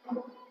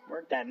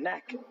worked that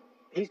neck.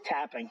 He's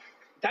tapping.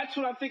 That's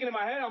what I'm thinking in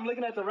my head. I'm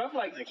looking at the ref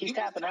like He's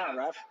tapping out,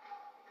 ref.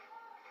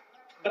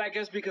 But I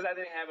guess because I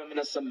didn't have him in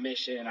a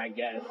submission, I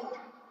guess.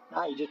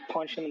 Ah, you just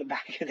punched him in the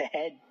back of the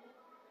head.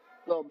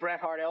 Little Bret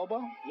Hart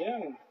elbow. Yeah.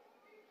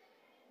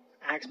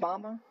 Axe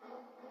bomber.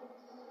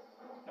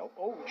 Nope.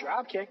 Oh,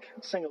 drop kick.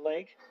 Single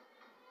leg.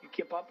 You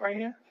keep up right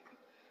here?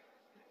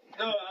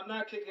 No, I'm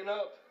not kicking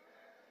up.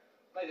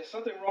 Like, there's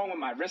something wrong with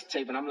my wrist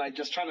tape, and I'm like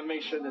just trying to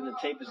make sure that the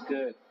tape is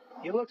good.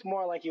 You looked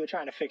more like you were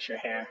trying to fix your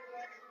hair.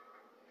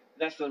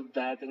 That's the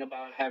bad thing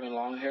about having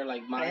long hair.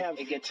 Like,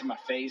 it gets to my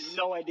face.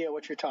 No idea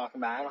what you're talking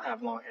about. I don't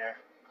have long hair.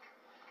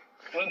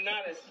 Well,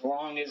 not as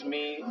long as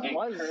me and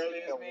curly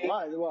as me.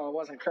 Well, it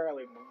wasn't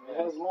curly, but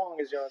it was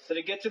long as yours. So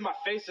to get to my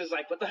face is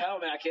like, what the hell,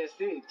 man? I can't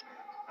see.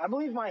 I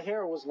believe my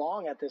hair was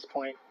long at this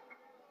point.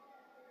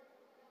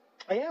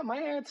 Yeah, my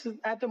hair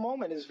at the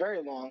moment is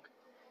very long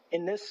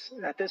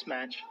at this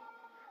match,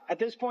 at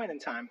this point in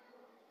time.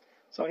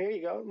 So here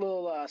you go,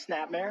 little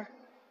snapmare.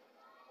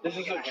 This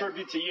is a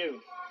tribute to you.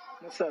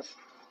 What's this?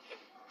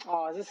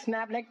 Oh, is this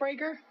snap neck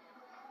breaker?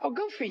 Oh,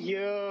 good for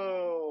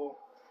you.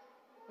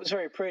 It was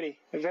very pretty.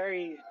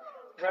 Very,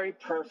 very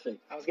perfect.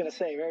 I was going to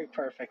say very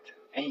perfect.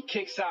 And he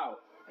kicks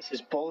out. This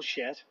is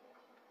bullshit.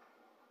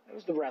 It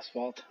was the ref's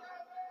fault.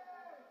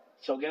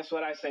 So guess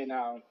what I say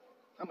now?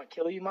 I'm going to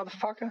kill you,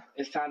 motherfucker.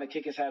 It's time to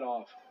kick his head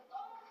off.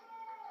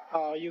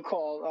 Oh, you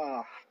called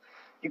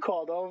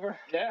over?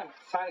 Yeah,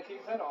 it's time to kick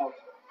his head off.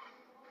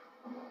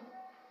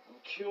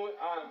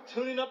 I'm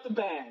tuning up the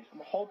band.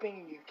 I'm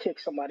hoping you kick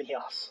somebody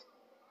else.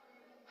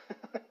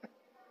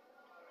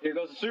 Here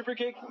goes the super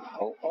kick.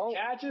 Oh,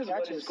 catches.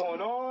 What is going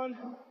on?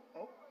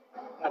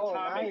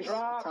 Atomic nice.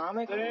 drop.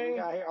 Atomic. What do we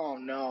got here? Oh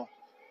no.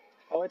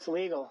 Oh, it's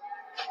legal.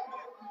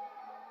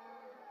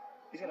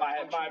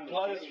 My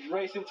blood is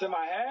racing to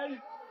my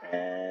head.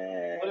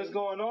 What is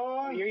going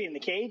on? You're eating the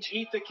cage?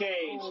 Eat the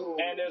cage. Ooh.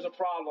 And there's a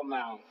problem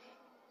now.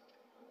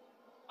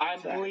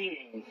 I'm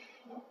bleeding.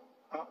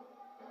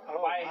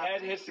 My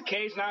head hits the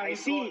cage. Now I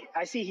see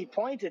he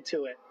pointed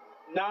to it.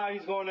 Now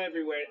he's going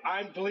everywhere.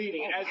 I'm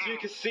bleeding. As you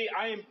can see,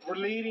 I am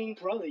bleeding.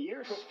 Brother,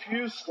 you're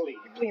profusely.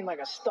 You're bleeding like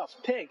a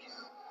stuffed pig.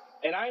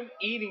 And I'm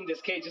eating this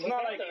cage. It's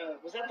not like...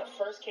 Was that the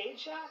first cage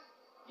shot?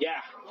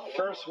 Yeah,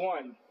 first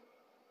one.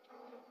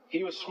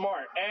 He was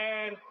smart.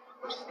 And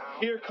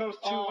here comes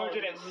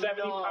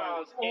 270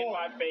 pounds in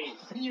my face.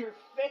 Your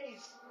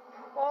face.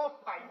 Oh,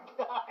 my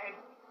God.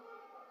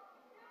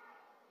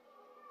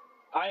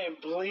 I am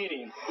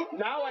bleeding.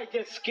 Now I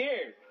get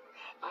scared.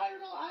 I don't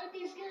know. I'd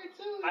be scared,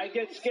 too. I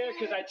get scared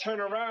because I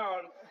turn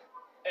around,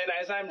 and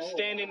as I'm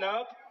standing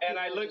up, and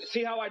I look...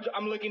 See how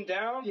I'm looking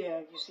down? Yeah,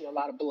 you see a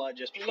lot of blood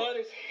just... Blood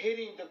is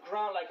hitting the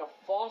ground like a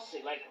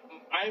faucet. Like,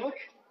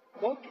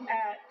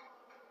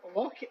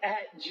 Look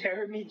at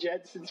Jeremy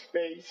Jensen's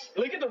face.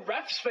 Look at the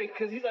ref's face,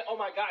 because he's like, oh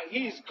my God,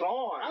 he's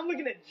gone. I'm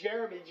looking at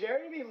Jeremy.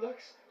 Jeremy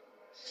looks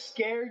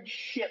scared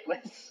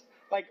shitless.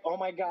 Like, oh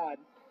my God.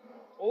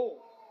 Oh.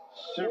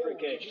 Super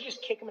kick. Did you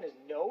just kick him in his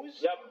nose?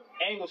 Yep.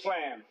 Angle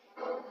slam.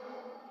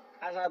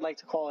 As I'd like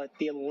to call it,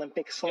 the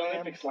Olympic slam. The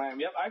Olympic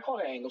slam. Yep. I call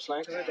it angle slam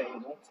because it's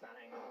angle. It's not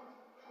angle.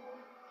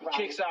 He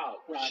kicks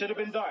out. Should have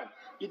been done.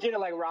 You did it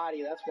like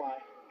Roddy, that's why.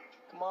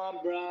 Come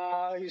on,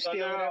 bro. You're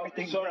stealing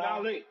everything, so bro.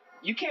 Now, look,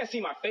 you can't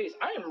see my face.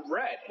 I am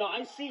red. No,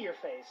 I see your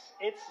face.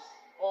 It's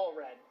All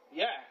red.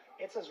 Yeah.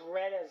 It's as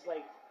red as,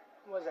 like,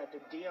 what was that, the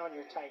D on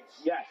your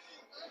tights? Yes.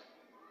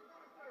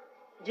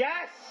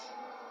 Yes!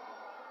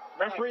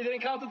 Referee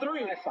didn't count the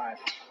 3. High five.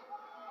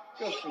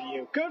 Good for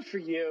you. Good for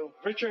you.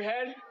 Richard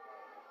Head,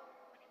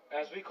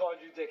 as we called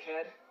you,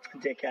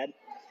 dickhead. Dickhead.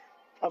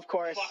 Of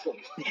course. Fuck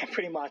him. Yeah,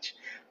 pretty much.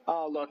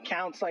 Oh, look,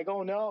 Count's like,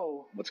 oh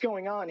no, what's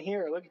going on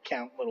here? Look at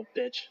Count, little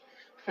bitch.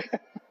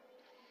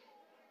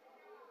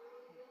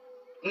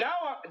 Now,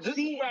 this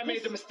is where I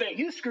made the mistake.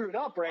 You screwed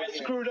up, right? I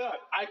screwed up.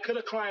 I could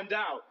have climbed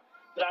out.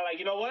 But I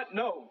you know what?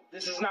 No,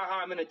 this is not how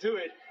I'm going to do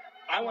it.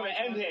 I want to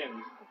end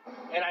him.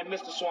 And I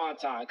missed the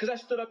swanton. Because I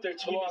stood up there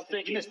too long You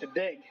thinking. missed it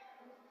big.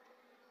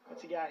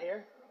 What's he got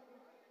here?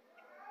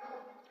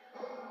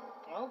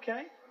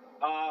 Okay.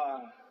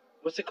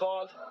 What's it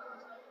called?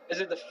 Is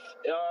it the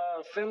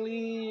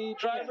Finley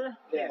driver?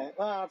 Yeah.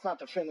 Well, it's not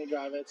the Finley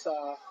driver. It's,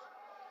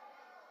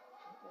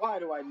 why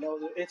do I know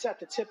that? It's at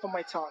the tip of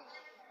my tongue.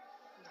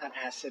 Not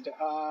acid.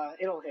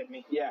 It'll hit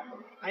me. Yeah.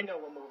 I know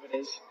what move it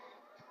is.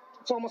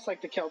 It's almost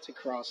like the Celtic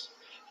Cross.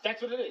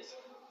 That's what it is.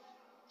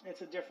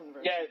 It's a different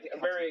version. Yeah, of the a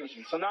Celtic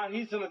variation. So now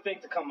he's going to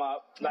think to come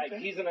up. Like,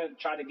 Okay. he's going to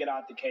try to get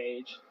out the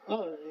cage.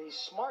 Oh, he's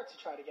smart to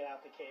try to get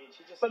out the cage.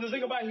 He just But the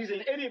thing about it, he's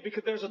an idiot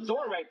because there's a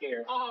door right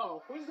there.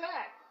 Oh, who's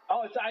that?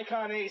 Oh, it's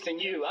Icon Ace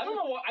and you. I don't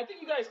know what. I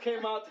think you guys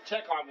came out to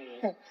check on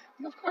me.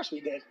 Of course we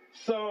did.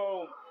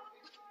 So,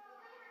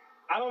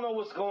 I don't know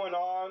what's going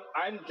on.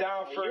 I'm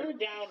down for You're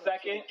down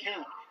second. for the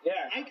count. Yeah.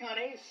 Icon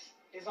Ace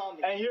is on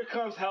the And here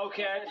comes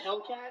Hellcat,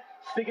 Hellcat.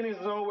 sticking his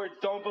nose where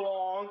it don't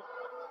belong.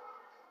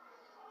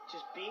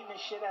 Just beating the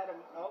shit out of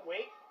him. Oh,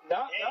 wait.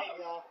 No, There you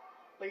no. go.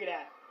 Look at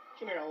that.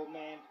 Come here, old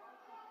man.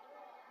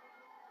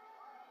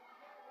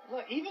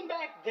 Look, even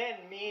back then,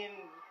 me and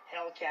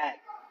Hellcat,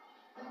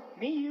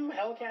 you,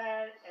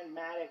 Hellcat, and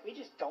Matic, we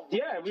just don't.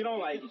 Yeah, we don't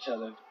like each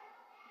other.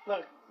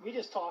 Look, we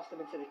just tossed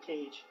him into the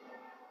cage.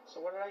 So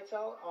what did I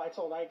tell? Oh, I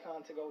told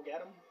Icon to go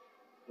get him.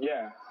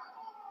 Yeah.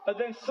 But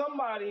then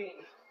somebody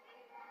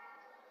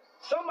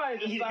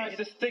decides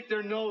to stick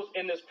their nose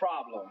in this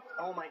problem.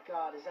 Oh my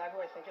God, is that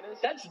who I think it is?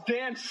 That's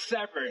Dan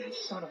Severn.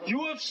 Son of a-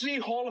 UFC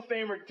Hall of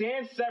Famer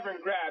Dan Severn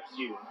grabs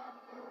you.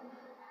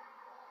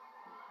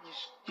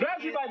 Do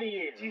Grabs you by the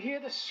ear. Do you hear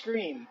the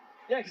scream?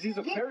 Yeah, because he's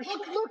a very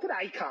Look at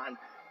Icon.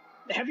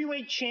 The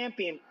heavyweight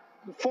champion,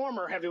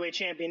 former heavyweight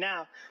champion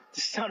now.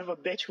 The son of a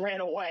bitch ran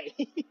away.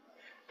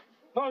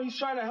 No, he's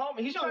trying to help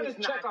me. He's trying to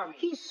check on me.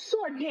 He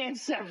saw Dan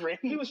Severn.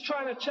 He was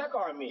trying to check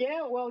on me.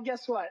 Yeah, well,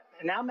 guess what?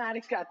 Now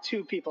Maddox got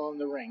 2 people in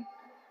the ring.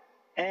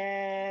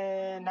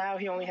 And now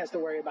he only has to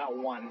worry about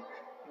 1.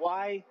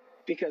 Why?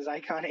 Because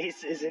Icon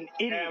Ace is an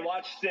idiot. And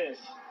watch this.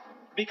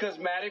 Because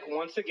Matic,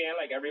 once again,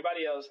 like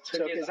everybody else,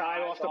 took his eye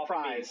off the of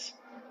prize.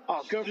 me.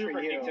 Oh, good Super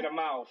for you. kick to the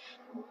mouth.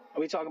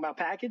 Are we talking about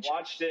package?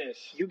 Watch this.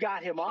 You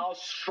got him How up.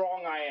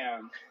 strong I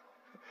am.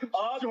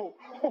 So,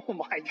 oh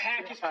my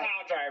Package God.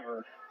 power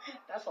driver.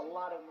 That's a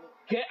lot of.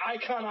 Get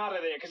Icon out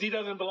of there because he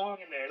doesn't belong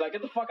in there. Like,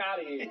 get the fuck out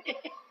of here.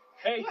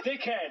 Hey,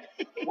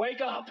 dickhead,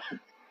 wake up.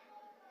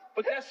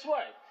 But guess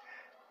what?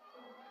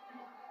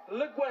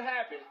 Look what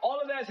happened. All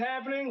of that's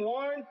happening.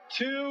 1,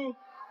 2,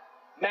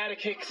 Matic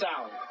kicks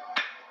out.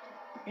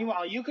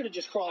 Meanwhile, you could have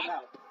just crawled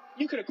out.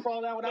 You could have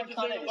crawled out with But the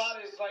Icon thing Ace.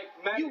 about it is,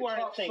 like, You Matic weren't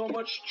talked so thinking.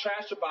 much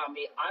trash about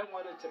me, I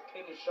wanted to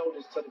pin his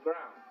shoulders to the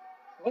ground.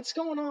 What's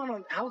going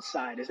on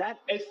outside? Is that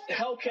It's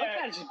Hellcat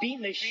Hellcat is just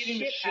beating the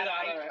shit out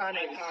out of Icon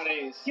Ace. Icon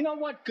Ace. You know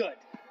what? Good.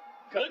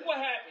 Look what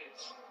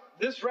happens.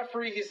 This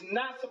referee is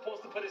not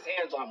supposed to put his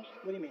hands on me.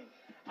 What do you mean?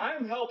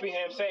 I'm helping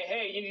him, saying,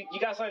 hey, you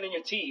got something in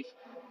your teeth.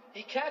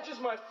 He catches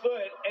my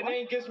foot and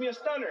then gives me a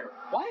stunner.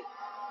 What?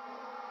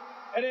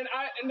 And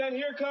then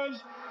here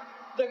comes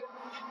the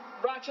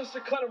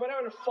Rochester Cutter,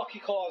 whatever the fuck he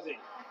calls it.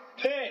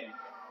 Pin.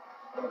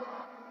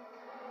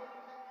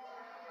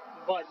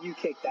 But you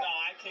kicked out. Nah,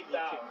 I kicked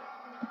out.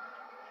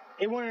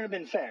 It wouldn't have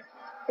been fair.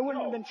 It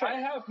wouldn't have been fair. I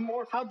have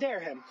more How dare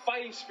him?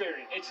 fighting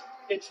spirit.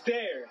 It's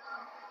there.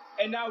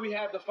 And now we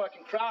have the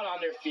fucking crowd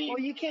on their feet. Well,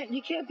 you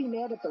can't be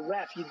mad at the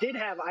ref. You did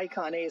have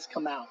Icon Ace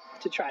come out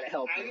to try to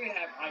help I you. didn't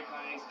have Icon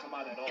Ace come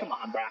out at all. Come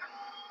on, bruh.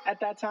 At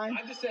that time,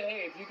 I just said,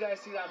 hey, if you guys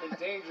see that I'm in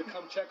danger,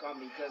 come check on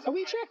me. Cause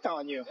we checked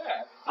on you.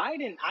 Yeah, I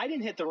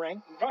didn't hit the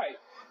ring. right,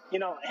 You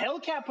know,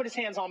 Hellcat put his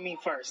hands on me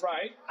first.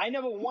 right. I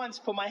never once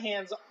put my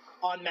hands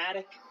on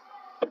Matic.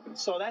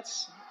 So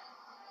that's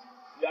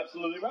You're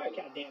absolutely right.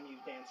 God damn you,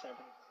 Dan Severn.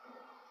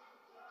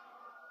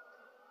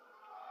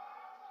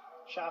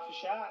 Shot for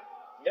shot.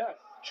 Yeah,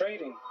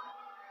 trading.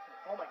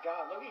 Oh my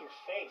God, look at your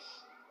face.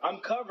 I'm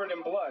covered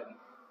in blood.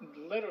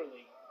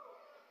 Literally.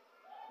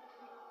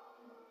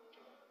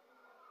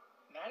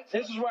 Maddox,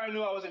 This is where I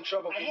knew I was in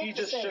trouble I because have he to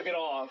just say- shook it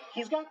off.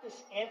 he's got this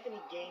Anthony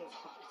Gaines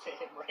look to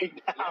him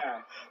right now.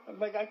 Yeah. I'm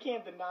like, I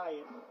can't deny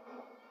it.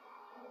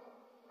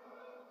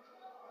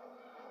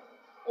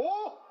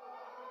 Oh!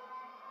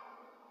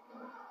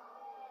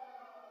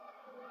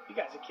 You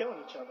guys are killing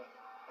each other.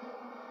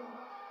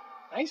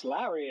 Nice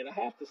lariat, I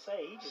have to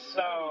say. He just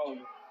So, murdered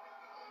you.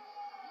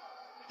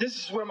 this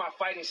is where my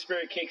fighting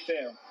spirit kicks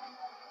in.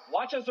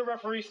 Watch as the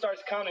referee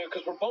starts counting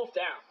because we're both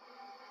down.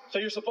 So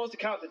you're supposed to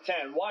count to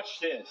 10. Watch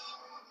this.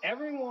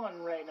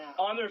 Everyone right now.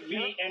 On their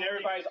feet, and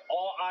everybody's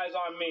all eyes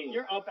on me.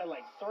 You're up at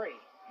like 3.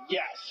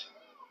 Yes.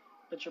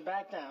 But you're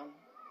back down.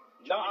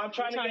 No, I'm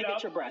trying to get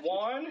up. your breath.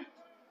 1,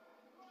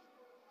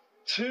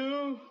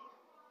 2.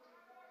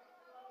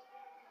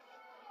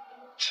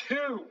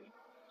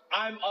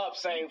 I'm up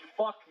saying,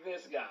 fuck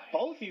this guy.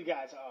 Both you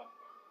guys are up.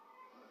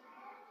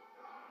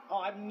 Oh,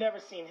 I've never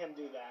seen him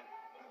do that.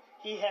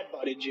 He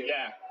headbutted you.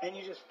 Yeah. And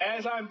you just...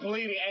 As I'm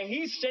bleeding, and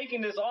he's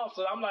shaking this off,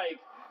 so I'm like...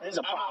 It's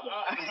a problem.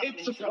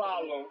 It's a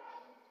problem.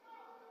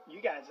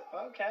 You guys,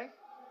 okay.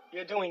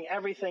 You're doing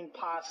everything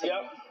possible.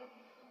 Yep.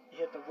 You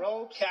hit the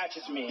ropes.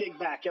 Catches me. Big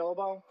back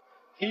elbow.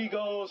 He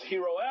goes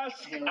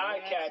hero-esque. I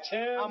catch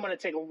him. I'm going to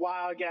take a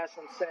wild guess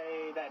and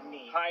say that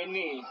knee. High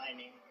knee.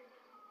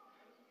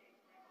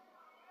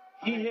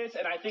 He hits,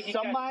 and I think he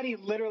Somebody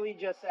literally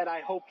just said,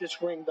 I hope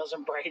this ring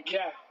doesn't break.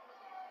 Yeah.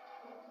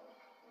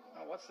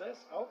 Oh, what's this?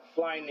 Oh.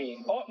 Flying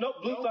knee. Oh, no,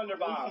 Blue Thunder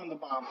Bomb. Blue Thunder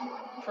Bomb.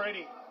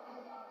 Pretty.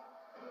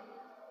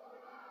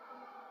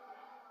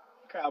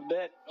 Crowd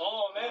bit.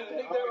 Oh, man, I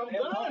think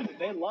I'm done.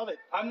 They love it.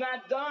 I'm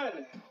not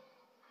done.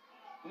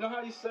 You know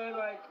how you say,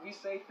 like, we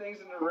say things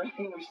in the ring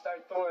and we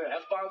start throwing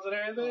F-bombs and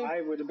everything?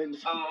 I would have been...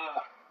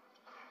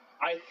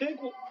 I think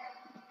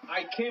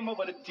I came up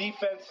with a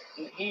defense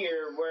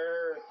here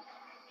where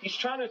he's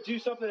trying to do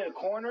something in the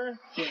corner,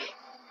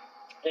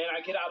 and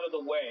I get out of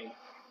the way.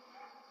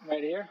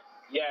 Right here?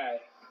 Yeah.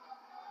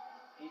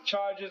 He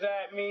charges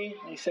at me.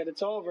 He said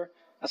it's over.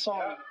 I saw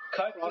him.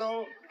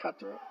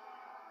 Cutthroat.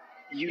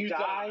 You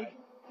die?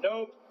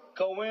 Nope.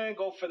 Go in,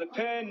 go for the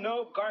pin.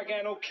 Nope.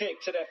 Gargano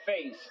kick to the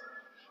face.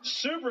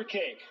 Super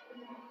kick.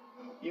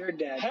 You're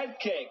dead. Head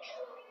kick.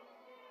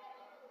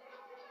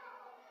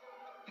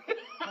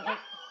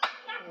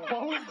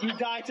 You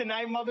die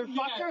tonight,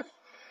 motherfucker? Yes.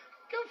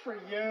 Good for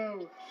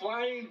you.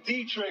 Flying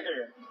D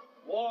trigger.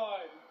 1,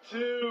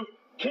 2,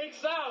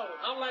 kicks out.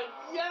 I'm like,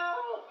 yo.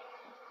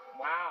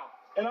 Wow.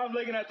 And I'm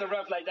looking at the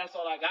ref like, that's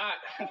all I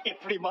got. Yeah,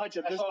 pretty much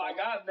at That's this all point.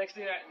 I got. Next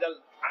thing,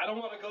 I don't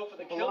want to go for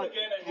the kill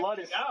again and blood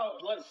hit is it out.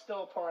 Blood is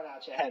still pouring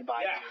out your head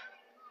by Yeah.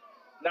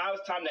 Now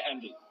it's time to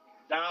end it.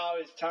 Now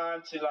it's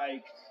time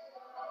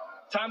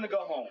to go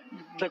home.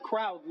 The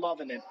crowd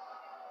loving it.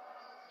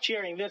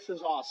 Cheering, this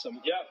is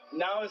awesome. Yep.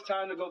 Now it's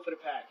time to go for the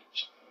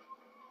package.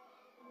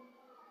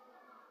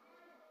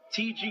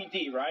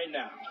 TGD right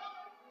now.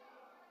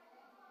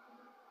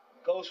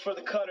 Goes for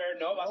the cutter.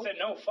 Nope. I said,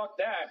 no, fuck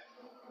that.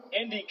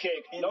 Indie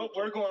kick. Nope,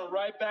 we're going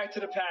right back to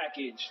the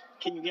package.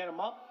 Can you get him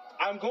up?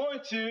 I'm going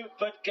to,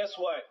 but guess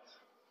what?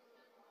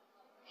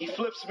 He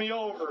flips me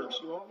over.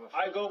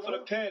 I go for the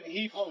pin.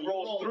 He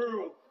rolls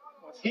through.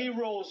 He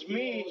rolls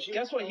me.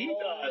 Guess what he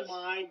does?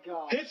 Oh my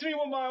God. Hits me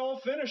with my own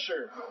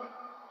finisher.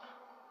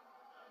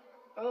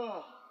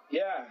 Oh.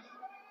 Yeah.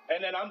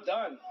 And then I'm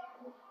done.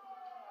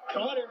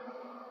 Cutter.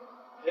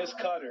 His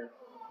cutter.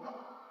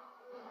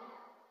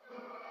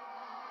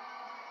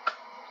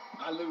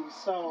 I lose.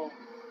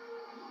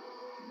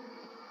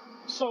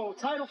 So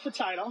title for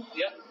title.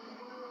 Yep.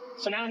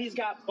 So now he's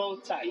got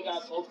both titles. He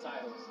got both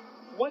titles.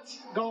 What's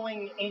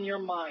going in your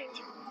mind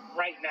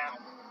right now?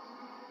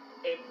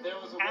 If there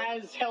was a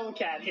as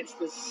Hellcat hits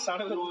this son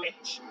of a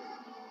bitch.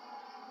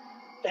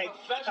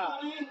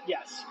 Professionally?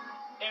 Yes.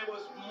 It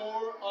was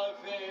more of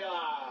a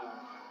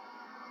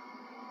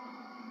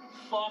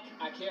fuck,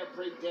 I can't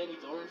break Danny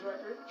Doran's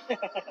record.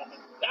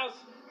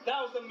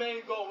 that was the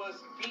main goal,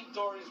 was beat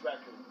Doran's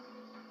record.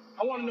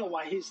 I want to know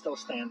why he's still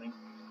standing.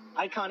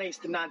 Icon Ace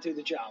did not do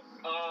the job.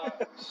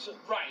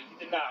 Right, he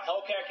did not.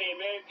 Hellcat came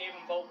in, gave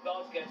him both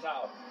belts, gets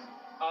out.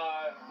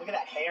 Look at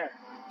that hair.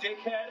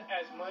 Dickhead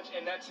as much,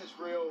 and that's his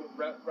real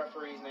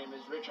referee's name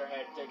is Richard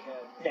Head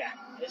Dickhead. Yeah.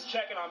 He's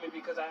checking on me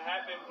because I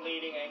have been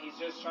bleeding, and he's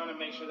just trying to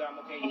make sure that I'm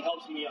okay. He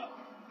helps me up.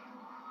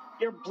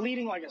 You're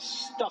bleeding like a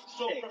stuffed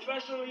So pig.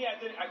 professionally,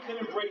 I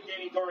couldn't break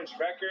Danny Doran's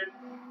record,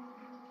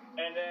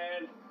 and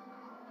then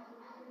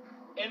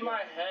in my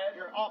head,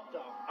 You're up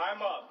though.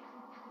 I'm up.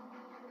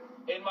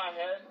 In my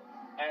head,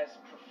 as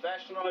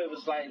professional, it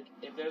was like,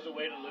 if there's a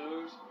way to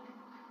lose,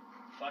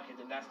 fuck it,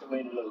 then that's the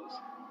way to lose.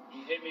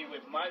 He hit me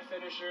with my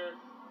finisher,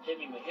 hit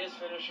me with his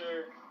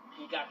finisher,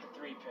 he got the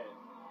 3-pin.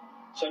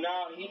 So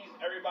now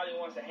everybody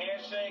wants a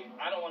handshake.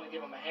 I don't want to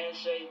give him a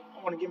handshake. I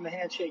don't want to give him a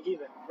handshake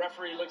either.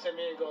 Referee looks at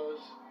me and goes,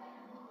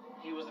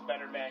 he was the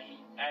better man. He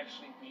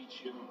actually beat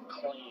you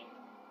clean.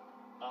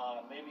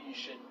 Maybe you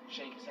should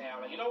shake his hand.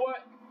 I'm like, you know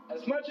what?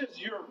 As much as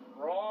you're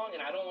wrong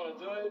and I don't want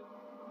to do it,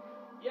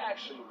 you're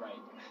actually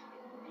right.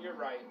 You're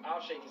right.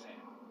 I'll shake his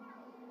hand.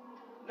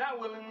 Not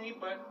willingly,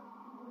 but...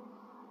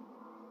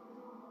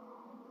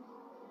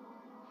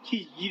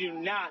 You do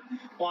not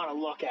want to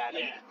look at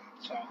it. Yeah.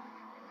 So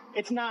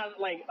it's not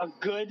like a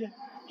good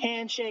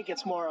handshake.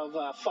 It's more of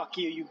a fuck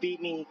you. You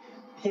beat me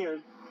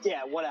here.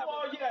 Yeah, whatever.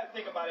 Well, you gotta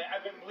think about it.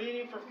 I've been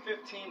bleeding for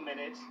 15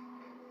 minutes.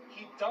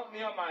 He dumped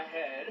me on my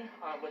head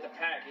with a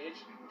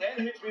package.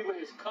 Then hits me with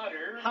his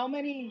cutter. How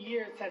many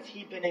years has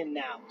he been in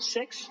now?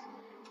 6?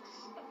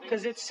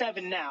 Because it's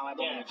 7 now, I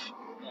believe.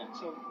 Yeah.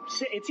 So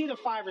it's either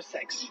 5 or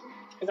 6.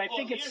 Because I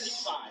think here it's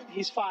he's 5.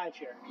 He's 5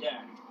 here.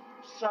 Yeah.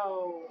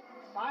 So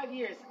 5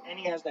 years, and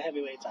he has the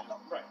heavyweight title.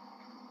 Right.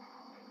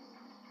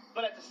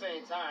 But at the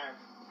same time,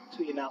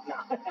 So you know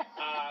now.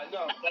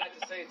 no. But at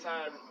the same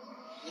time,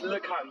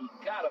 look how he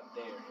got up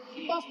there.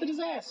 He Busted his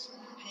ass.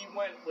 He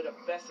went with a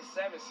best of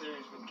 7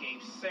 series with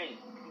Gabe Saint.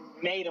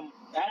 Made him.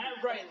 That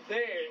right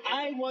there.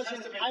 I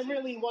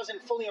really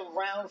wasn't fully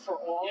around for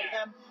all of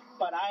them,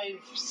 but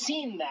I've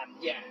seen them.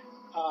 Yeah.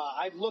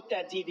 I've looked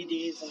at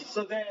DVDs. And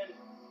So then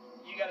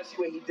you got to see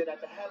what he did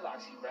at the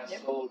headlocks. He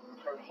wrestled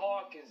Kurt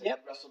Hawkins, and he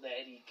wrestled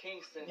Eddie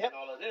Kingston, and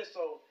all of this.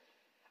 So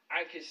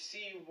I could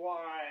see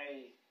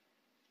why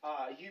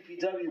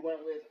UPW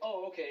went with,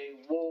 okay,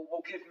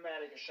 we'll give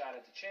Matic a shot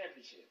at the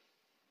championship.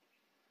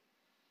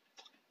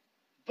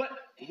 But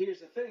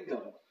here's the thing,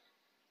 though.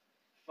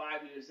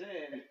 5 years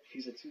in,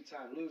 he's a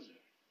 2-time loser.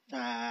 He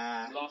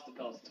lost the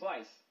belts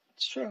twice.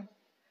 It's true.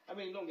 I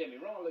mean, don't get me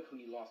wrong. Look who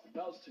he lost the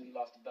belts to. He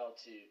lost the belt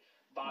to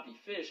Bobby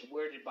Fish.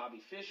 Where did Bobby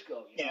Fish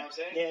go? You know what I'm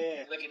saying?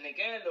 Yeah. Look at Nick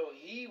Ando.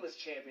 He was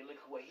champion. Look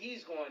what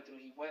he's going through.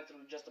 He went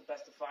through just the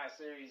best of 5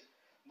 series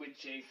with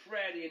Jay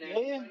Freddy and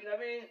everything. You know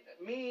what I mean?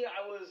 Me,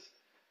 I was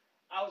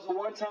a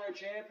 1-time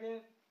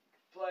champion,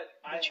 but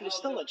I you were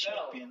still a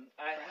champion.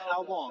 I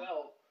held How long? the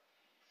belt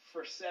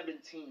for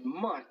 17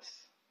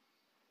 months.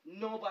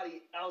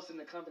 Nobody else in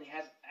the company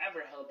has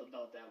ever held the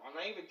belt that long.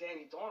 Not even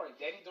Danny Doring.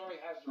 Danny Doring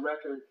has the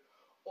record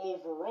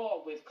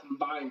overall with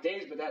combined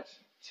days, but that's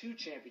 2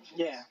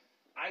 championships. Yeah.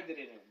 I did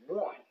it in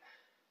 1.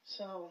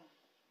 So,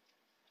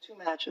 2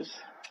 matches.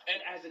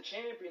 And as a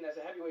champion, as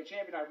a heavyweight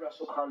champion, I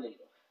wrestled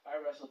Carlito.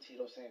 I wrestled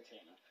Tito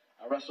Santana.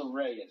 I wrestled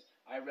Reyes.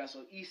 I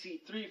wrestled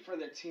EC3 for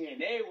the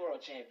TNA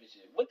World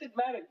Championship. What did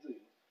Matic do?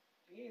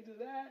 He didn't do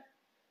that.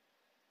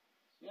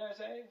 You know what I'm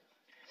saying?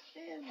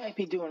 Yeah, might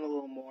be doing a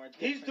little more.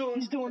 He's doing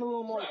a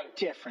little more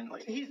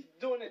differently. He's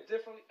doing it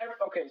differently.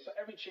 So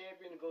every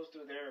champion goes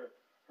through their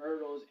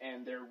hurdles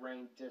and their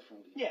reign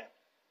differently. Yeah.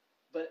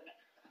 But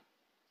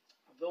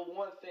the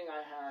one thing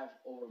I have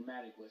over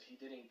Matic was he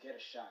didn't get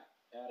a shot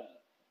at a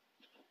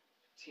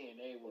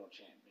TNA World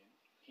Champion.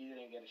 He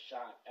didn't get a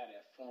shot at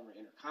a former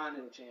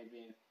Intercontinental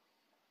Champion.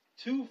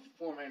 2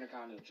 former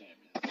Intercontinental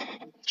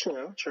Champions.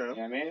 True. You know what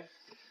I mean?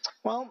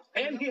 Well,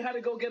 and he had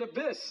to go get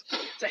Abyss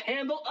to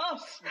handle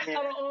us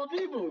out of all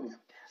people.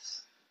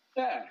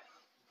 Yeah.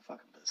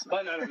 Fucking business.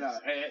 But no.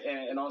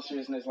 In all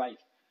seriousness, like,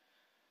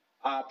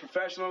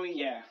 professionally,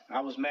 yeah,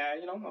 I was mad.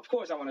 You know, of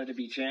course I wanted to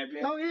be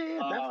champion. Oh, yeah,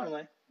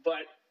 definitely.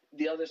 But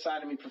the other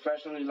side of me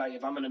professionally, like,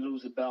 if I'm going to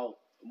lose the belt,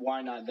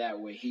 why not that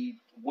way? He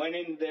went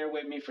in there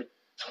with me for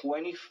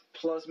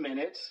 20-plus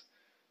minutes,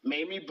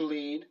 made me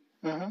bleed,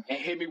 and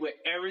hit me with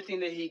everything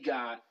that he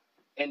got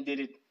and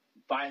did it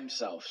by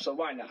himself. So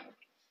why not?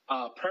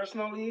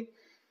 Personally,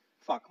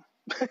 fuck him.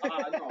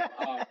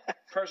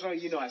 Personally,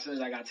 you know, as soon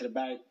as I got to the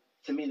back,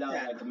 to me that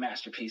was like the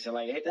masterpiece. And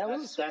like it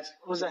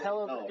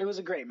was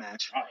a great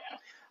match. Oh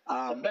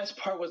yeah. The best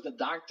part was the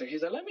doctor.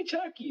 He's like, "Let me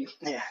check you."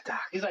 Yeah,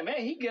 doc. He's like, "Man,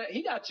 he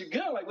got you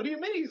good." Like, what do you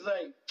mean? He's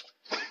like,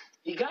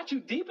 "He got you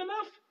deep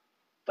enough,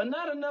 but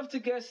not enough to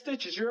get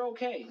stitches. You're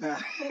okay."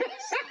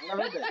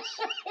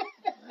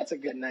 That's a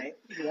good night.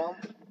 Well,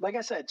 like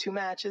I said, 2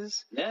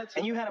 matches. Yeah,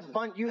 and you had a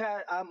bunch.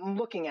 I'm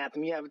looking at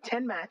them. You have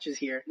 10 matches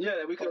here.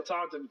 Yeah, we could have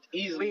talked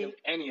easily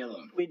any of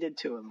them. We did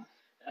 2 of them.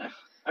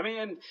 I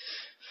mean,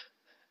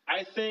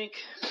 I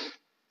think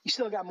you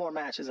still got more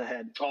matches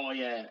ahead. Oh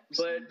yeah,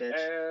 but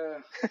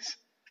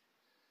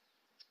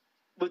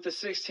with the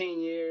 16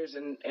 years,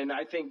 and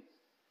I think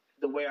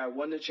the way I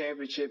won the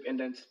championship, and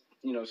then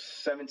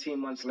 17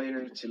 months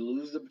later to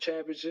lose the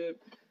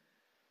championship.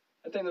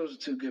 I think those are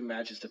 2 good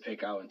matches to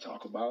pick out and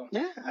talk about.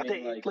 Yeah, I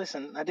think it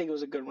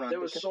was a good run. There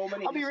were so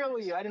many. I'll be real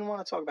with you. I didn't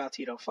want to talk about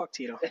Tito. Fuck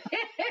Tito.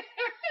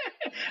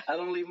 I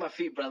don't leave my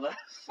feet, brother.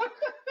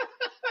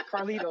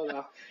 Carlito,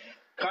 though.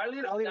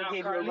 Carlito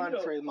gave you a run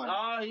for his money.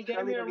 Oh, he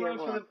gave me a run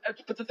for the.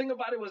 But the thing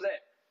about it was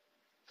that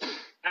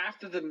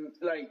after the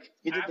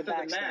you did after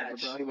the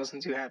match, bro. He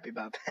wasn't too happy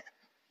about that.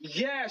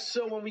 Yeah,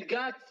 so when we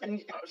got,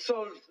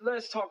 so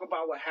let's talk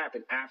about what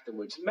happened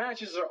afterwards.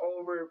 Matches are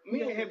over.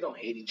 Me and him don't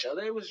hate each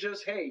other. It was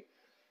just, hey,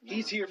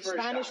 he's here for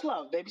Spanish a shot.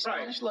 love, baby.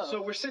 Spanish love.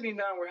 So we're sitting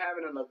down, we're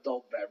having an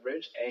adult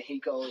beverage, and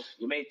he goes,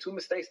 "You made 2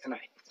 mistakes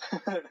tonight."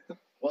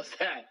 What's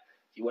that?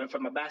 You went for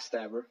my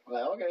backstabber. I'm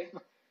like, okay.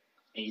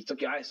 And you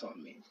took your eyes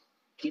on me.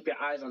 Keep your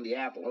eyes on the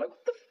apple. I'm like,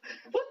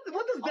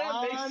 what does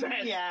that make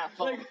sense? Yeah.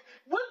 Like,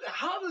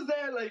 how does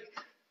that, like...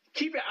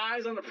 Keep your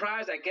eyes on the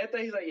prize. I get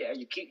that. He's like, yeah,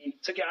 you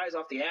took your eyes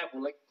off the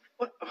apple. Like,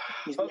 what?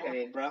 He's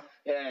okay, bro.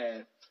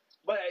 Yeah,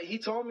 but he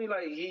told me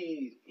like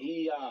he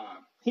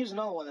was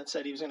another one that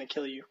said he was gonna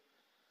kill you.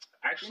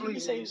 Actually, did he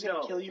say he was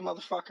gonna kill you,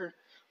 motherfucker?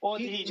 Or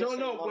did he just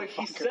no? What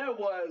he said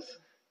was,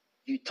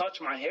 "You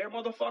touch my hair,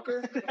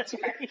 motherfucker." That's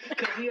right.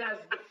 Because he has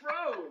the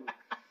fro.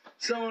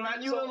 So when I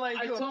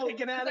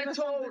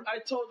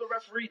told the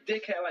referee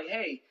dickhead, like,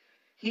 hey,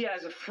 he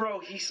has a fro.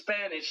 He's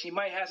Spanish. He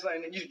might have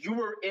something. You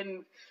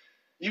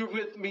were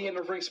with me in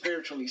the ring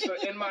spiritually. So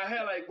in my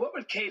head, like, what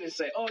would Caden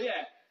say? Oh,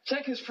 yeah,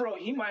 check his fro.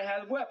 He might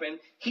have a weapon.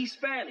 He's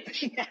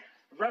Spanish. Yeah.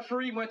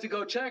 Referee went to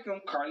go check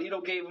him.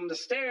 Carlito gave him the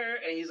stare,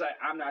 and he's like,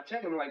 I'm not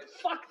checking him. I'm like,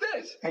 fuck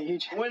this. And you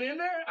Went in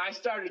there, I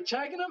started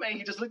checking him, and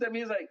he just looked at me.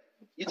 He's like,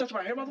 you touched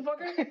my hair,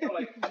 motherfucker? I'm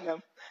like,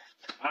 No.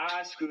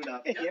 I screwed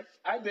up. Yep.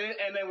 I did,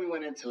 and then we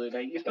went into it.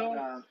 Like, you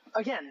know,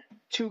 Again,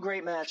 2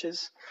 great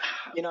matches.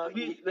 You know,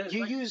 you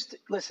used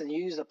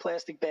a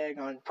plastic bag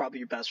on probably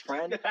your best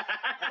friend,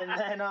 and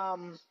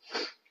then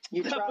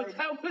you tried. But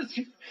that was.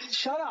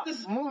 Shut up.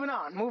 Moving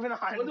on.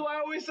 What do I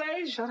always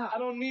say? Shut up. I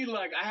don't need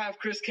luck. I have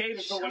Chris Caden,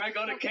 so when I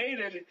go to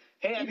Caden,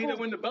 hey, I need to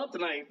win the belt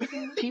tonight.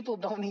 People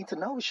don't need to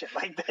know shit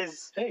like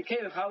this. Hey,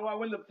 Caden, how do I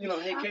win the? You know,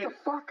 hey, Shut Caden. the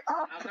fuck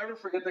up. I'll never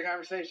forget the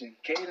conversation.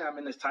 Caden, I'm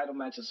in this title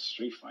match as a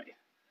street fight.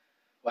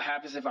 What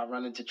happens if I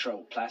run into Tro?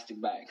 Plastic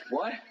bag.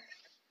 What?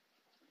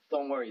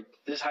 Don't worry.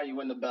 This is how you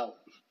win the belt.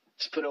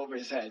 Just put it over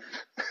his head.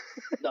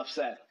 Enough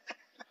said.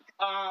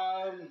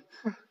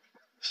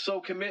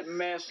 So commit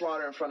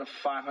manslaughter in front of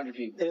 500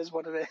 people. It is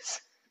what it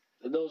is.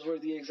 Those were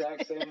the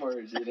exact same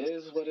words. It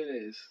is what it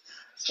is.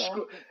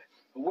 So,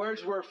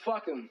 Words were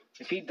fuck him.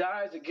 If he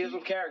dies, it gives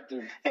him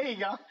character. there you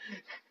go.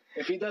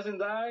 If he doesn't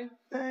die,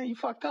 You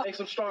fucked up. makes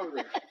him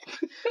stronger.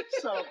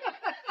 So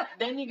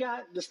then you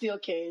got the steel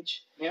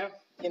cage. Yeah.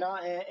 You know,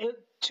 and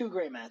 2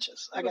 great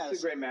matches. I got 2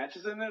 great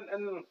matches, and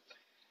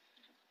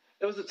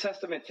it was a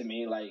testament to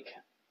me. Like,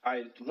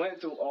 I went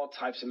through all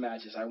types of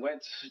matches. I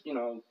went,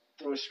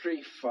 through a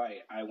street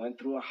fight. I went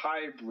through a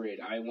hybrid.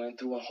 I went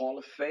through a Hall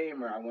of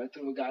Famer. I went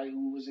through a guy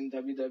who was in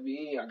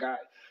WWE. I got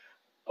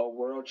a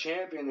world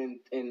champion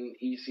in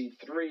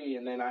EC3,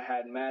 and then I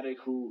had Matic,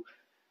 who,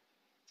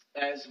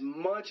 as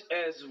much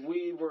as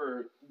we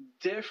were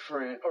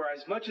different, or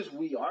as much as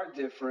we are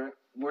different,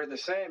 we're the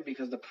same,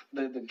 because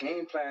the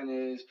game plan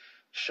is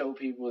show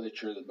people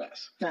that you're the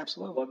best.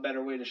 Absolutely. What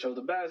better way to show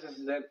the best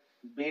is that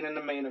being in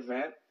the main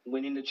event,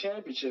 winning the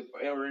championship,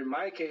 or in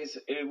my case,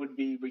 it would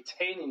be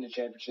retaining the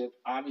championship.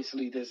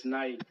 Obviously, this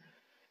night,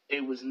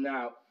 it was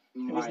not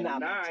my night.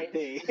 Meant to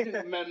be.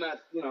 It meant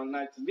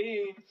not to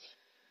be.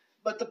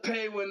 But the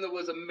pay window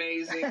was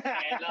amazing.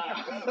 And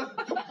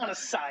On a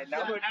side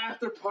note. the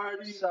after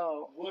party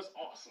was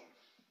awesome.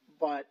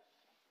 But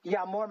you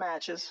got more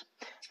matches.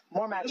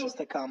 More matches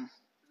to come.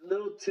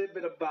 Little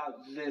tidbit about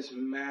this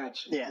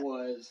match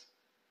was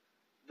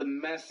the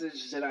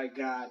message that I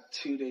got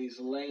 2 days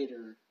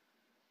later,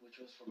 which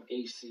was from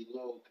AC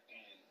Loke,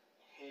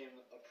 and him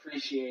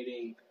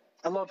appreciating.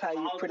 I love how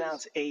you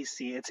pronounce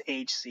AC. It's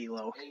HC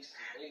Loke.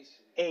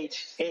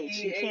 H.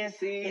 You can't.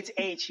 It's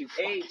H. You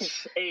fucking.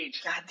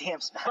 H.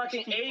 Goddamn Spanish.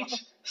 Fucking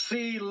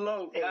HC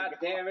Loke. God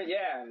damn it.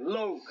 Yeah,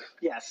 Loke.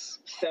 Yes.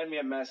 Sent me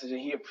a message, and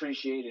he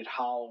appreciated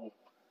how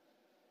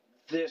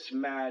this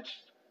match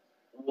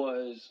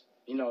was,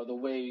 the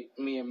way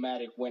me and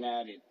Matic went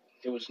at it.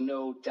 There was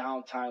no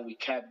downtime. We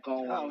kept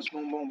going. Oh, it was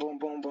boom, boom, boom,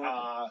 boom, boom.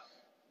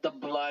 The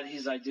blood,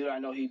 he's like, dude, I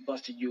know he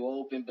busted you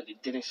open, but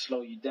it didn't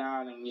slow you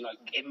down, and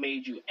it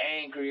made you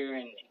angrier,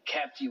 and it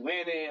kept you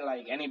in it.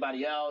 Like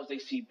anybody else, they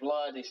see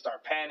blood, they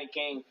start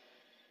panicking,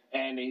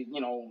 and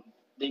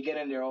they get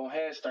in their own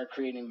head, start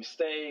creating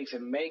mistakes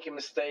and making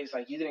mistakes.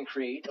 Like, you didn't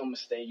create no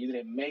mistake, you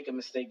didn't make a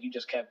mistake, you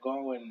just kept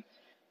going.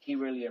 He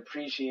really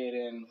appreciated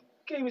it and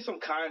gave me some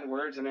kind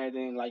words and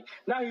everything. Like,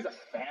 now he's a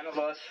fan of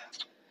us.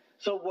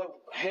 So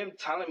him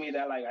telling me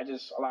that, like,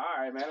 all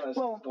right, man, let's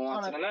go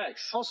on to the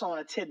next. Also, on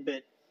a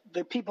tidbit,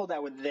 the people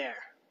that were there,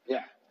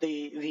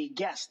 the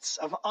guests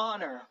of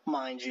honor,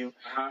 mind you,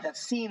 that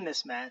seen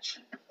this match,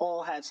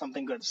 all had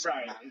something good to say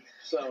about it.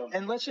 So,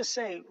 and let's just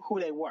say who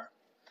they were.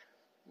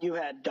 You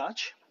had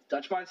Dutch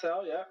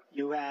Mantell, yeah.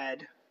 You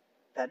had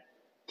that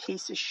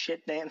piece of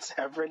shit Dan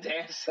Severn.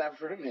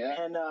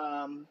 Yeah. And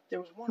there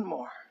was one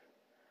more.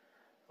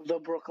 The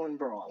Brooklyn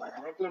Brawler.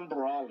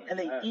 And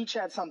they each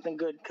had something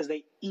good because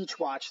they each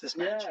watched this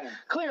match. Yeah.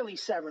 Clearly,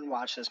 Severn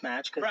watched this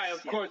match. Right,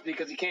 of course,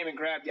 because he came and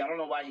grabbed you. I don't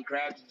know why he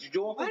grabbed you. Did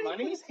you owe him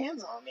money? He put his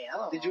hands on me. I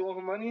don't know. Did you owe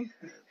him money?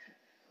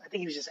 I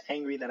think he was just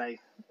angry that I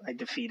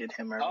defeated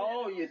him earlier.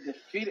 Oh, you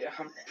defeated him.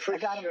 I'm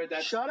pretty sure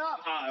that's... Shut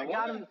up. I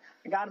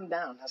got him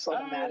down. That's all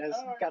that matters.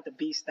 Right. Got the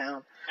beast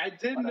down. I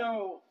did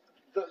know...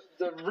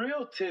 The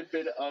real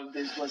tidbit of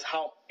this was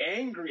how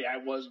angry I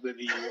was with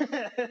you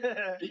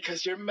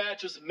because your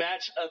match was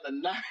match of the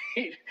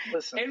night.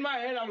 Listen. In my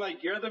head, I'm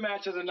like, you're the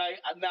match of the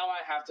night. Now I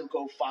have to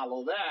go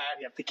follow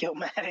that. You have to kill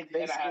Matic, basically.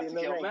 And I have to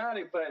kill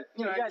Matic, but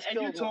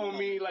you told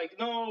me like,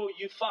 no,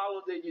 you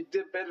followed it. You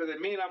did better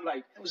than me, and I'm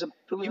like,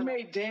 you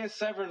made Dan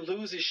Severn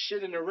lose his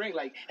shit in the ring,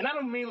 like, and I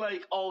don't mean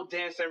like, oh,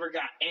 Dan Severn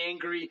got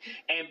angry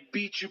and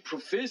beat you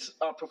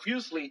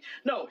profusely.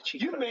 No,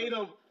 you made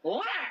him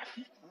laugh.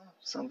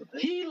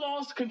 He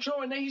lost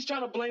control, and then he's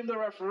trying to blame the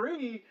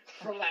referee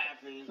for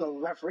laughing. The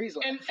referee's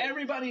laughing. And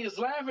everybody is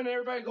laughing,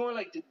 everybody going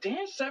like, did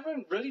Dan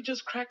Severn really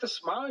just crack a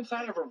smile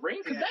inside of a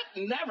ring? Because that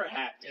never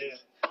happened.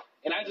 Yeah.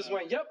 And I just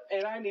went, yep,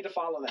 and I need to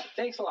follow that.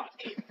 Thanks a lot,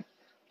 Kate.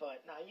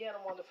 But, no, you had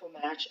a wonderful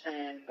match,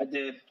 and... I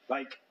did.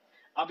 Like,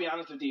 I'll be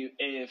honest with you,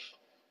 if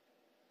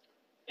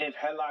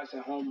Headlocks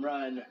and Home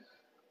Run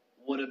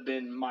would have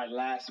been my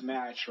last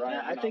match, right?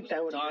 Yeah, I think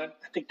that would have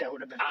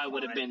been. I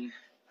would have been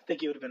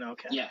think you would have been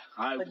okay. Yeah,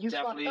 I But you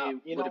definitely fucked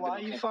up. You know why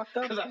you fucked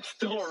up? Because I'm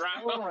still You're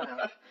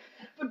around.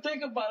 But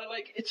think about it,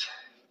 like,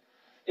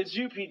 it's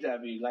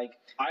UPW. Like,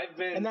 I've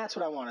been... And that's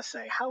what I want to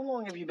say. How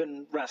long have you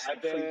been wrestling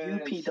I've been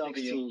for UPW?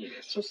 16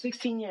 years. So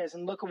 16 years,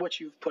 and look at what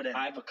you've put in.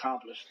 I've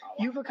accomplished a lot.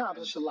 You've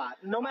accomplished a lot.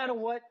 No matter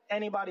what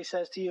anybody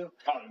says to you,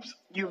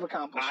 you've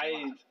accomplished a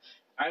lot.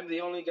 I'm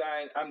the only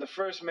guy, I'm the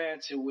first man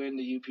to win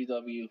the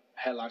UPW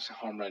Headlocks and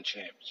Home Run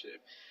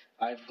Championship.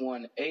 I've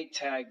won 8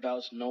 tag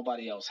belts,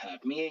 nobody else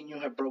have. Me and you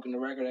have broken the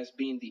record as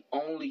being the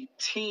only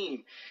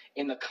team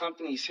in the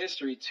company's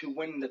history to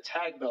win the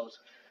tag belts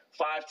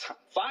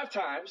five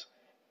times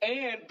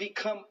and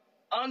become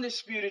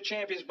undisputed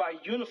champions by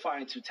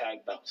unifying 2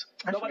 tag belts.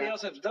 Nobody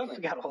else has done it. I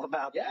forgot all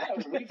about that.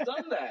 Yeah, we've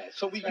done that.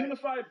 So we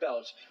unified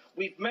belts.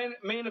 We've main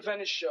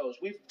evented shows.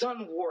 We've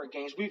done war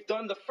games. We've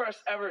done the first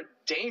ever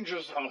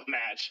Danger Zone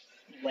match.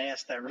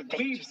 Last ever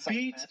Danger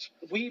Zone match.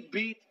 We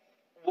beat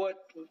what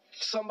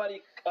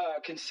somebody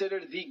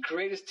considered the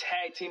greatest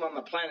tag team on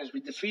the planet.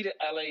 We defeated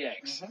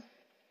LAX. Mm-hmm.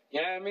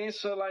 You know what I mean?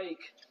 So, like,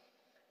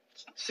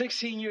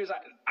 16 years,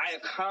 I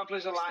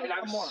accomplished a lot, and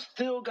I've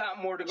still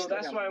got more to go.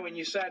 That's why when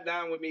you sat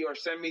down with me or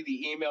sent me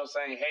the email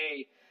saying,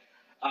 hey,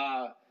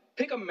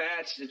 pick a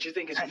match that you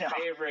think is your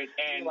favorite,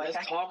 and let's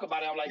talk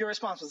about it. I'm like, your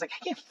response was like,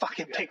 I can't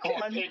fucking pick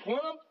one. I'm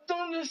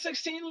doing the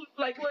 16,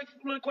 like,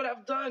 look what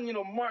I've done. You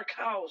know, Mark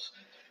House,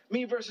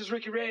 me versus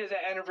Ricky Reyes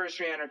at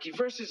Anniversary Anarchy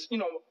versus, you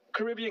know,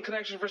 Caribbean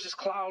Connection versus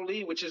Cloud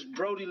Lee, which is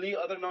Brody Lee,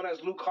 other known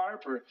as Luke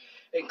Harper,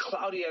 and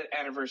Cloudy at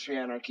Anniversary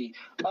Anarchy.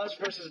 Us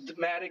versus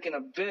Dematic and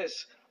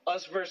Abyss.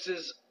 Us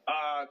versus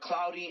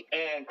Cloudy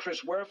and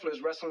Chris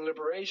Werfler's Wrestling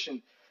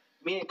Liberation.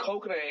 Me and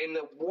Coconut in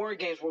the War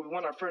Games where we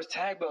won our first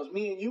tag belts.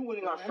 Me and you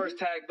winning our first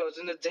tag belts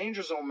in the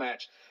Danger Zone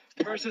match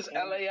versus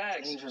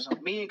LAX.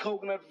 Me and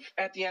Coconut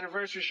at the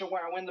anniversary show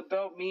where I win the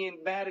belt. Me and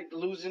Matic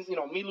losing, you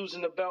know, me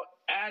losing the belt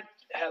at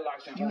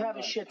Headlocks and Home You have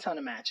Run. a shit ton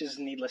of matches,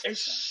 needless to say.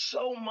 It's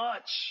so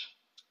much.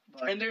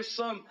 But, and there's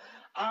some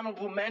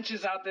honorable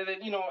mentions out there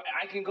that, you know,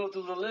 I can go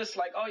through the list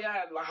like, oh,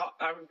 yeah,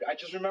 I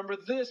just remember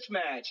this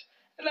match.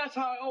 And that's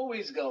how it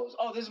always goes.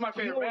 Oh, this is my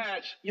favorite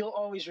match. You'll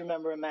always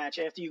remember a match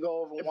after you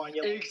go over one.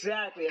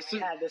 Exactly. As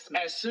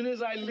soon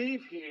as I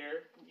leave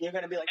here, you're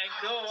going to be like,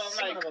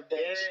 I'm like, of a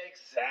bitch.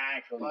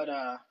 Exactly. But,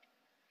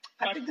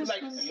 I think this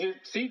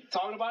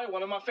talking about it,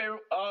 one of my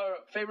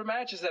favorite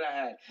matches that I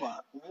had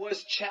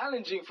was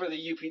challenging for the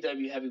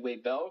UPW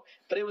heavyweight belt,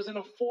 but it was in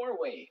a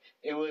 4-way.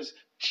 It was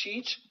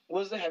Cheech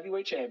was the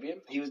heavyweight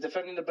champion. He was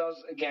defending the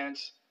belts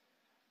against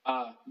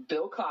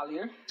Bill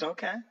Collier.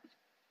 Okay.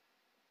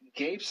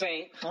 Gabe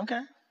Saint.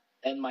 Okay.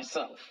 And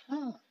myself.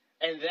 Oh.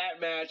 And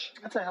that match.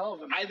 That's a hell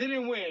of a match. I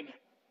didn't win,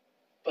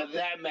 but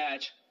that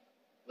match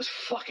was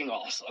fucking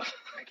awesome.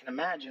 I can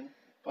imagine.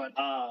 But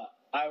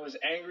I was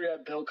angry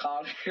at Bill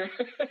Collier,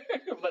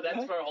 but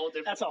that's for a whole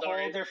different story. That's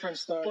a whole different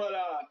story. But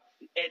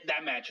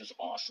that match was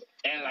awesome.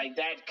 And, like,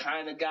 that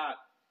kind of got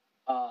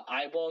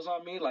eyeballs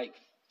on me. Like,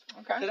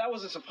 because I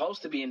wasn't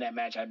supposed to be in that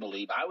match, I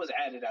believe. I was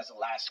added as a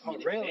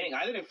last-minute thing.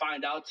 I didn't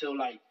find out till,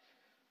 like,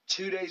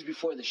 2 days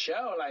before the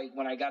show, like,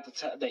 when I got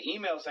the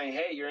email saying,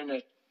 hey, you're in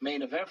the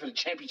main event for the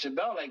championship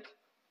belt. Like,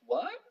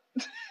 what?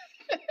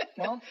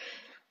 Well,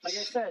 like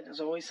I said,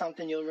 there's always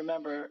something you'll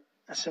remember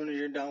as soon as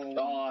you're done with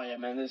Oh, yeah,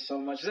 man, there's so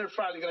much. There's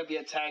probably going to be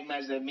a tag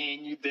match that me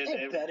and you did.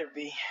 It better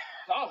be.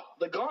 Oh,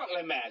 the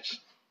Gauntlet match.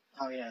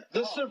 Oh, yeah.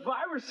 The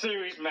Survivor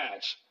Series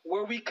match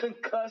where we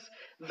concussed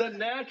the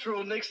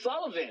natural Nick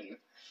Sullivan.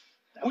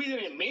 We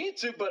didn't mean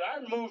to, but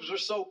our moves were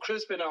so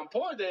crisp and on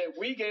point that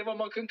we gave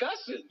him a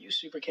concussion. You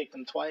super kicked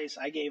him twice.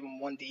 I gave him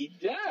one D.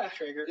 Yeah.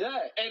 Trigger. Yeah.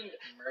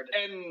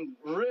 And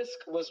Risk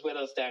was with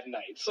us that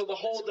night. So the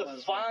whole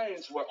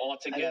Defiance were all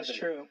together. That's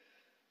true.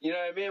 You know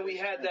what I mean? We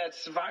had that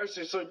Survivor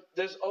Series. So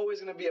there's always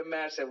going to be a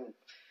match that,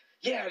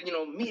 you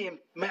know, me and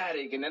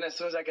Matic. And then as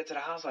soon as I get to the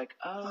house, like,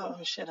 oh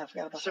shit, I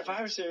forgot about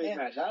Survivor Series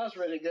match. That was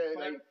really good.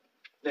 Like,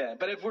 yeah.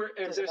 But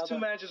if there's 2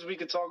 matches we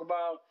could talk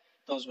about,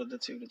 those were the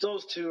 2.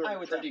 Those 2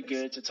 are pretty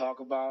good to talk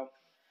about.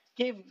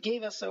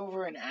 Gave us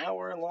over an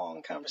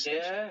hour-long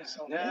conversation. Yeah,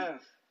 so, yeah.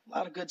 A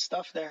lot of good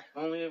stuff there.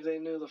 Only if they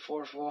knew the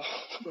 4th wall.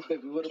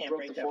 If we would have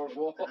broke the 4th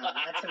wall. Not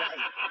tonight.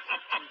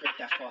 Break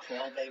that 4th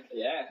wall, baby.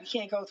 Yeah. We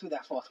can't go through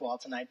that 4th wall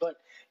tonight. But,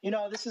 you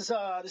know, this is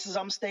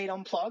Upstate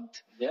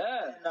Unplugged.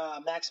 Yeah.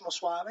 And Maximo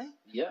Suave.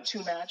 Yeah.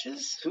 2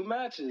 matches. 2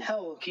 matches.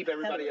 Keep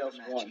everybody else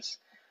once.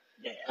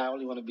 Yeah. I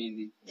only want to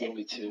be the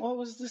only 2. Well,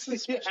 this is a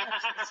special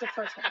episode. This is the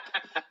first one.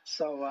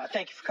 So,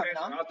 thank you for coming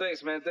on. Oh,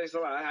 thanks, man. Thanks a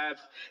lot.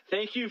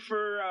 Thank you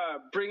for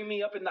bringing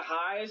me up in the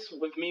highs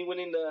with me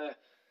winning the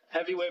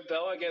heavyweight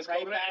belt against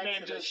Coconut. And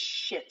then just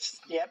shits.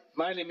 Yep.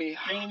 Minding me.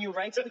 Bringing you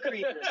right to the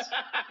Kriegers.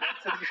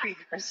 The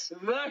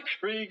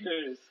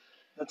Kriegers.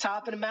 The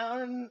top of the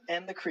mountain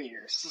and the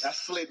Kriegers. I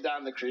slid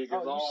down the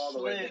Kriegers all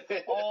the way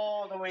down.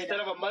 All the way down.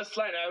 Instead of a mud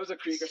slide, I was a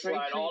Krieger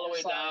slide all the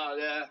way down,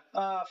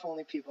 yeah. If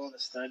only people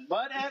understood.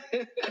 But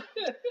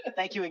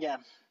thank you again.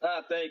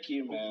 Thank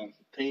you, man.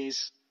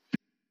 Peace.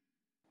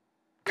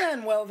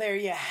 And well, there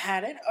you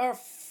had it. A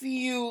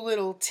few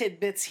little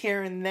tidbits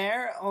here and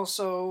there.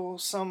 Also,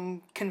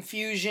 some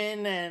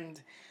confusion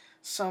and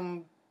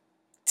some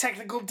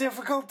technical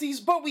difficulties,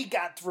 but we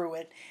got through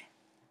it.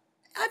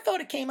 I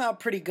thought it came out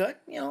pretty good,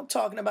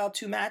 talking about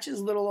 2 matches,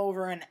 a little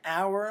over an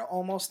hour,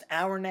 almost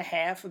hour and a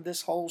half of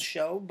this whole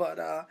show, but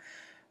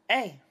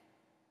hey,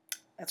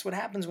 that's what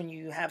happens when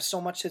you have so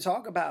much to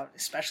talk about,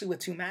 especially with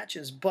 2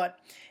 matches. But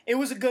it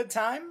was a good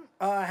time.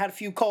 I had a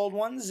few cold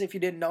ones, if you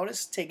didn't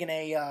notice, taking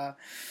a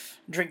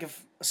drink of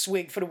a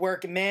swig for the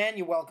working man.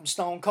 You're welcome,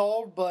 Stone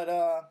Cold.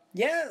 But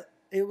yeah,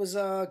 it was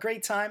a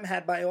great time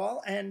had by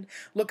all, and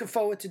looking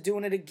forward to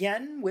doing it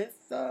again with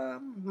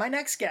my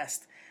next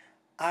guest.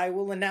 I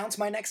will announce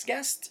my next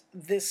guest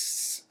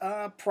this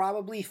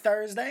probably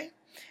Thursday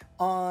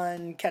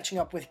on Catching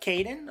Up with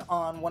Caden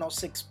on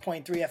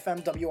 106.3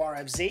 FM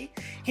WRFZ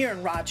here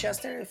in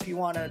Rochester. If you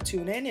want to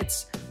tune in,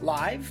 it's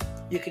live.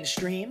 You can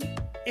stream.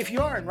 If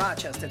you are in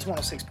Rochester, it's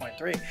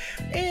 106.3.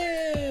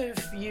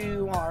 If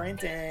you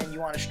aren't and you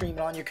want to stream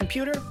it on your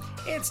computer,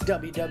 it's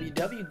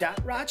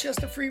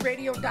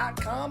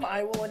www.rochesterfreeradio.com.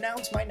 I will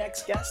announce my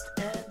next guest,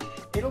 and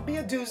it'll be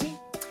a doozy.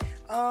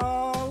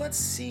 Let's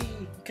see.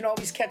 You can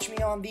always catch me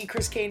on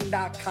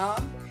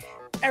thechriscaden.com.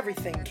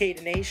 Everything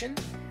Caden Nation.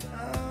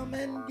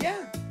 And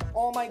yeah,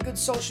 all my good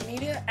social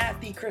media at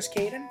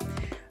thechriscaden.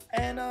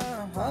 And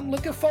I'm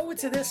looking forward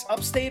to this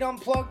Upstate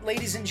Unplugged,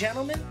 ladies and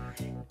gentlemen,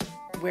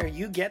 where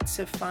you get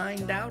to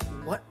find out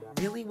what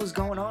really was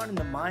going on in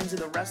the minds of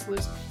the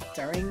wrestlers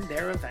during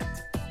their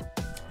event.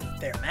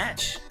 Their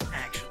match,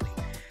 actually.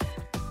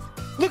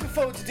 Looking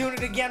forward to doing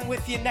it again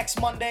with you next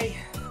Monday.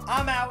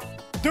 I'm out.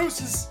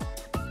 Deuces.